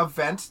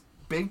event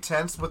big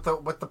tents with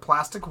the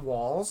plastic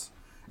walls.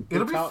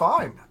 It'll be towel-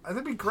 fine.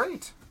 It'll be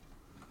great.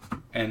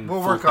 And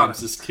We'll full work on time it.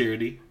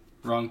 security.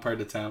 Wrong part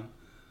of town.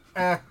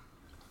 Eh.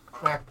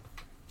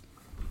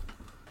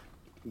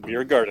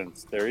 Beer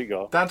gardens. There you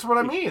go. That's what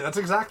I mean. That's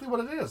exactly what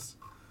it is.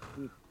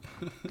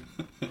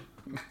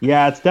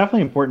 Yeah, it's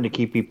definitely important to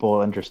keep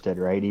people interested,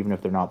 right? Even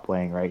if they're not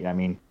playing, right? I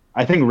mean,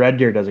 I think Red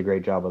Deer does a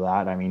great job of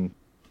that. I mean,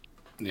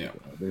 Yeah.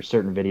 there's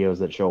certain videos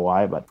that show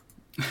why, but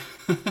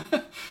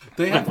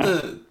They have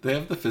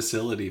the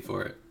facility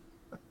for it.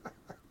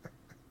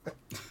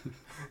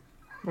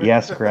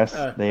 yes, Chris,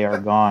 they are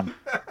gone.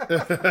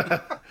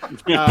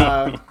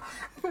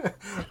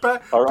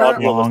 But Our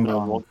audio Long listeners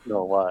gone. won't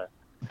know why.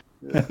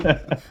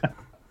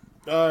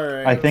 All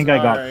right. I think all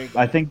right.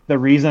 I think the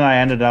reason I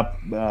ended up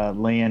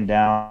laying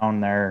down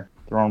there,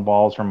 throwing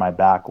balls from my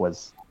back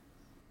was,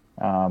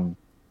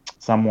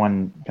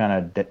 someone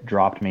kind of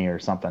dropped me or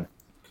something.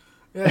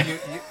 yeah,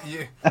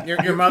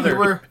 Your mother. You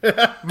were,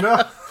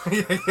 no.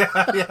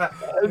 yeah.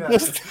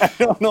 I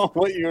don't know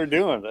what you were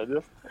doing. I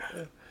just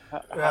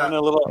having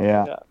a little.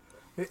 Yeah.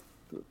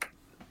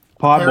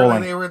 Pod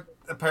bowling.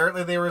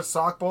 Apparently they were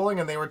sock bowling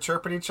and they were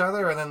chirping each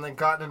other and then they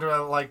got into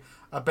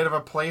a bit of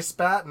a play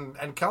spat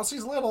and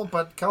Kelsey's little,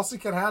 but Kelsey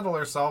can handle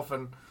herself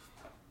and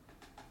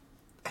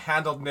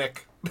handled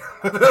Nick.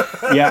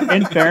 Yeah,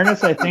 in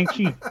fairness, I think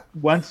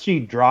once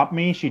she dropped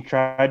me, she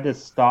tried to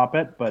stop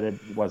it, but it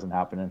wasn't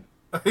happening.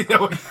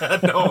 no.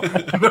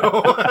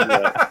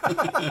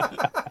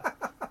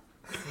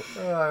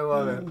 Oh, I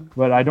love it.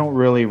 But I don't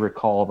really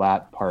recall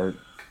that part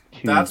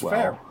too That's well.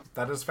 fair.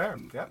 That is fair.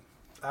 Yep.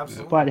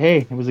 Absolutely. But hey,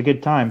 it was a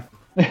good time.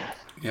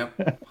 Yep,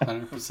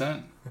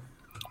 100%.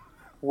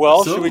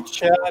 Well, So- should we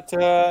chat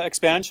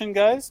expansion,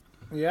 guys?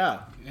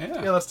 Yeah.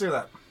 Yeah, Yeah, let's do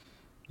that.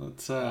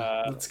 let's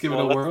give it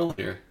well, a let's- whirl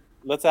here.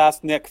 Let's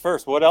ask Nick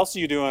first. What else are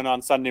you doing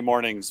on Sunday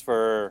mornings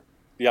for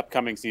the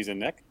upcoming season,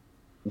 Nick?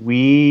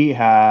 We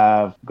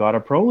have got a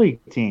pro league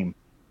team,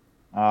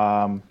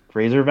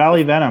 Fraser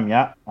Valley Venom.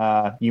 Yeah,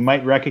 you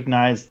might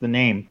recognize the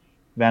name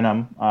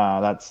Venom.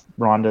 That's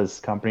Rhonda's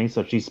company,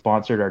 so she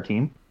sponsored our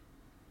team,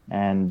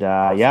 and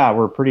yeah,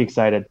 we're pretty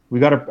excited.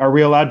 Are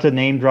we allowed to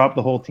name drop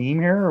the whole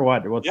team here, or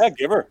what? Yeah,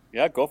 give her.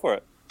 Yeah, go for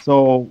it.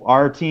 So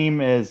our team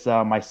is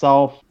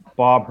myself,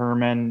 Bob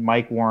Herman,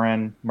 Mike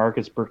Warren,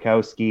 Marcus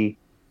Burkowski,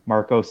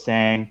 Marco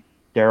Sang,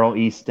 Daryl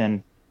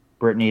Easton,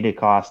 Brittany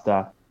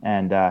DaCosta,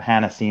 and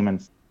Hannah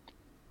Siemens.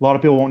 A lot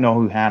of people won't know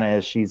who Hannah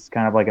is. She's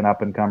kind of like an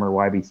up-and-comer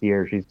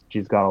YBCer.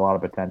 She's got a lot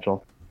of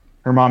potential.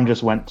 Her mom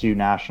just went to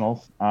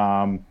nationals.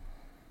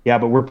 Yeah,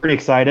 but we're pretty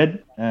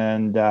excited,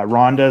 and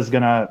Rhonda is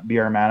gonna be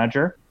our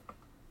manager,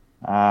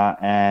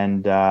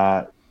 and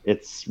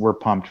we're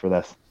pumped for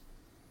this.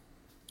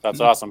 That's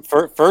awesome.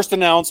 First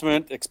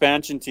announcement,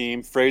 expansion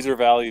team, Fraser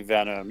Valley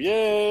Venom.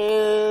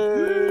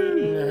 Yay!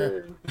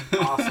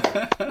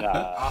 Awesome.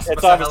 Awesome.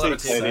 It's obviously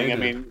exciting. I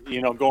mean,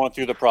 going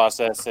through the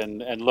process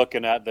and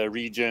looking at the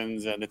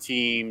regions and the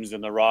teams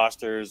and the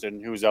rosters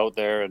and who's out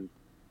there. And,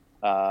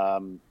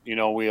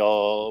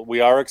 we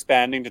are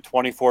expanding to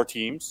 24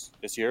 teams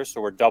this year,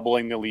 so we're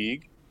doubling the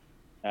league.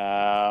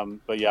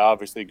 But yeah,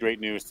 obviously great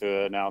news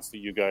to announce that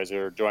you guys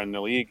are joining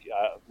the league.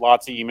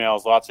 Lots of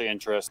emails, lots of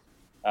interest.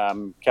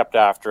 Kept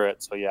after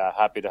it. So yeah,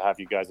 happy to have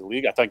you guys in the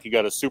league. I think you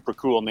got a super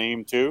cool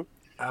name too.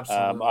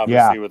 Absolutely.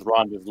 Obviously with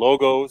Rhonda's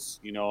logos,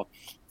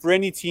 for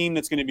any team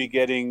that's going to be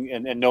getting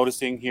and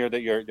noticing here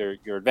that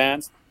you're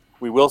advanced,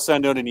 we will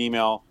send out an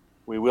email.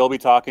 We will be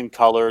talking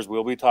colors.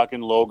 We'll be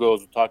talking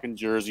logos, we're talking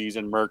jerseys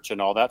and merch and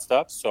all that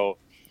stuff. So,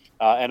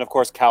 and of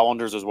course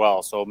calendars as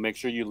well. So make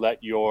sure you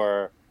let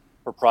your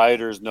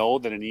proprietors know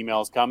that an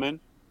email is coming.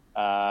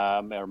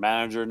 Our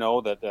manager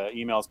know that the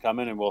email's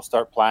coming, and we'll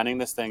start planning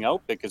this thing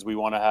out because we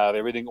want to have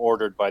everything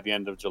ordered by the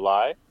end of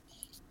July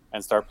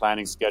and start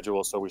planning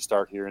schedules. So we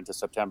start here into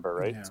September,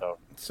 right? Yeah.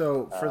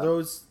 So for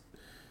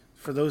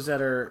those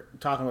that are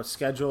talking about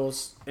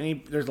schedules,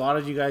 there's a lot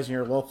of you guys in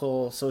your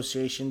local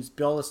associations,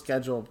 build a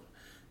schedule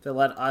to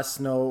let us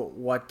know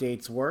what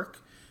dates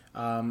work.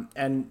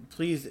 And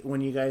please,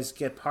 when you guys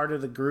get part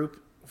of the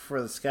group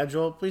for the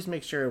schedule, please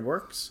make sure it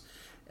works.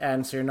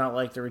 And so you're not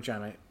like the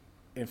Regina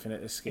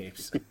Infinite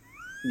Escapes.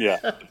 Yeah.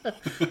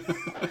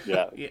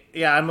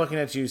 I'm looking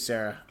at you,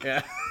 Sarah.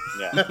 Yeah.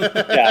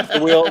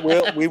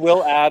 So we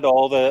will add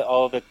all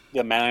the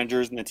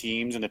managers and the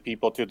teams and the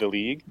people to the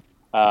league,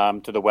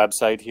 to the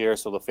website here.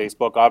 So the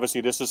Facebook,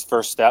 obviously this is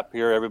first step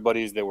here.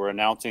 We're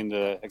announcing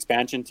the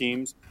expansion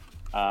teams.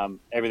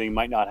 Everything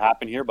might not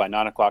happen here by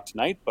 9:00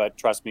 tonight, but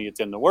trust me, it's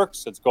in the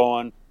works. It's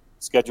going.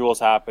 Schedule's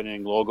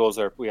happening.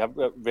 We have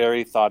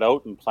very thought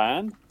out and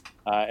planned.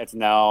 It's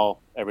now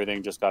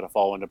everything just got to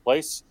fall into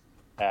place,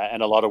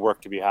 and a lot of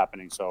work to be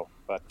happening. So,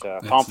 but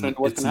confident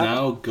what's going to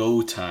happen. It's now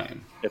go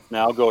time. It's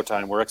now go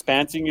time. We're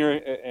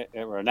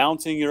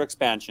announcing your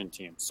expansion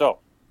team. So,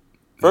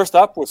 first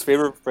up was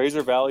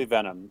Fraser Valley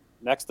Venom.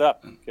 Next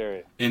up,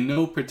 Gary. In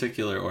no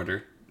particular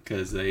order,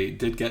 because they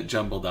did get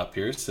jumbled up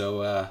here.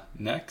 So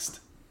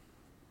next,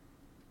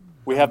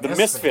 we have the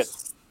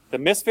Misfits. The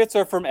Misfits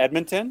are from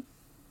Edmonton,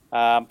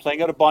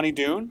 playing out of Bonnie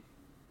Doon.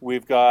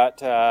 We've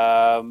got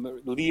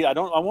lead. I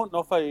won't know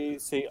if I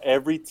say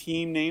every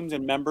team names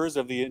and members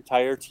of the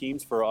entire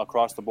teams for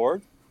across the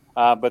board,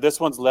 but this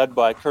one's led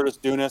by Curtis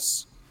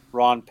Dunas,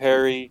 Ron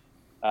Perry,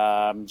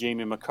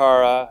 Jamie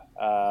McCara,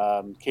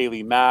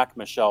 Kaylee Mack,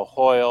 Michelle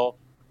Hoyle,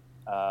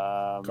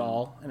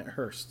 Gall and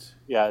Hurst.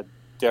 Yeah,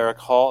 Derek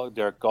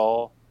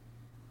Gall.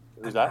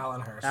 Who's that? Alan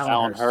Hurst.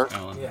 Alan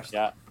Hurst.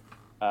 Yeah.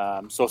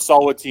 So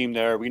solid team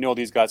there. We know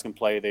these guys can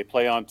play. They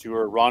play on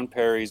tour. Ron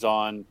Perry's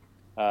on.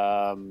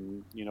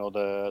 The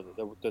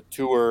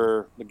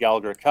tour, the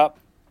Gallagher Cup.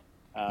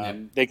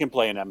 They can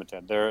play in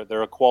Edmonton.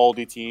 They're a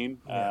quality team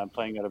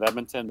playing out of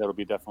Edmonton. That'll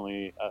be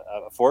definitely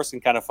a force.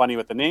 And kind of funny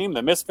with the name,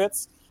 the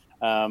Misfits,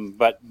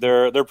 but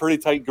they're a pretty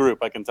tight group.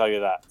 I can tell you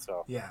that.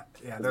 So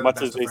as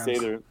much as they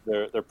say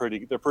they're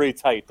pretty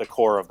tight, the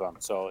core of them.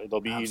 So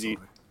it'll be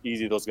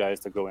easy those guys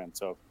to go in.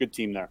 So good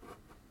team there.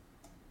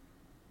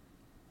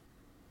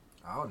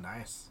 Oh,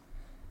 nice.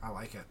 I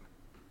like it.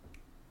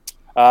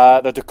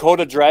 The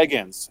Dakota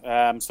Dragons.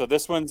 So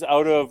this one's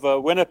out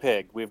of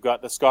Winnipeg. We've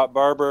got the Scott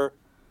Barber,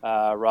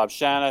 Rob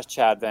Shanis,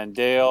 Chad Van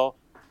Dale,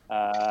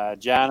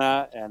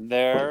 Jana, and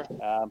they're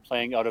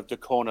playing out of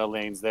Dakota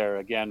Lanes there.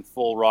 Again,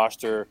 full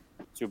roster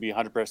to be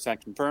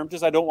 100% confirmed.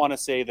 Just I don't want to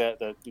say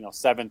the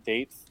 7th,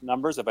 8th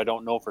numbers if I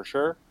don't know for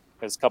sure,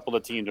 because a couple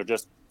of teams are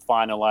just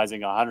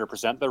finalizing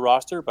 100% of their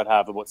roster, but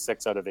have about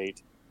 6 out of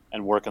 8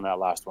 and work on that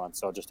last one.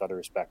 So just out of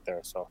respect there.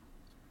 So,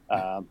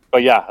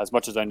 but yeah, as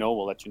much as I know,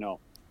 we'll let you know.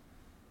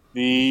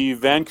 The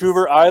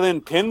Vancouver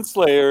Island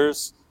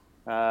Pinslayers.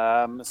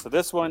 So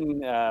this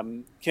one,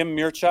 Kim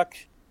Mirchuk,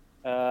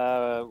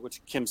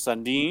 Kim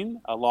Sundin,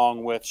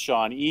 along with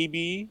Sean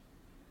Eby,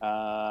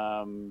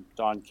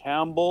 Don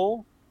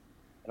Campbell.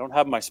 I don't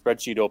have my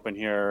spreadsheet open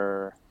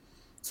here,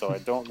 so I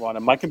don't want to.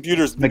 My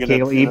computer's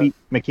Michaela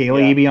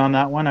Eby on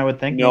that one, I would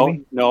think.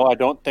 No, I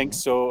don't think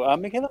so.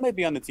 Michaela might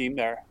be on the team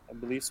there. I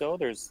believe so.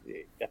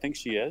 I think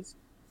she is.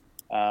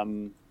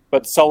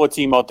 But solid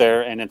team out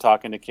there, and in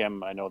talking to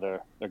Kim, I know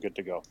they're good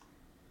to go.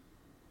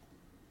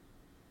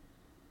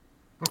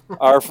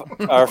 Our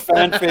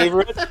fan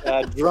favorite,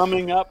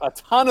 drumming up a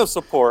ton of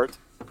support.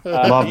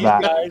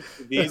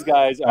 These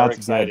guys are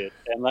excited,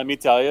 and let me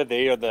tell you,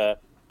 they're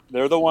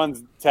the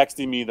ones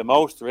texting me the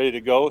most, ready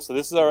to go. So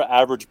this is our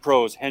average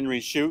pros: Henry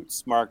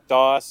Schutz, Mark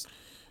Doss,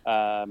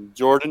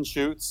 Jordan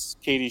shoots.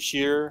 Katie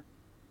Shear.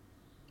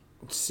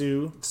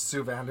 Sue.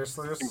 Sue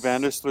Vandersloot.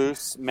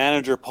 Vandersloot.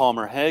 Manager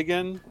Palmer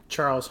Hagen.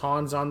 Charles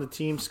Hahn's on the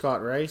team.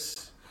 Scott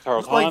Rice.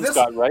 Charles Like Hahn. this-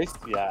 Scott Rice.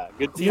 Yeah,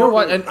 good team. You know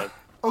what? And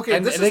Okay,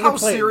 And this they is can how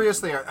play- serious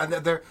they are, and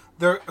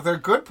they're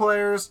good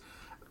players.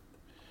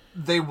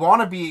 They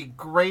want to be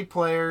great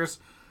players.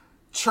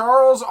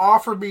 Charles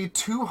offered me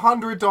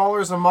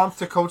 $200 a month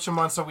to coach him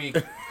once a week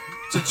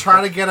to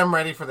try to get him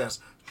ready for this.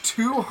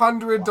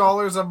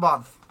 $200 a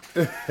month.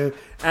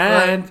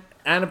 and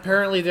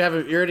apparently you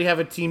already have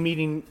a team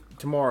meeting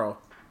tomorrow.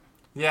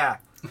 Yeah.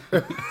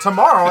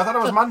 Tomorrow? I thought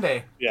it was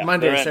Monday. Yeah,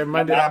 Monday, they're in. so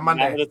Monday. Yeah,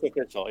 Monday. Now it's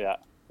official. Yeah.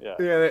 Yeah,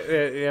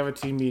 they have a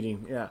team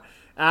meeting. Yeah,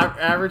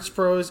 average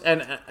pros,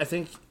 and I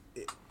think,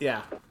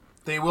 yeah,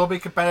 They will be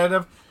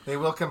competitive. They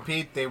will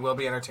compete. They will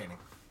be entertaining.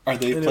 Are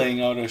they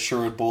playing out a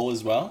Sherwood Bowl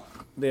as well?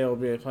 they'll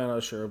be playing on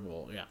a Sherwood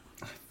Bowl. Yeah,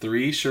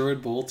 3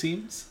 Sherwood Bowl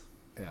teams?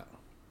 yeah.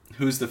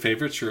 Who's the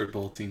favorite Sherwood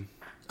Bowl team?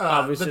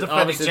 Obviously- The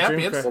defending obviously Dream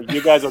champions. Crush- So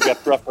you guys will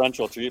get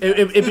preferential treatment.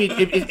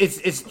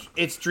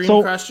 It's Dream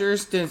So-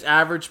 Crushers, then it's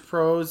average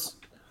pros,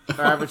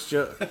 or average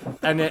Joe,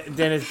 and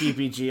then it's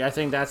BPG. I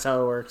think that's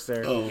how it works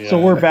there. Oh, So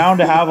we're bound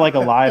to have like a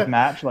live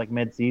match like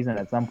mid-season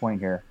at some point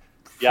here.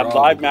 Yeah, Probably,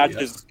 live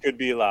matches could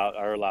be allowed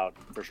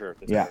for sure.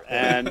 this Yeah. year.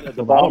 And the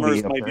that'll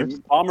Bombers be a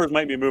first.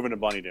 might be moving to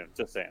Bunny Doon.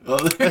 Just saying.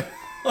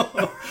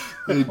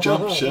 They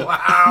jump ship.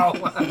 Wow.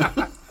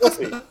 We'll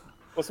see.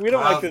 Well, so we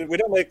don't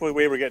like the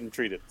way we're getting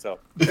treated. So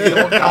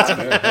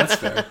That's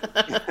fair.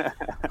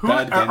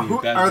 Bad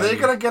venue, bad Are they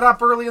venue. going to get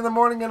up early in the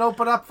morning and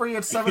open up for you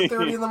at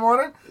 7:30 in the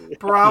morning?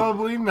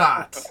 Probably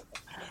not.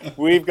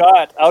 we've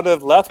got out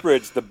of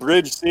Lethbridge the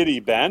Bridge City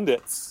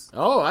Bandits.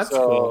 Oh, that's cool.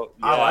 So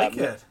I like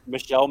it.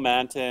 Michelle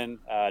Manton,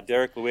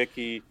 Derek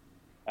Lewicki,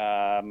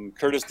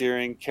 Curtis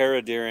Deering,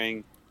 Kara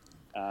Deering.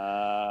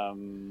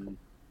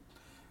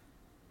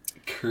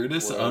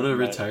 Curtis Well, out of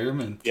right.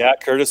 retirement. Yeah,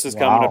 Curtis is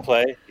coming Wow. to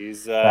play.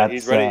 He's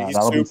That's, ready. He's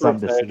that'll be super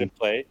something to excited to see.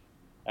 play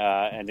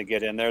and to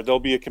get in there. They'll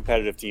be a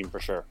competitive team for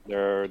sure.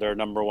 Their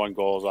number one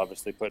goal is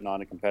obviously putting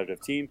on a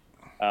competitive team.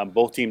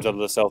 Both teams out of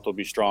the South will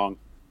be strong.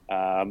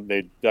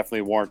 They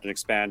definitely warrant an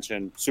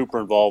expansion. Super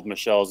involved.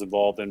 Michelle's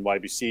involved in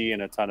YBC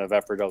and a ton of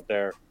effort out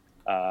there.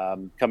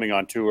 Coming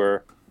on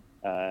tour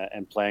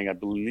and playing, I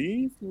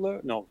believe.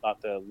 No,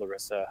 not the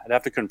Larissa. I'd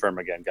have to confirm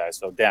again, guys.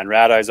 So Dan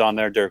Radai's on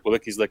there. Derek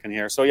Lewicki's looking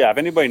here. So yeah, if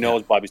anybody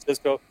knows Bobby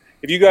Sisko,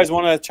 if you guys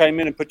want to chime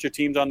in and put your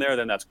teams on there,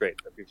 then that's great.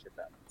 I appreciate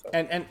that. So,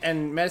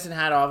 And Medicine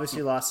Hat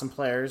obviously lost some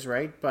players,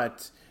 right?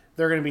 But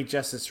they're going to be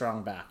just as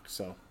strong back.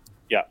 So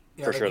yeah,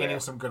 Yeah, for they're sure. they getting are.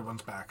 some good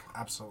ones back.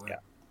 Absolutely.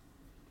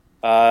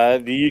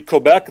 The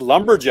Quebec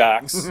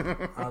Lumberjacks.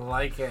 I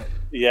like it.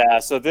 Yeah,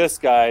 so this,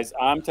 guys,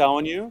 I'm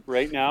telling you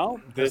right now,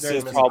 this Their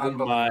is team is probably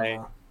my.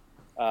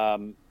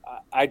 unbelievable.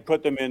 I'd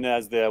put them in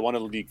as one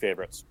of the league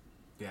favorites.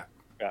 Yeah.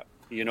 Yeah,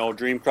 you know,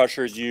 Dream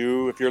Crushers.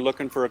 If you're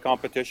looking for a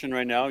competition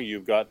right now,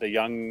 you've got the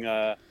young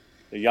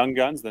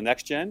guns, the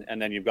next gen,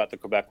 and then you've got the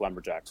Quebec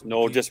Lumberjacks.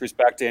 No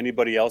disrespect to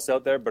anybody else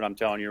out there, but I'm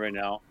telling you right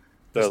now,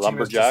 the This team is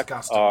Lumberjacks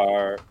disgusting.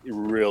 are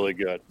really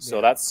good. So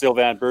Yeah. that's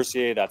Sylvain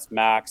Bercier, that's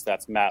Max,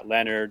 that's Matt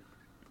Leonard.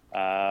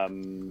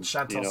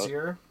 Chantal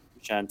Sear.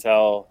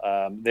 Chantel,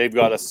 they've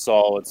got a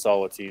solid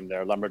team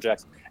there,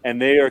 Lumberjacks,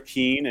 and they are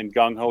keen and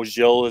gung ho.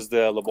 Gilles is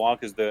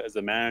LeBlanc is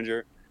the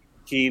manager,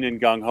 keen and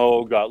gung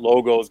ho. Got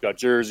logos, got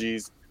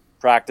jerseys,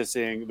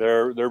 practicing.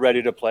 They're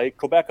ready to play.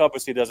 Quebec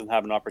obviously doesn't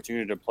have an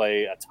opportunity to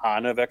play a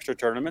ton of extra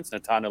tournaments and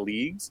a ton of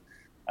leagues.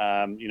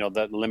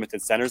 The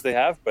limited centers they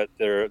have, but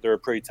they're a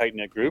pretty tight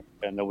knit group,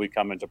 and they'll be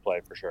coming to play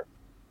for sure.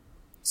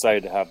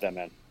 Excited to have them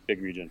in big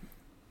region.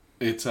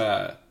 It's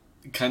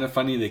kind of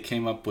funny they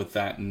came up with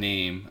that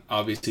name.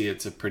 Obviously,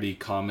 it's a pretty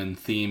common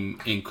theme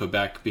in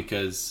Quebec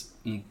because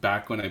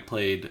back when I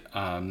played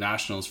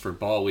nationals for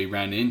ball, we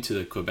ran into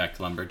the Quebec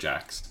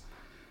Lumberjacks,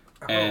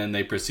 and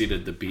they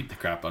proceeded to beat the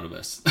crap out of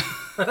us.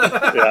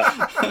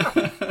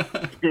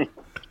 Yeah,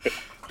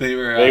 They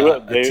were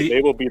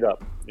they will beat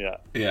up. Yeah.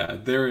 Yeah,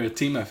 they're a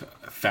team of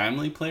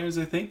family players,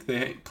 I think.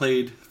 They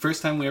played,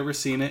 first time we ever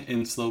seen it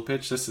in slow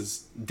pitch. This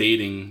is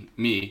dating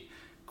me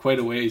quite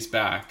a ways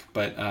back,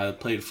 but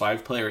played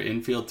 5-player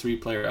infield,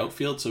 3-player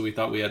outfield, so we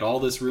thought we had all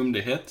this room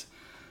to hit.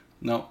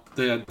 No,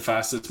 they had the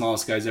fastest,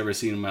 smallest guys I've ever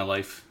seen in my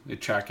life. They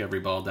track every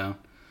ball down.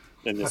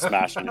 And just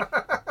smashing it.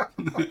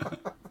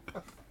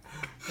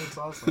 That's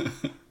awesome.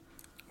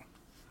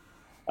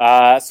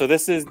 So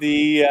this is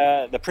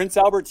the Prince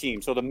Albert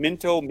team. So the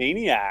Minto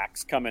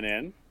Maniacs coming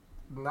in,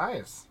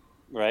 Nice.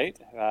 right?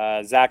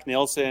 Zach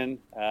Nielsen,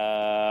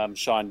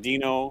 Sean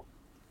Dino,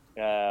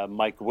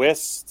 Mike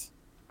Wist,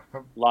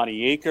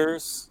 Lonnie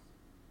Akers.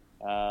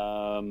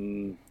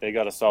 They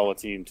got a solid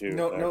team too.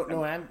 No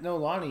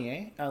Lonnie,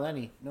 eh?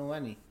 Lenny, no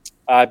Lenny.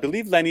 I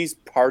believe Lenny's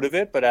part of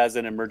it, but as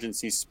an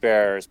emergency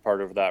spare as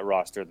part of that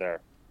roster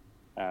there,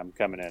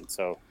 coming in.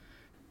 So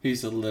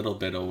He's a little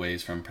bit away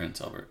from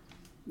Prince Albert.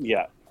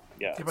 yeah.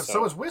 Yeah, but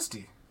so is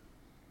Wisty.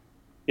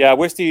 Yeah,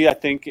 Wisty, I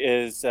think,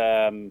 is,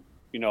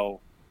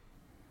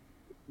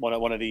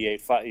 one of the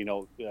eight,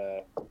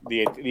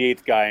 the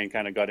eighth guy, and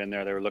kind of got in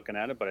there. They were looking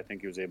at it, but I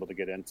think he was able to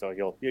get in.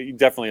 So he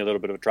definitely a little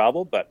bit of a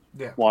travel, but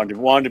Yeah.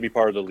 wanted to be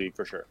part of the league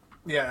for sure.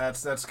 Yeah,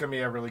 that's gonna be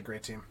a really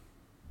great team.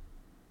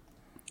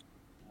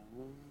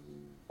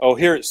 Oh,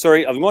 here,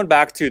 sorry, I'm going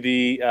back to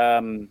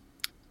the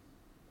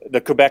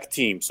Quebec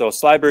team. So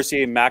Sly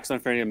Bercier, Max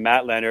Lafreniere,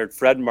 Matt Leonard,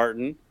 Fred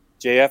Martin,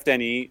 JF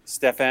Denis,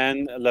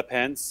 Stéphane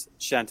Lepence,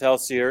 Chantal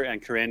Cyr,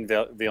 and Corinne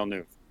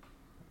Villeneuve.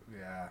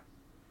 Yeah.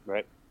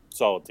 Right?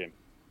 Solid team.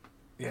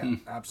 Yeah,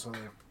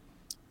 absolutely.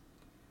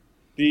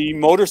 The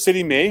Motor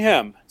City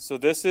Mayhem. So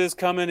this is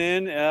coming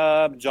in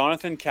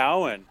Jonathan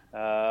Cowan,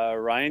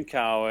 Ryan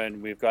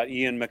Cowan. We've got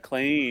Ian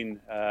McLean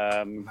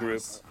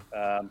group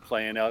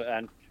playing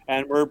out,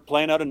 and we're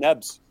playing out of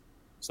Nebs.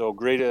 So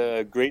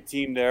great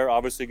team there.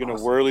 Obviously going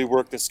to really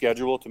work the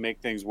schedule to make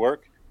things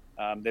work.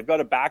 They've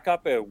got a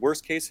backup, a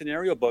worst case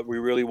scenario, but we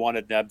really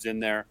wanted Nebs in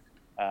there.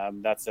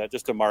 That's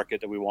just a market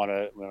that we want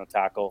to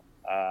tackle.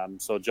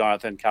 So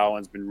Jonathan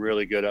Cowan's been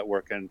really good at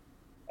working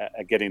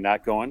at getting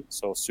that going.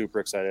 So super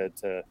excited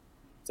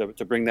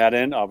to bring that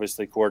in.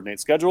 Obviously coordinate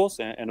schedules,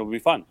 and it'll be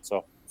fun.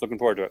 So looking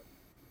forward to it.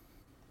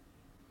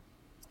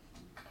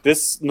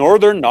 This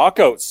Northern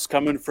Knockouts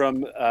coming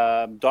from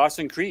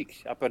Dawson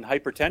Creek up in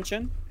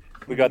Hypertension.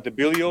 We got the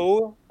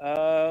Bilio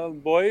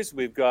boys.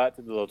 We've got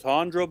the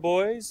Lotondra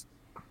boys.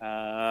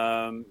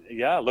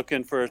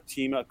 Looking for a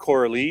team.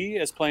 Coralie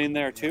is playing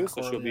there too,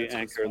 so she'll be an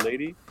anchor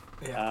lady.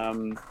 Yeah.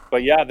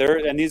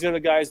 And these are the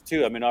guys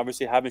too. I mean,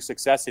 obviously having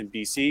success in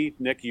BC.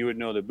 Nick, you would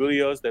know the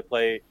Bulios that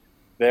play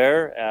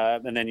there,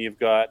 and then you've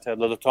got the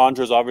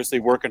Lotondras obviously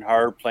working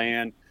hard,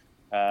 playing,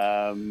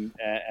 and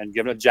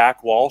giving it.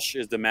 Jack Walsh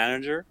is the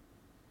manager.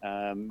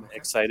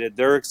 Excited.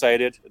 They're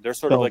excited. They're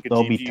sort of like a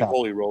GP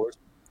Holy Rollers.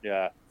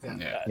 Yeah.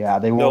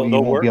 They won't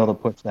be able to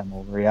push them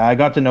over. Yeah, I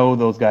got to know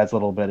those guys a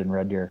little bit in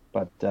Red Deer,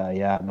 but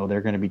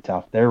they're going to be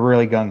tough. They're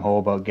really gung ho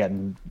about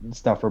getting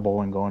stuff for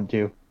bowling going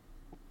too.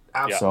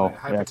 Absolutely.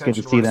 So it's good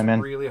to see them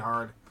in. Really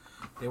hard.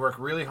 They work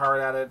really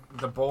hard at it.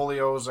 The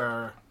Bolios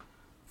are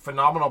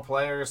phenomenal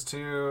players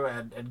too,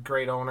 and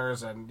great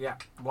owners, and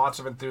lots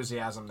of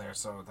enthusiasm there.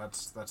 So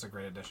that's a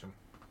great addition.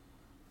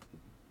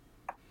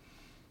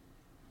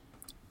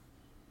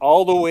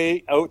 All the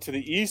way out to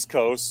the East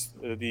Coast,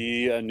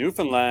 the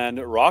Newfoundland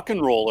Rock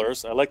and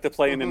Rollers. I like to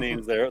play in the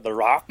names there. The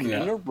Rock and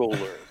the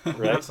Roller. Right?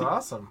 That's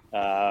awesome.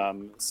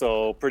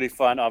 So pretty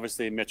fun.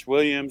 Obviously, Mitch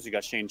Williams. You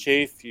got Shane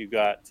Chafe. You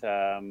got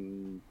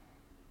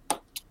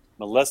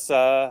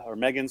Melissa or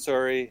Megan.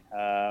 Sorry,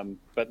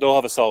 but they'll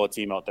have a solid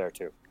team out there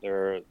too.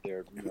 They're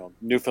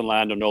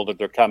Newfoundland will know that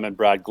they're coming.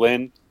 Brad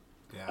Glynn,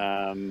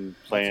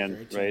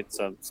 playing right.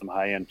 Some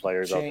high end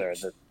players out there.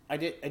 I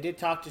did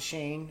talk to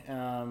Shane.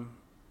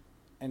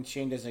 And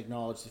Shane doesn't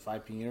acknowledge the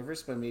 5P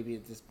universe, but maybe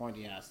at this point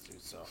he has to.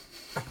 So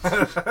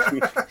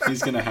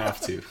he's gonna have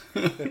to.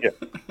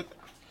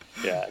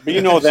 Yeah.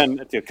 But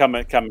then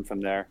coming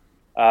from there.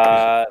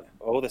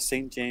 The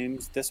St.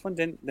 James. This one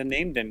didn't. The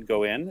name didn't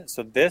go in.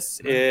 So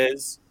this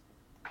is.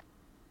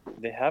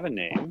 They have a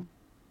name.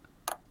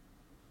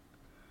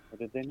 Or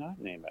did they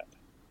not name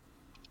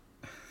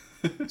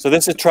it? So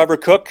this is Trevor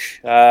Cook,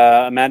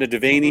 Amanda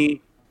Devaney.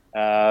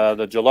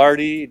 The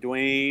Gilardi,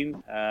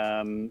 Dwayne,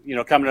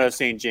 coming out of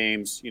St.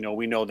 James,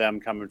 we know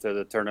them coming to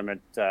the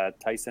tournament.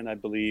 Tyson, I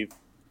believe,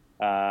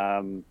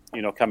 coming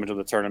to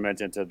the tournament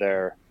into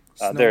their.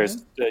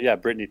 There's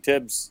Brittany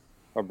Tibbs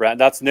or Brad.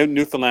 That's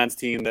Newfoundland's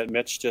team that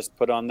Mitch just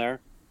put on there.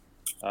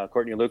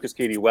 Courtney Lucas,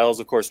 Katie Wells,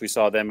 of course, we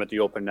saw them at the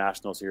Open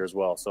Nationals here as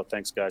well. So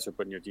thanks, guys, for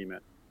putting your team in.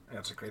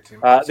 That's a great team.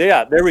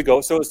 There we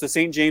go. So it's the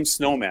St. James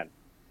Snowmen.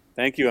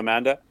 Thank you,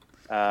 Amanda.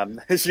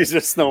 She's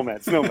just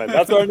Snowman.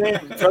 That's our name.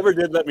 Trevor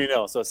did let me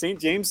know. So St.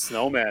 James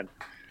Snowman,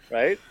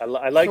 right? I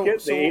like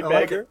it. The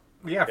 8-bagger.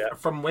 Yeah,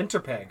 from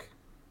Winterpeg.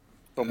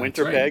 From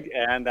Winterpeg,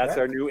 right. And that's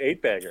our new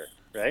 8-bagger,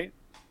 right?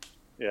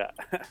 Yeah.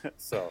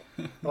 So,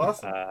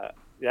 awesome.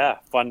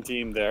 Fun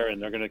team there,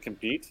 and they're going to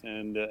compete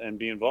and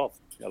be involved.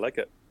 I like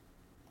it.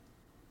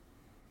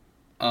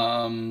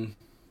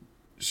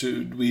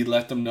 Should we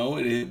let them know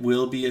it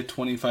will be a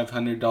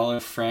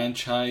 $2,500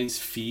 franchise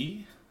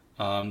fee?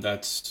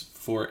 That's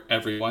for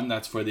everyone.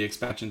 That's for the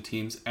expansion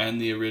teams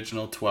and the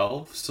original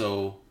 12.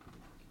 So,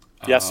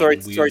 sorry,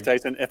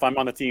 Tyson. If I'm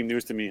on the team,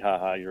 news to me.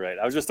 Haha, you're right.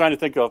 I was just trying to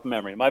think of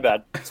memory. My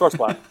bad. Sore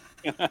spot.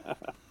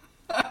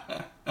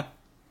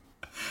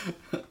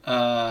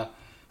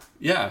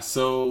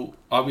 So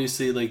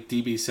obviously, like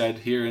DB said,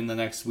 here in the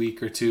next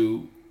week or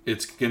two,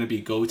 it's going to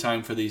be go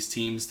time for these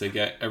teams to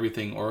get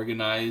everything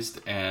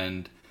organized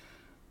and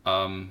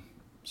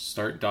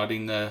start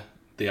dotting the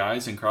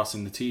I's and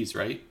crossing the T's,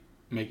 right?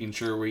 Making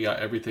sure we got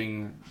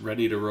everything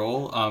ready to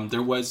roll.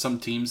 There was some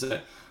teams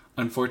that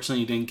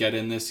unfortunately didn't get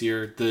in this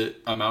year. The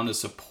amount of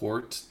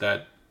support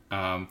that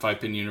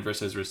 5-Pin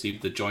Universe has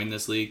received to join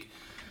this league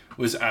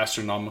was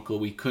astronomical.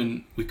 We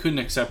couldn't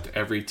accept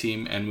every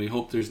team, and we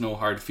hope there's no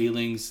hard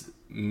feelings.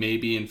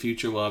 Maybe in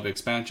future we'll have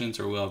expansions,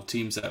 or we'll have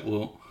teams that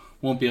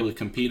won't be able to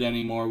compete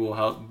anymore.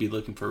 We'll be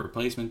looking for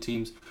replacement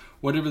teams.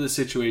 Whatever the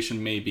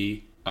situation may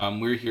be,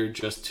 we're here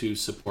just to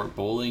support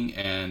bowling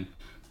and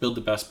build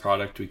the best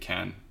product we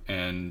can.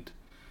 And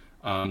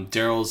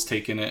Daryl's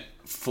taken it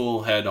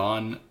full head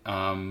on,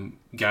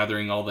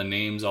 gathering all the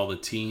names, all the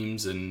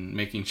teams, and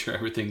making sure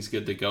everything's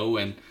good to go.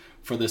 And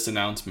for this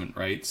announcement,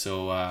 right?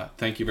 So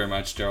thank you very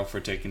much, Daryl, for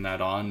taking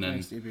that on.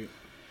 And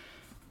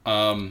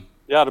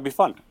yeah, it'll be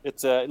fun.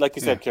 It's like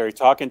you said, Kerry,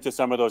 talking to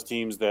some of those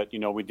teams that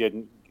we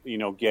didn't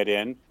get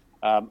in.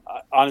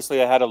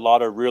 Honestly, I had a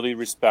lot of really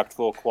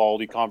respectful,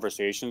 quality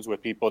conversations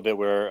with people that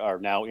are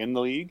now in the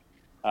league.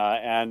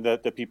 And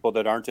the people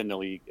that aren't in the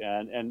league,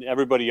 and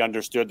everybody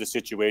understood the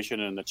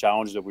situation and the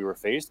challenge that we were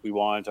faced. We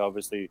wanted to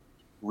obviously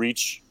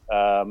reach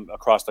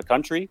across the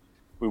country.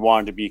 We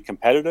wanted to be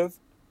competitive,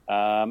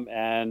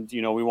 and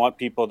we want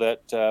people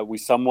that we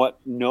somewhat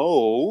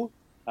know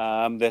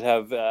that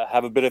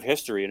have a bit of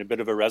history and a bit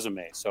of a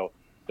resume. So,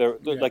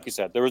 like you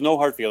said, there was no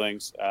hard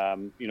feelings.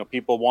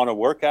 People want to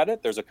work at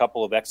it. There's a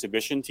couple of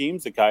exhibition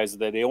teams, the guys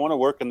that they want to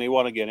work and they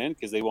want to get in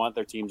because they want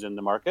their teams in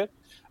the market.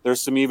 There's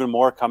some even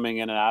more coming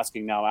in and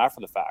asking now after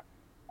the fact.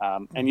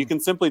 And you can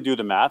simply do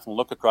the math and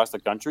look across the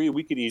country.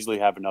 We could easily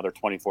have another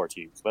 24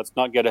 teams. Let's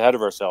not get ahead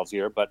of ourselves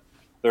here, but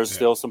there's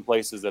still some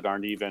places that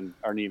aren't even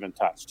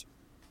touched.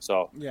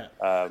 So even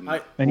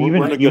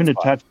to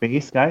touch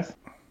base, guys,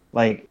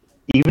 like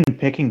even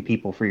picking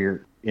people for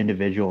your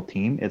individual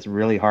team, it's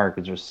really hard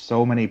because there's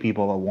so many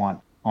people that want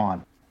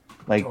on.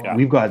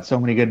 We've got so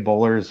many good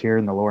bowlers here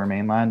in the Lower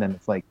Mainland, and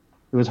it's like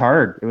it was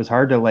hard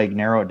to like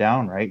narrow it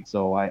down, right?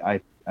 So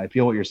I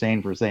feel what you're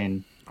saying for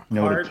saying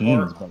no to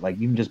teams, but like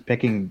even just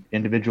picking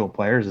individual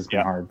players has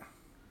been hard.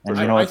 And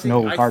it's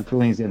no hard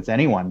feelings against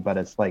anyone, but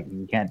it's like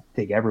you can't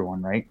take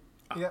everyone, right?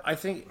 Yeah, I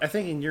think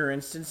in your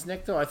instance,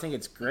 Nick, though, I think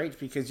it's great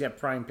because you have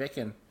prime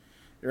picking.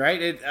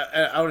 Right,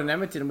 out in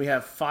Edmonton, we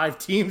have 5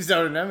 teams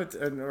out in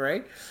Edmonton,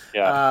 right?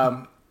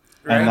 Yeah,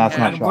 right? And that's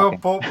not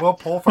shocking. We'll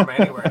pull from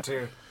anywhere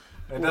too.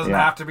 It doesn't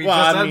have to be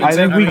just Edmonton. I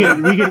think we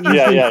can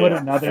easily put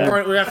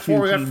another. We got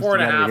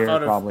 4.5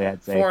 out of probably.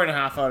 I'd say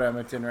 4.5 out of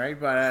Edmonton, right?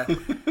 But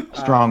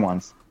strong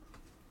ones.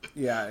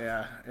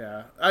 Yeah.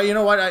 You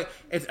know what? I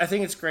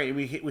think it's great.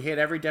 We hit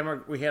every demo.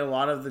 We hit a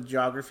lot of the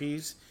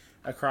geographies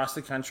across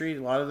the country,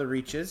 a lot of the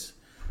reaches.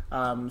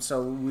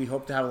 So we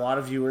hope to have a lot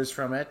of viewers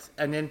from it,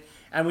 and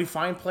we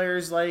find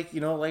players like the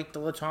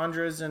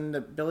Latondras and the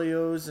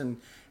Billios, and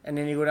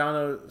then you go down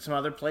to some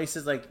other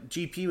places. Like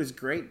GP was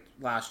great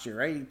last year,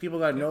 right? People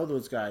got to know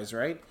those guys,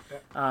 right?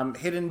 Yeah.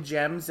 Hidden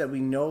gems that we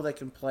know that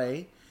can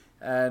play,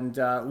 and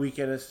we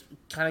can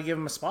kind of give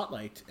them a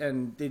spotlight,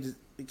 and it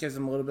gives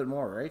them a little bit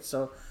more, right?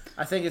 So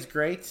I think it's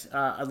great.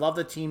 I love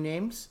the team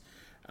names.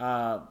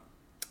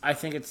 I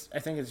think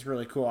it's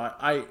really cool.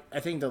 I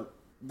think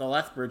the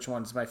Lethbridge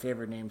one's my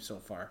favorite name so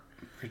far.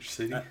 Bridge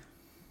City.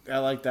 I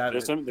like that.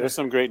 There's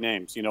some great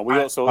names.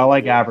 I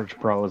like Average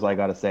Pros. I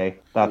gotta say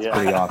that's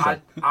pretty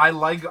awesome. I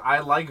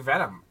like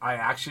Venom. I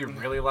actually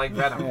really like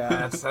Venom.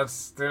 Yeah.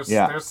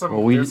 There's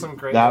some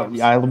great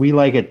names. We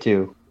like it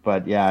too,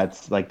 but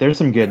it's like there's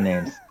some good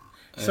names.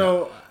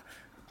 So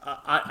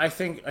I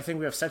think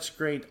we have such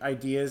great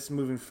ideas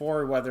moving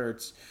forward. Whether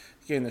it's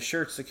getting the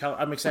shirts,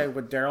 I'm excited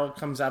what Daryl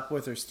comes up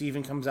with or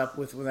Steven comes up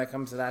with when that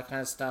comes to that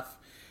kind of stuff.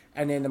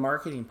 And then the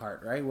marketing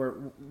part, right, where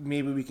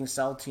maybe we can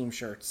sell team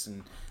shirts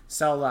and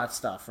sell that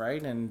stuff,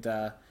 right, and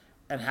have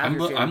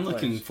I'm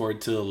looking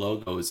forward to the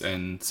logos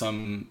and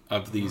some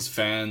of these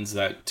fans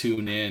that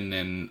tune in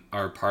and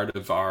are part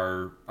of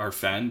our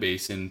fan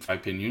base in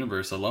 5-Pin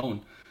Universe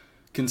alone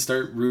can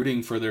start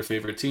rooting for their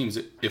favorite teams,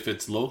 if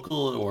it's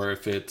local or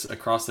if it's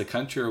across the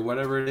country or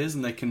whatever it is,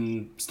 and they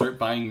can start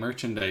buying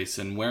merchandise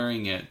and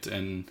wearing it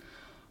and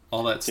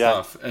all that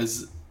stuff.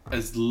 As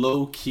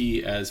low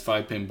key as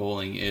 5-Pin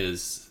bowling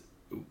is,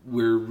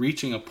 we're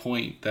reaching a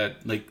point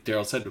that, like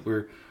Daryl said,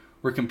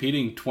 we're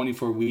competing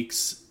 24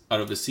 weeks out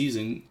of a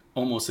season,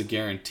 almost a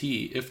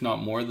guarantee, if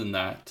not more than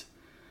that.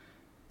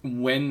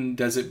 When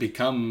does it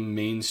become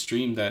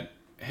mainstream that,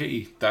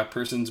 hey, that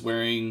person's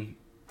wearing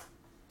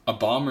a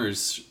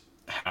Bombers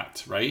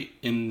hat, right,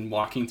 in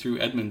walking through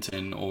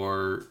Edmonton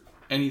or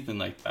anything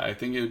like that? I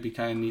think it would be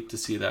kind of neat to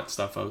see that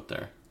stuff out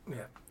there.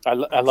 Yeah. I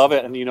love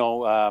it. And,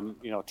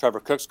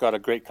 Trevor Cook's got a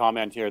great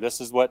comment here. This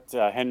is what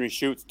Henry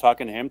Schutz,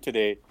 talking to him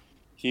today,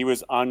 he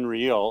was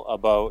unreal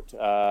about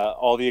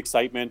all the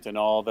excitement and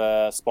all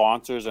the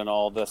sponsors and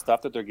all the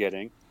stuff that they're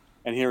getting.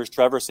 And here's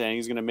Trevor saying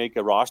he's going to make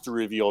a roster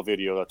reveal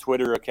video, a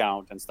Twitter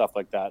account and stuff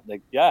like that.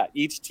 Like,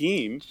 each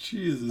team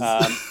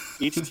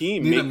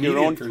make your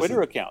own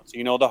Twitter accounts. The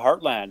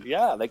Heartland.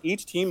 Yeah, like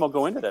each team will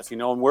go into this,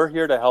 and we're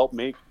here to help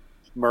make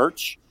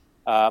merch.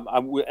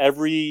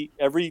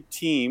 Every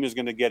team is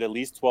going to get at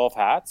least 12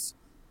 hats,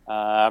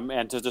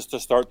 and to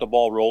start the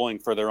ball rolling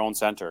for their own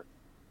center.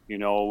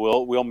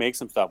 We'll make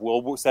some stuff.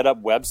 We'll set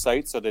up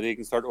websites so that they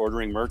can start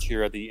ordering merch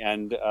here at the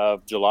end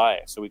of July,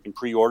 so we can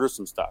pre-order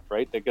some stuff.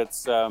 Right? That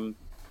gets we're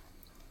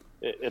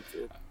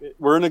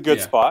in a good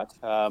spot.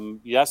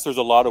 Yes, there's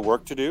a lot of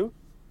work to do,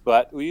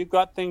 but we've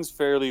got things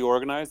fairly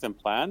organized and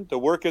planned. The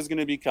work is going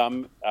to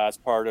become as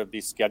part of the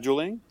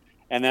scheduling.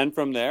 And then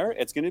from there,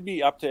 it's going to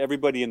be up to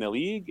everybody in the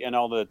league and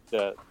all the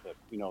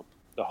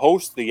the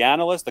host, the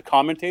analyst, the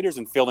commentators,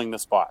 and filling the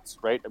spots,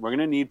 right? We're going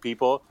to need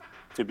people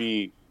to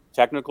be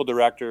technical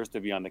directors, to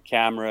be on the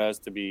cameras,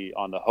 to be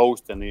on the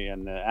host and the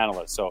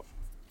analyst. So,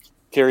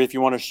 Carrie, if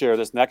you want to share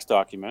this next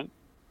document,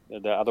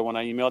 the other one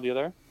I emailed you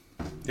there.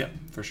 Yeah,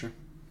 for sure.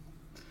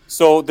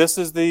 So this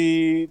is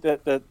the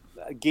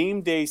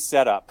game day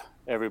setup,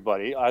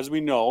 everybody. As we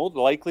know,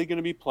 likely going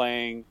to be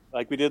playing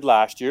like we did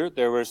last year.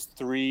 There was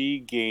 3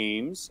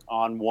 games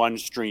on one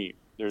stream.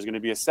 There's going to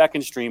be a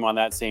second stream on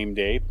that same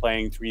day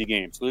playing 3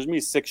 games. So there's going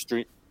to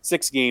be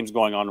 6 games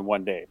going on in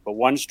one day, but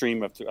one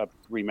stream of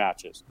 3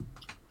 matches.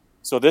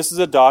 So this is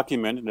a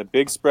document in a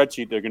big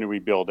spreadsheet they're going to be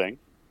building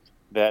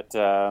that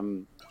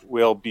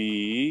will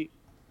be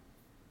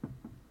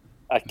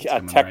a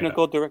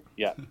technical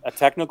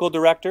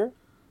director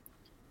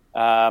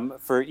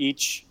for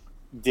each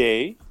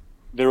day.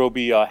 There will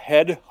be a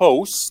head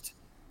host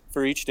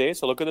for each day.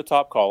 So look at the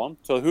top column.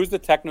 So who's the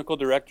technical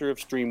director of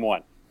Stream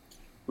 1?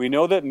 We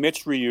know that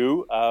Mitch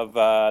Ryu of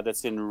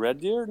that's in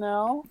Red Deer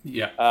now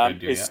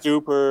is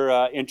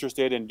super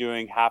interested in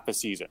doing half a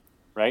season,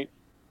 right?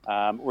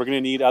 We're going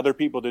to need other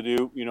people to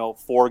do,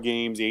 4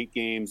 games, 8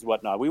 games,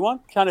 whatnot. We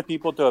want kind of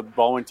people to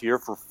volunteer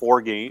for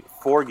 4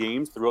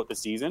 games throughout the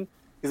season,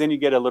 because then you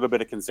get a little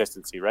bit of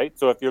consistency, right?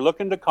 So if you're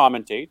looking to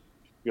commentate,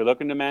 you're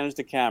looking to manage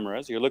the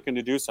cameras, you're looking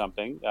to do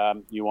something,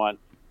 you want,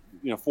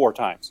 4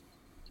 times.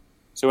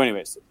 So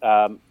anyways,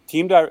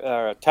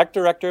 tech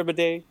director of a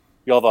day,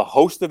 you'll have a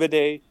host of a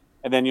day,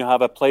 and then you'll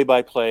have a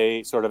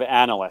play-by-play sort of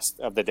analyst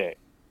of the day,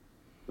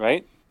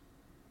 right?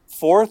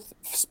 4th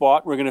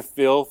spot we're going to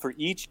fill for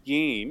each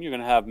game. You're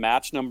going to have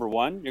match number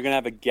 1. You're going to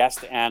have a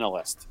guest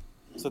analyst.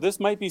 So this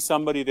might be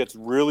somebody that's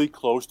really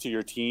close to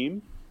your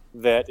team,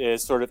 that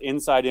is sort of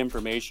inside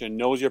information,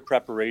 knows your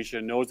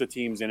preparation, knows the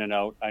teams in and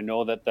out. I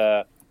know that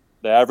the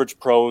average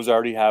pros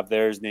already have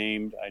theirs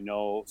named. I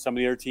know some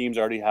of your teams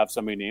already have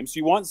somebody named. So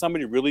you want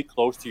somebody really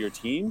close to your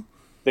team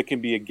that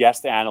can be a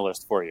guest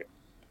analyst for you,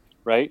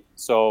 right?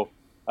 So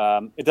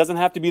it doesn't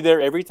have to be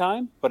there every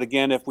time. But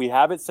again, if we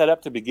have it set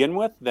up to begin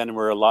with, then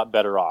we're a lot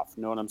better off.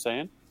 You know what I'm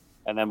saying?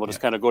 And then we'll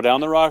just kind of go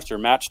down the roster.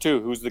 Match 2,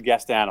 who's the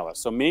guest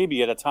analyst? So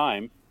maybe at a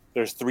time,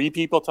 there's 3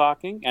 people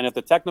talking, and if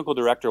the technical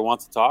director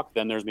wants to talk,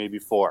 then there's maybe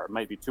 4. It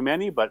might be too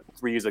many, but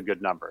 3 is a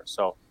good number.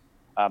 So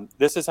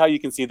this is how you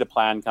can see the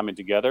plan coming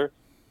together.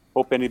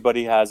 Hope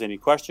anybody has any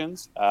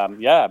questions.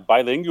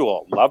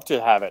 Bilingual. Love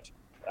to have it,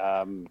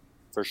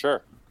 for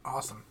sure.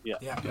 Awesome. Yeah.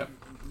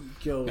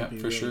 Gil would be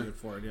for really sure. good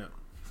for it, yeah.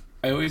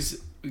 I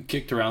always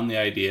kicked around the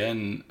idea,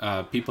 and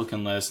people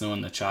can let us know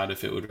in the chat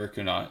if it would work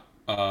or not,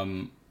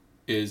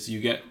 is you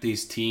get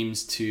these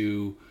teams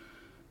to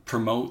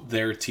promote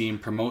their team,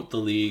 promote the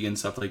league and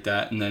stuff like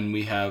that, and then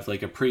we have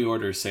like a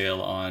pre-order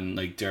sale on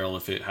like Daryl,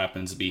 if it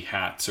happens to be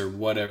hats or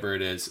whatever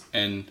it is,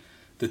 and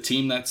the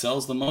team that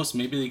sells the most,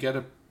 maybe they get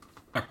a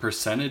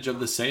percentage of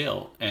the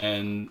sale,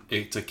 and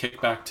it's a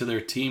kickback to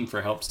their team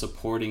for help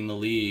supporting the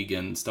league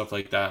and stuff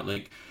like that.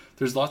 Like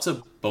there's lots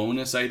of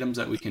bonus items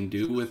that we can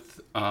do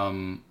with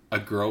a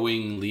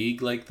growing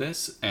league like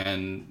this,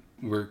 and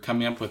we're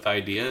coming up with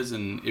ideas.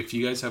 And if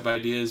you guys have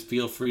ideas,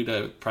 feel free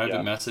to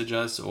private message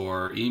us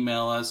or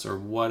email us or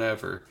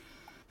whatever.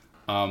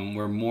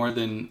 We're more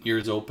than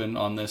ears open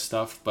on this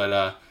stuff,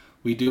 but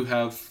we do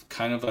have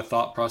kind of a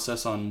thought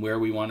process on where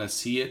we want to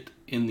see it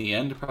in the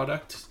end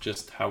product.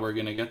 Just how we're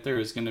going to get there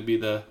is going to be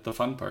the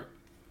fun part.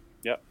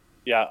 Like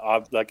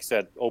I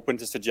said, open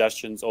to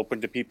suggestions,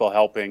 open to people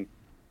helping.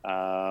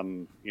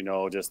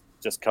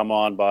 Just come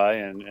on by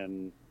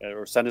and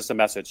or send us a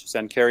message.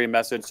 Send Carrie a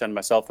message, send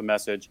myself a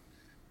message.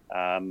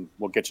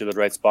 We'll get you the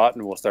right spot,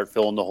 and we'll start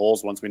filling the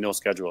holes once we know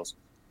schedules.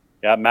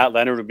 Yeah, Matt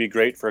Leonard would be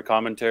great for a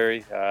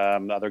commentary.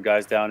 Other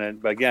guys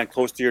but again,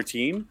 close to your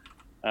team,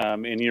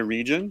 in your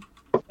region.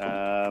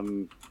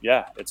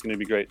 It's going to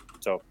be great.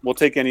 So we'll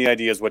take any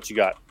ideas what you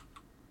got.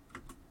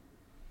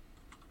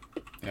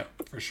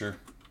 Yep, for sure.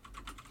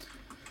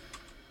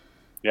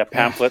 Yeah,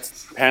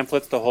 pamphlets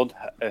to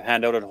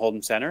hand out at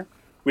Holden Center.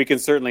 We can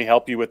certainly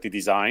help you with the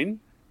design.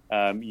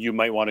 You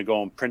might want to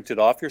go and print it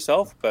off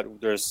yourself, but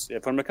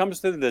when it comes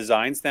to the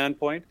design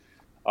standpoint,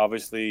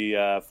 obviously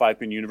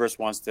 5-Pin Universe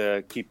wants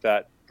to keep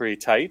that pretty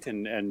tight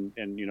and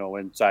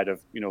inside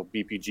of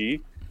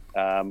BPG.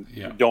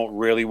 Don't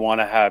really want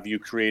to have you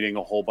creating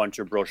a whole bunch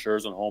of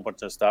brochures and a whole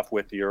bunch of stuff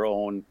with your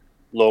own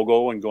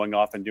logo and going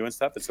off and doing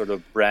stuff. It's sort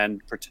of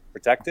brand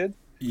protected.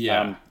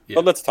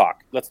 But let's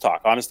talk.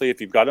 Honestly,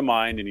 if you've got a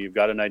mind and you've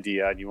got an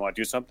idea and you want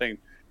to do something,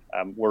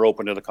 we're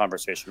open to the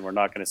conversation. We're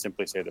not going to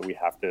simply say that we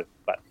have to,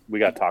 but we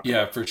got to talk.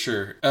 Yeah, for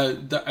sure.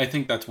 I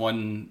think that's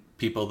one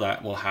people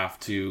that will have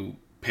to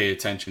pay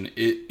attention.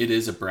 It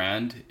is a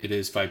brand. It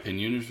is 5-Pin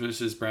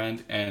Universe's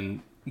brand,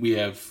 and we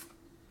have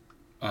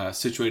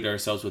situated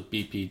ourselves with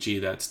BPG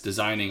that's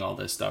designing all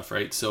this stuff,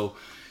 right? So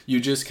you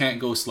just can't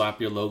go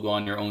slap your logo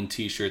on your own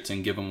t-shirts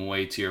and give them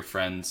away to your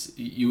friends.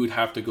 You would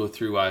have to go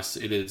through us.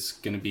 It is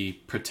going to be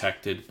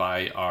protected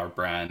by our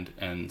brand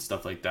and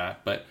stuff like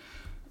that. But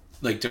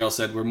like Daryl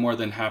said, we're more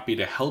than happy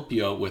to help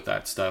you out with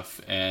that stuff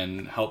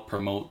and help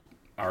promote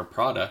our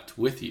product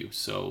with you.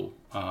 So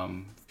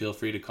feel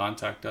free to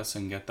contact us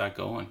and get that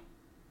going.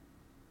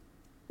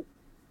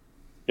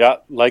 Yeah,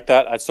 like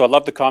that. So I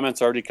love the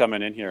comments already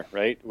coming in here,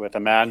 right? With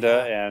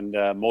Amanda and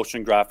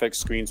motion graphics,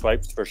 screen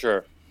swipes for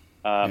sure.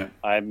 I'm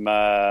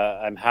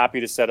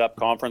happy to set up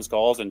conference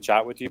calls and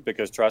chat with you,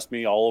 because trust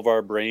me, all of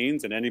our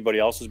brains and anybody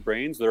else's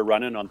brains, they're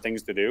running on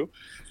things to do,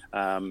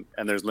 and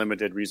there's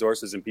limited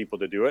resources and people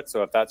to do it.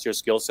 So if that's your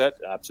skill set,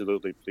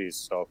 absolutely, please.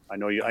 So I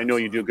know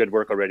you do good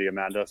work already,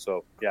 Amanda.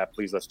 So yeah,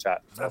 please, let's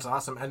chat. That's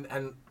awesome.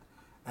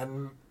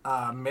 And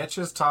Mitch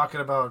is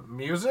talking about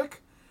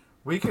music.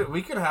 We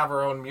could have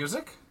our own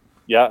music.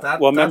 Yeah,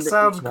 that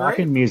sounds great.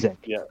 Walk-in music.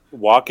 Yeah,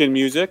 walk-in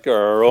music, or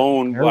our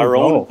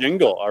own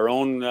jingle, our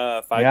own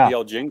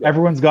 5PL jingle.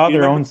 Everyone's got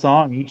their own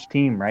song, each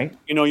team, right?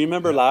 You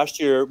remember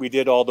last year we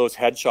did all those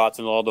headshots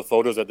and all the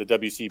photos at the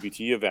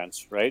WCBT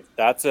events, right?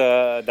 That's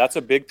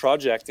a big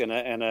project and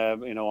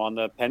a on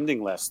the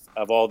pending list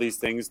of all these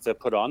things to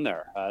put on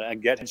there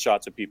and get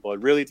headshots of people. It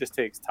really just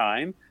takes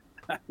time.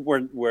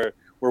 We're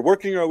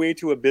working our way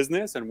to a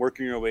business and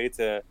working our way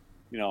to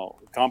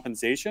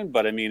compensation,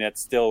 but I mean,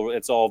 it's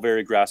all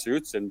very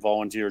grassroots and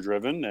volunteer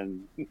driven,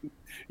 and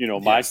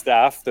my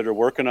staff that are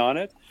working on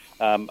it.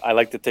 I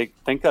like to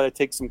think that I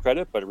take some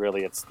credit, but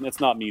really it's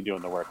not me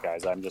doing the work,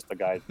 guys. I'm just a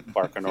guy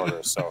barking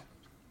orders. So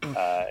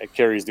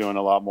Carrie's doing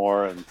a lot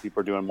more and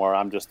people are doing more.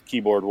 I'm just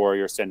keyboard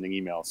warrior sending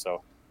emails.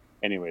 So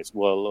anyways,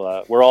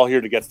 we're all here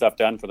to get stuff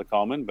done for the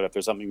Common, but if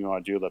there's something you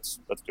want to do, let's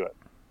do it.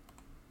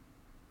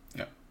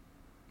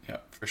 Yeah,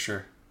 for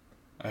sure.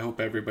 I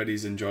hope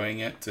everybody's enjoying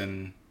it.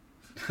 And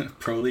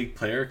Pro League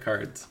player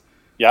cards.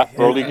 Yeah,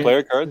 Pro League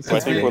player cards.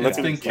 It's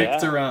been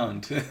kicked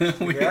around.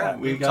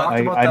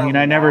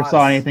 I never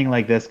saw anything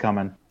like this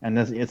coming, and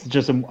it's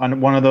just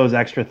one of those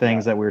extra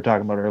things that we were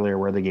talking about earlier,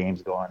 where the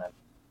game's going.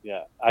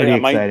 Yeah, I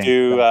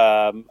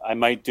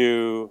might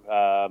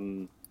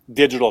do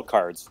digital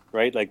cards,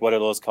 right? Like, what are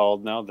those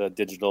called now? The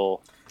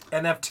digital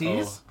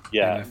NFTs.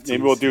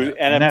 Maybe we'll do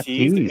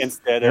NFTs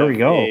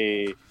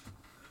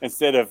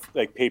instead of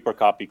like paper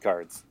copy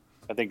cards.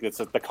 I think it's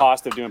the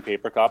cost of doing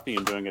paper copy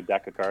and doing a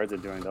deck of cards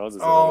and doing those.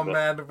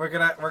 We're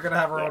gonna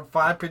have our own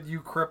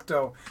 5PIN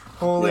crypto.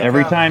 Holy!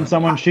 Every time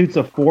someone shoots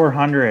a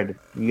 400,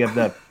 you get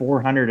the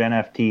 400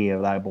 NFT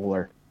of that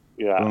bowler.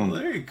 Yeah,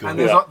 there you go. And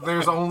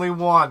there's only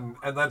one,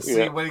 and let's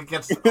see what it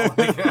gets.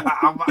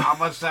 How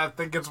much that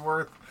thing is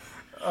worth.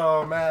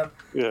 Oh man,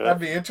 that'd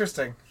be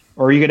interesting.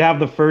 Or you could have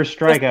the first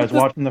strike. I was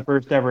watching the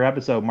first ever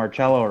episode,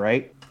 Marcello,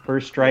 right?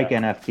 First strike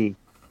NFT.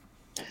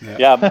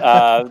 There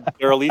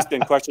at least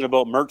in question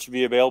about merch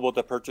be available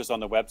to purchase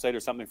on the website or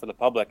something for the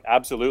public.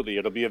 Absolutely,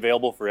 it'll be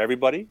available for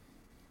everybody.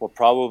 We'll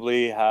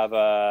probably have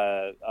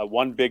a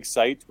one big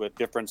site with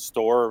different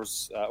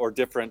stores or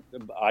different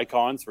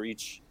icons for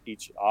each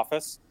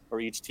office or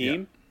each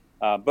team,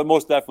 but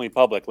most definitely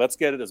public. Let's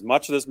get it as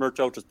much of this merch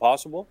out as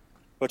possible.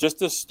 But just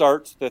to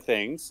start the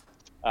things,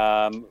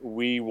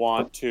 we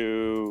want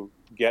to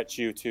get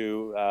you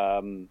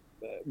to.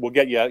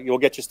 You'll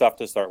get your stuff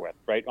to start with,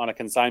 right? On a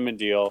consignment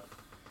deal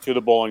to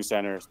the bowling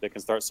centers, they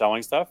can start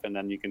selling stuff, and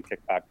then you can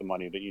kick back the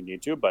money that you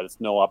need to, but it's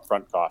no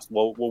upfront cost.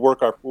 We'll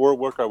work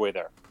our way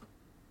there.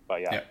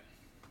 But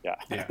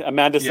yeah.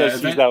 Amanda says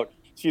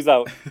she's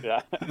out.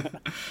 Yeah.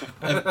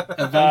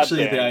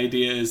 Eventually, the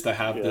idea is to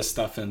have this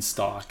stuff in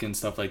stock and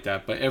stuff like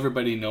that. But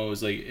everybody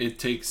knows, like, it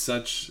takes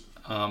such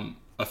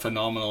a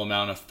phenomenal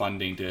amount of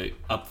funding to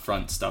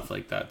upfront stuff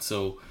like that.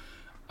 So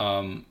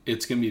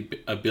it's going to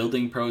be a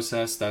building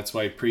process. That's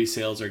why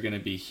pre-sales are going to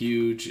be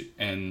huge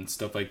and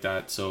stuff like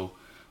that. So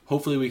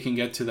hopefully we can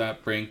get to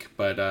that brink.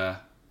 But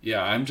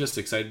I'm just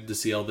excited to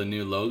see all the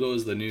new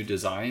logos, the new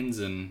designs,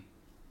 and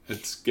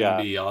it's going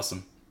to be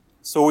awesome.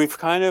 So we've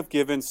kind of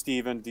given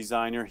Steven,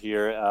 designer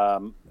here,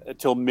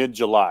 until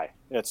mid-July.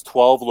 It's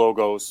 12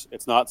 logos.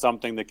 It's not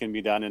something that can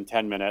be done in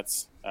 10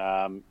 minutes.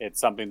 It's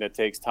something that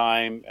takes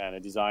time, and a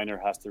designer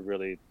has to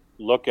really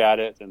look at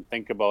it and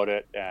think about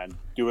it and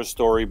do a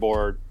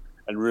storyboard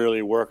and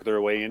really work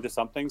their way into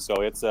something.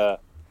 So it's a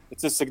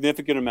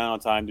significant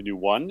amount of time to do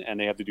one, and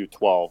they have to do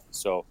 12.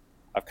 So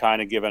I've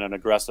kind of given an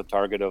aggressive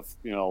target of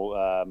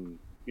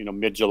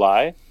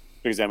mid-July,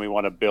 because then we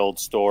want to build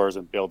stores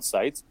and build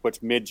sites,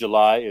 which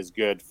mid-July is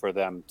good for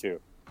them too.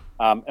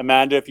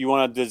 Amanda, if you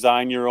want to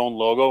design your own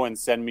logo and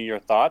send me your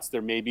thoughts,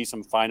 there may be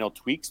some final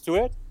tweaks to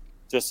it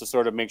just to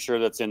sort of make sure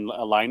that's in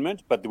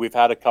alignment. But we've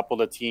had a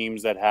couple of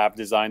teams that have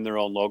designed their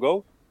own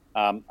logo.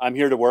 I'm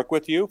here to work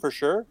with you for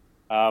sure.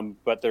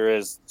 But there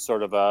is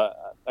sort of a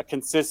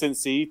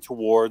consistency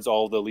towards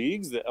all the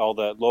leagues, all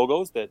the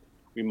logos, that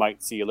we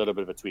might see a little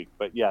bit of a tweak.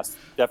 But yes,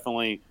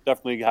 definitely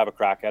have a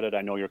crack at it.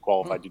 I know you're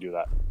qualified to do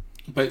that.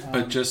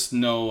 But just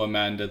know,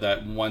 Amanda,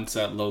 that once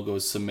that logo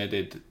is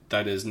submitted,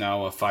 that is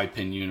now a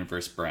 5PIN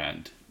Universe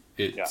brand.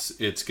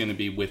 It's going to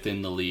be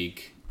within the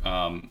league.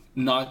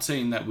 Not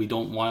saying that we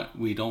don't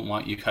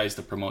want you guys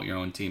to promote your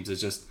own teams.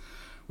 It's just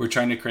we're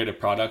trying to create a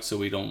product, so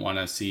we don't want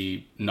to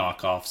see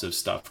knockoffs of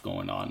stuff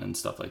going on and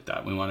stuff like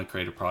that. We want to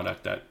create a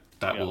product that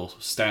will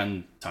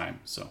stand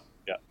time. So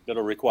Yeah,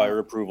 that'll require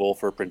approval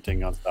for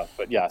printing on stuff.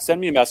 But yeah, send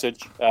me a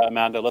message,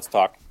 Amanda. Let's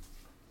talk.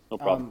 No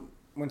problem.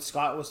 When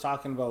Scott was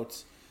talking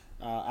about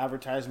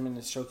advertisement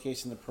and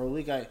showcasing the Pro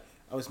League, I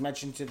was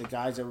mentioning to the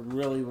guys I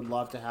really would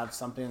love to have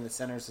something in the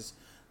centers as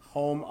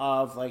home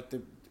of like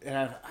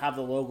have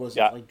the logos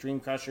of like Dream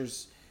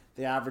Crushers,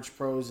 the Average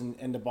Pros,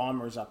 and the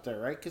Bombers up there,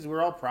 right? Because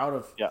we're all proud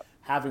of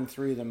having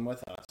three of them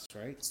with us,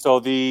 right?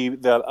 So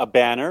a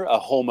banner, a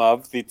home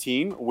of the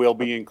team, will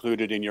be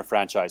included in your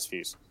franchise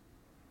fees.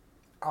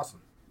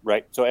 Awesome.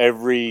 Right. So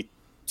every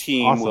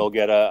team will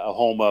get a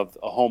home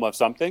of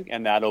something,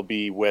 and that'll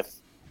be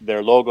with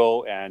their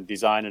logo and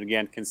design, and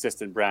again,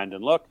 consistent brand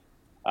and look.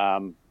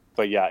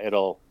 But yeah,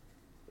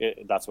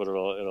 that's what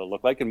it'll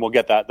look like, and we'll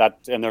get that.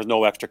 And there's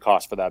no extra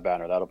cost for that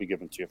banner. That'll be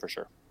given to you for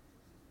sure.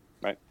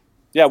 Right.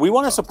 Yeah, we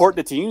want to support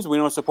the teams. We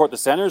want to support the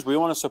centers. We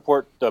want to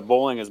support the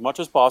bowling as much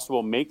as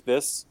possible. Make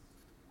this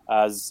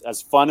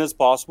as fun as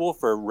possible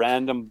for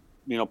random,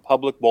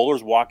 public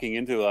bowlers walking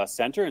into a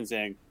center and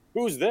saying,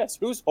 "Who's this?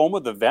 Who's home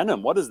of the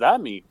Venom? What does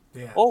that mean?"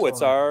 Yeah, totally.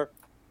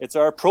 It's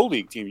our Pro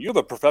League team. You have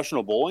a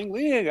professional bowling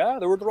league. Yeah,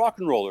 they were the Rock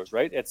and Rollers,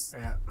 right? It's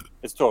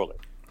totally.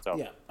 So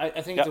yeah,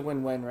 I think it's a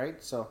win-win,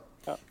 right? So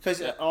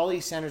because all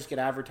these centers get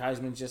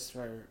advertisements just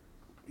for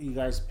you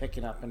guys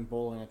picking up and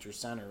bowling at your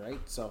center, right?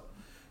 So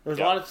there's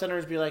a lot of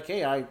centers be like,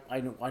 "Hey, I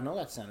know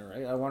that center,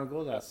 right? I want to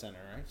go to that center,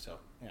 right?" So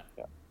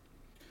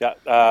yeah,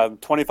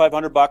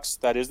 $2,500.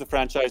 That is the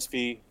franchise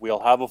fee. We'll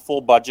have a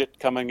full budget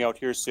coming out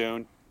here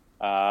soon.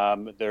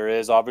 There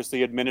is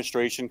obviously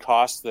administration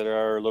costs that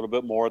are a little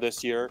bit more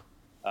this year.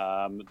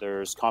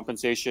 There's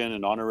compensation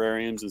and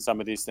honorariums, and some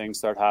of these things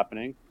start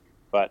happening.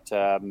 But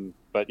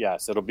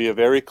yes, it'll be a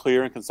very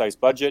clear and concise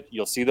budget.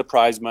 You'll see the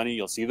prize money.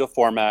 You'll see the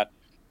format.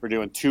 We're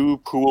doing 2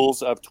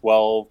 pools of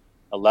 12,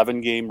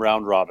 11-game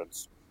round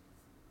robins.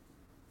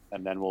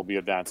 And then we'll be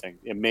advancing.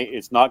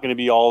 It's not going to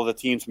be all the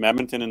teams from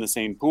Edmonton in the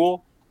same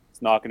pool.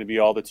 It's not going to be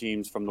all the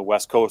teams from the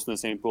West Coast in the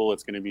same pool.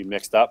 It's going to be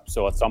mixed up.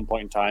 So at some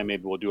point in time,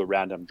 maybe we'll do a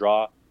random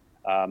draw.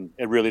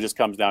 It really just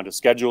comes down to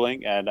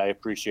scheduling, and I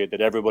appreciate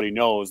that everybody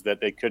knows that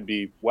they could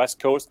be West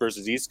Coast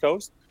versus East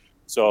Coast.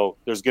 So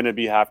there's going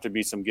to have to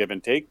be some give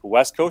and take.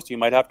 West Coast, you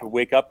might have to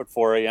wake up at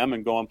 4 a.m.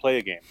 and go and play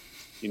a game.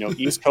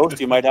 East Coast,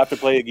 you might have to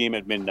play a game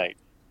at midnight.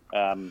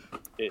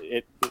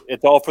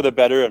 It's all for the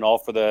better and all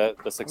for the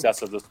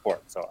success of the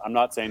sport. So I'm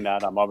not saying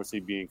that. I'm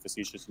obviously being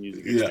facetious and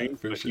using extremes,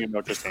 but sure.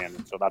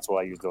 Understand. So that's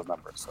why I use those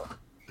numbers. So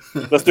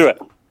let's do it.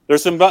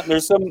 There's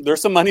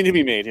some money to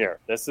be made here.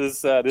 This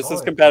is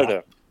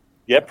competitive.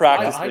 Get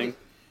practicing.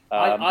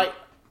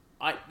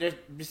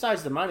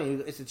 Besides the money,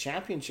 it's a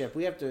championship.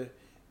 We have to.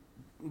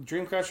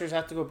 Dream Crushers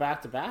have to go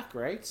back to back,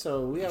 right?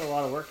 So we have a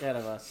lot of work ahead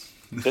of us.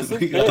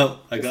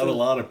 I got a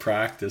lot of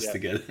practice to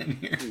get in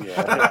here.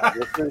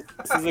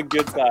 This is a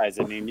good size.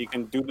 I mean, you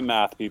can do the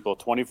math, people.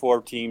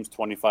 24 teams,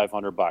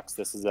 $2,500.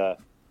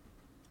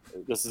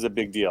 This is a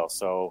big deal.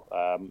 So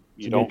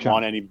you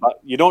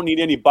don't need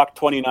any buck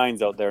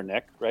 29s out there,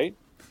 Nick. Right?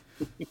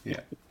 Yeah.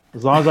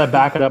 As long as I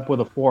back it up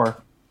with a 4.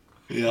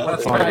 Yeah,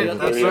 that's right.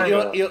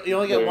 You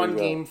only get one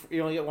game.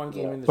 You only get one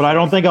game. In the but I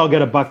don't think I'll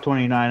get a buck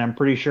 29. I'm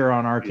pretty sure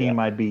on our team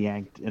I'd be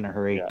yanked in a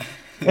hurry.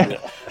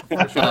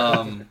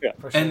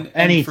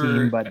 Any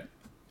team, but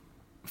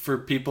for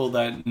people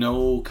that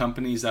know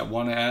companies that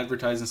want to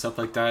advertise and stuff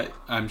like that,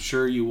 I'm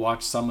sure you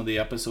watched some of the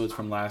episodes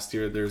from last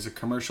year. There's a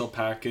commercial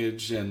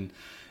package, and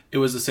it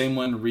was the same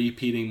one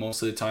repeating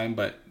most of the time,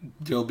 but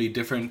there'll be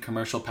different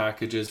commercial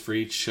packages for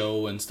each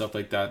show and stuff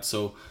like that.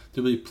 So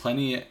there'll be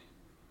plenty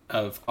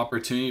of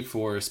opportunity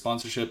for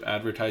sponsorship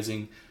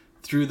advertising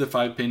through the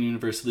 5-Pin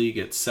Universe League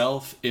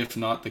itself. If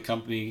not, the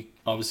company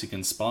obviously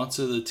can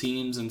sponsor the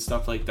teams and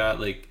stuff like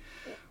that. Like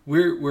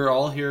we're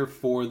all here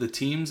for the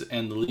teams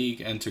and the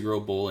league and to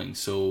grow bowling.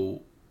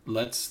 So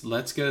let's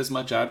get as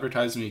much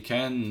advertising we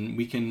can, and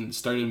we can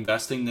start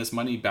investing this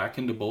money back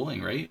into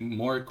bowling, right?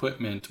 More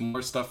equipment,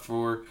 more stuff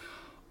for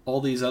all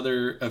these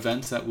other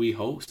events that we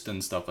host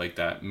and stuff like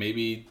that.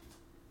 Maybe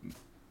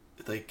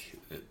like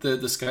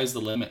the sky's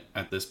the limit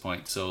at this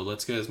point, so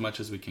let's get as much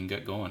as we can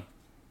get going.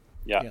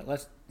 Yeah,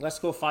 let's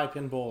go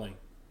 5-pin bowling.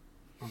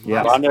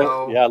 Yeah,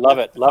 Rhonda, love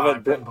it.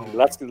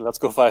 Let's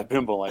go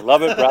 5-pin bowling.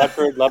 Love it,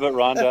 Bradford. Love it,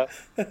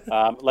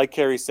 Rhonda. Like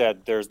Carrie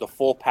said, there's the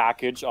full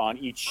package on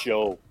each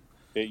show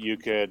that you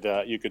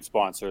could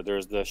sponsor.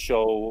 There's the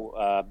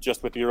show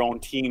just with your own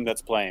team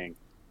that's playing.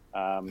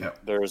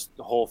 There's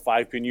the whole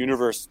 5-Pin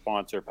Universe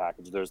sponsor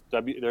package.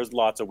 There's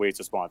lots of ways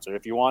to sponsor.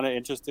 If you want to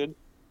interested,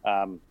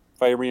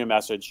 fire me a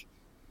message.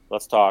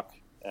 Let's talk,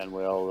 and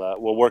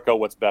we'll work out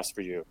what's best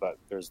for you. But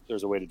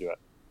there's a way to do it.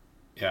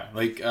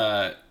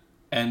 Yeah,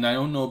 and I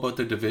don't know about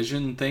the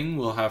division thing.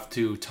 We'll have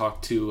to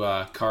talk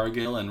to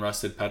Cargill and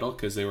Rusted Pedal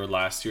because they were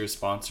last year's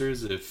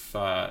sponsors. If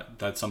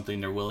that's something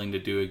they're willing to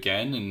do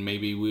again, and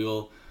maybe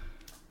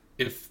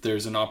if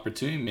there's an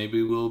opportunity,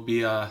 maybe we'll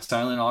be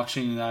silent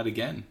auctioning that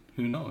again.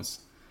 Who knows?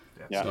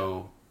 Yeah.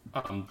 So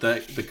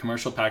the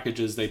commercial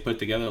packages they put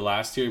together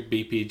last year,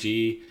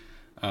 BPG,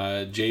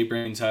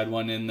 J-Brains had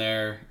one in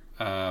there.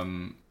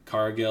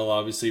 Cargill,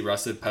 obviously,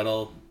 Rusted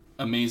Pedal.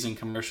 amazing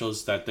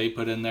commercials that they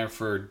put in there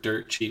for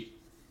dirt cheap.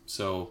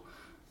 So,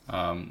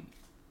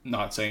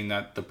 not saying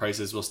that the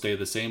prices will stay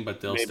the same,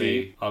 but they'll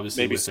stay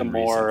obviously maybe within some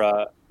reason.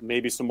 more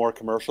maybe some more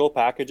commercial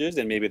packages,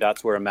 and maybe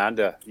that's where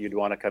Amanda, you'd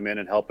want to come in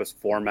and help us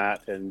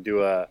format and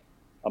do a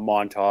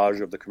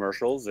montage of the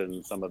commercials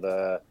and some of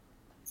the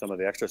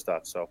extra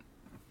stuff. So,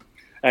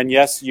 and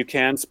yes, you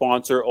can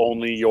sponsor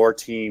only your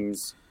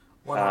teams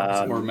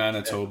 100%. or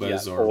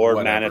Manitoba's or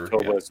whatever.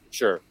 Manitoba's.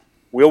 Sure,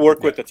 we'll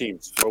work with the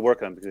teams. We'll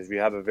work on them because we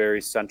have a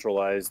very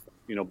centralized,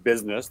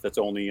 business that's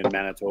only in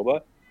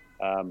Manitoba.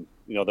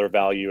 Their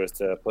value is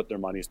to put their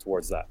monies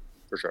towards that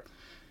for sure.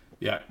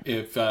 Yeah,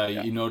 if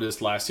you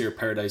noticed last year,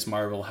 Paradise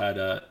Marvel had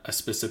a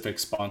specific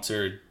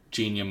sponsor,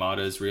 Gene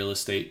Yamada's Real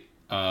Estate.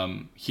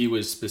 He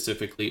was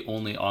specifically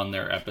only on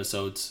their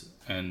episodes,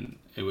 and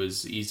it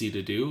was easy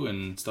to do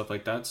and stuff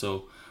like that.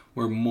 So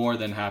we're more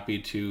than happy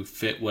to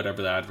fit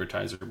whatever the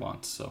advertiser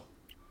wants. So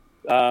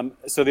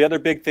the other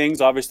big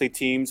things, obviously,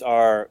 teams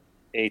are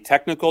a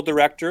technical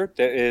director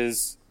that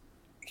is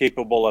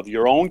capable of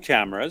your own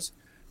cameras,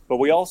 but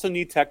we also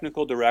need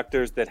technical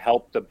directors that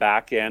help the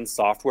back-end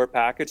software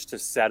package to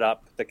set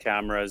up the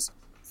cameras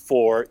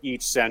for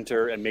each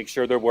center and make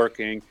sure they're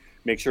working,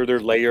 make sure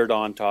they're layered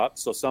on top.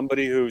 So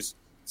somebody who's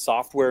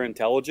software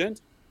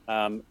intelligent,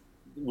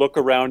 look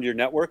around your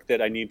network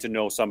that I need to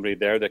know somebody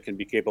there that can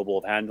be capable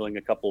of handling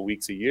a couple of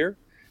weeks a year.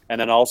 And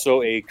then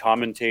also a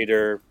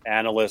commentator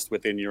analyst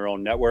within your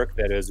own network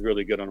that is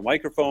really good on a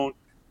microphone,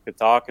 could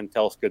talk and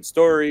tell good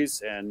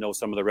stories and know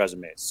some of the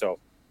resumes. So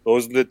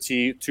those are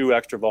the two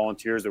extra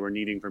volunteers that we're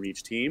needing from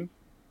each team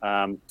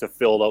to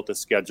fill out the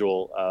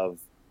schedule of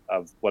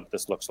what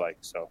this looks like.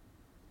 So,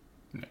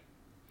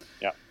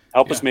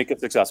 help us make it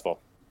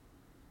successful.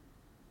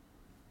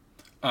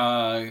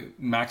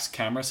 Max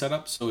camera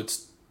setup. So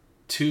it's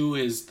 2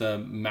 is the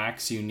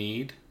max you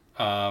need.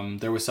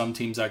 There were some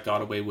teams that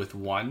got away with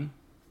 1.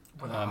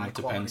 It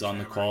depends on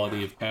the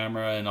quality of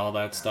camera and all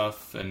that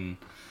stuff. And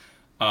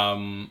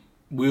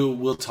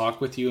we'll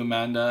talk with you,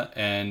 Amanda,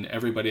 and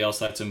everybody else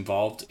that's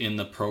involved in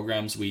the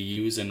programs we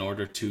use in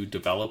order to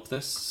develop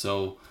this.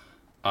 So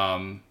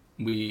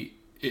it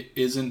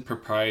isn't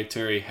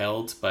proprietary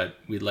held, but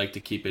we'd like to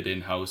keep it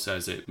in-house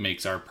as it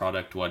makes our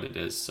product what it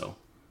is. So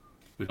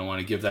we don't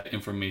want to give that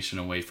information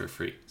away for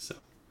free. So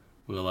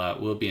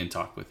we'll be in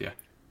talk with you.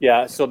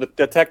 Yeah. So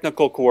the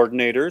technical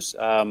coordinators,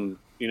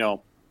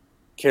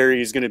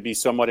 Carrie is going to be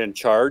somewhat in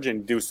charge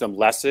and do some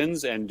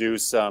lessons and do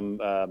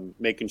some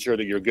making sure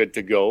that you're good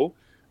to go.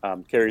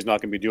 Carrie's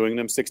not going to be doing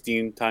them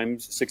 16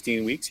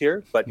 weeks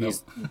here, but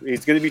he's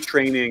going to be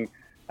training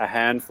a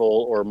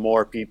handful or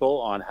more people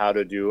on how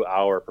to do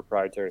our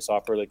proprietary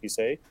software, like you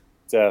say,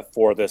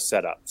 for this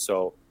setup.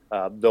 So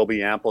there'll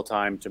be ample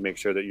time to make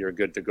sure that you're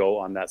good to go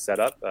on that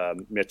setup.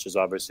 Mitch is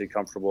obviously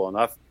comfortable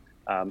enough.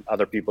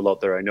 Other people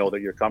out there, I know that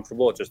you're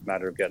comfortable. It's just a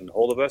matter of getting a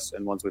hold of us.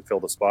 And once we fill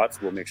the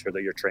spots, we'll make sure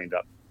that you're trained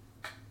up,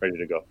 ready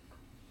to go.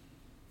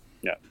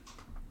 Yeah.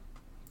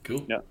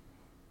 Cool. Yeah.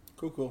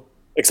 Cool.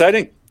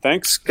 Exciting.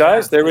 Thanks,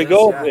 guys. There we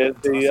go. Yeah,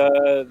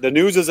 the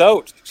news is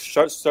out.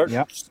 Start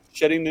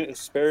sharing the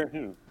news.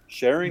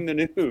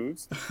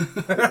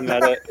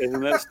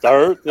 Isn't that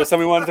start? That's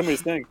something we wanted somebody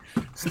to sing.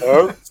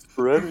 Start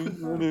spreading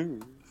the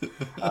news.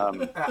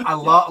 I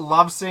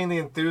love seeing the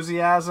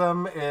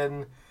enthusiasm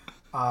in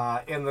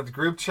the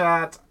group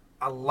chat.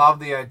 I love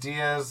the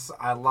ideas.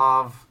 I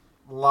love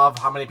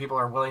how many people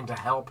are willing to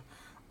help.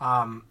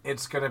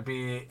 It's going to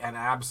be an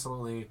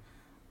absolutely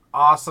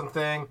awesome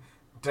thing.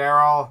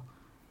 Daryl.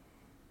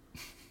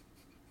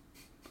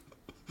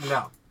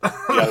 No.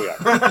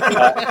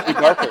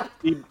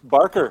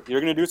 Barker, you're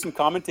going to do some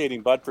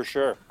commentating, bud, for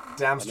sure.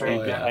 Damn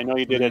straight. I know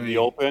you did at the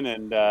Open,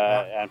 and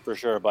for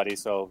sure, buddy.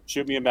 So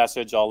shoot me a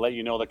message. I'll let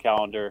you know the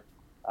calendar.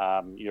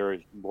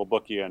 We'll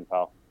book you in,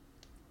 pal.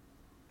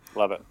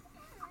 Love it.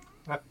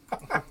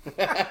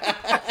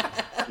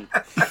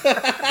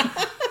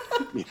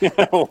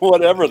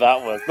 Whatever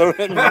that was.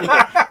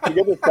 You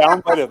get the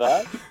soundbite of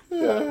that?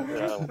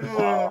 Yeah.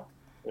 Wow.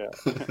 Yeah.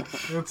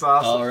 It's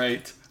awesome. All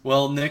right.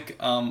 Well, Nick,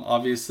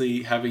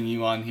 obviously having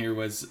you on here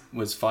was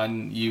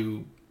fun.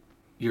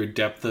 Your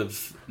depth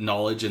of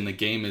knowledge in the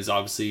game is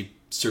obviously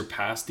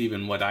surpassed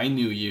even what I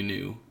knew you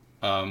knew.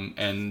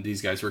 And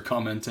these guys were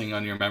commenting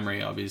on your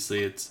memory.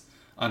 Obviously, it's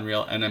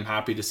unreal, and I'm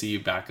happy to see you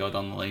back out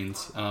on the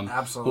lanes.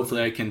 Absolutely.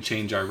 Hopefully, I can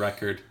change our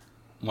record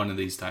one of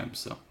these times.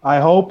 So I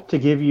hope to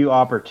give you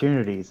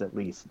opportunities at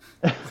least.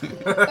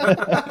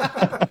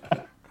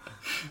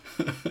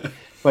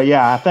 But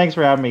yeah, thanks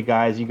for having me,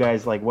 guys. You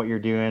guys like what you're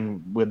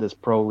doing with this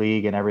pro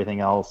league and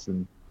everything else,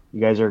 and you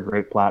guys are a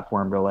great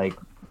platform to like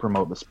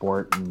promote the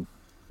sport. And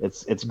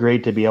it's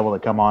great to be able to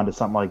come on to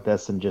something like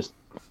this and just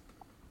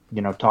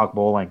talk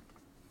bowling.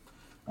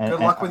 And,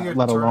 good luck with your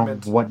let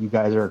tournament. alone what you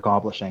guys are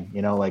accomplishing.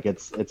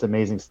 It's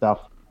amazing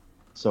stuff.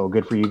 So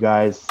good for you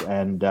guys,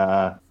 and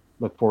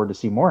look forward to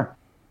see more.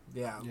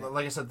 Yeah,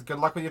 like I said, good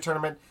luck with your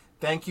tournament.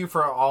 Thank you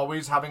for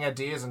always having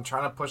ideas and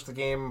trying to push the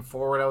game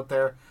forward out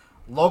there.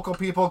 Local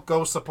people,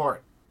 go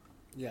support.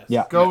 Yes.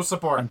 Yeah. Go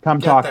support. And come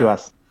Get talk to there.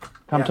 us.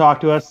 Come Yeah.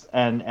 talk to us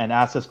and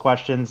ask us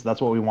questions.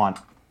 That's what we want.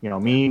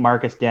 Me,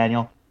 Marcus,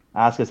 Daniel,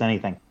 ask us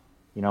anything.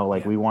 We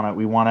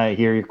want to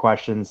hear your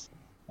questions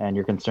and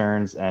your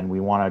concerns, and we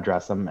want to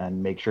address them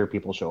and make sure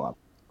people show up.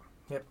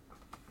 Yep.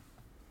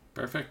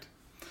 Perfect.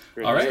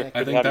 Great. All right. Good I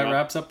to think have you, that man.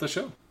 wraps up the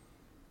show.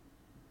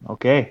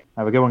 Okay.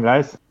 Have a good one,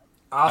 guys.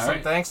 Awesome. All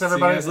right. Thanks, See you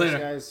everybody. guys later.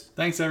 Guys.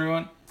 Thanks,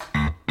 everyone.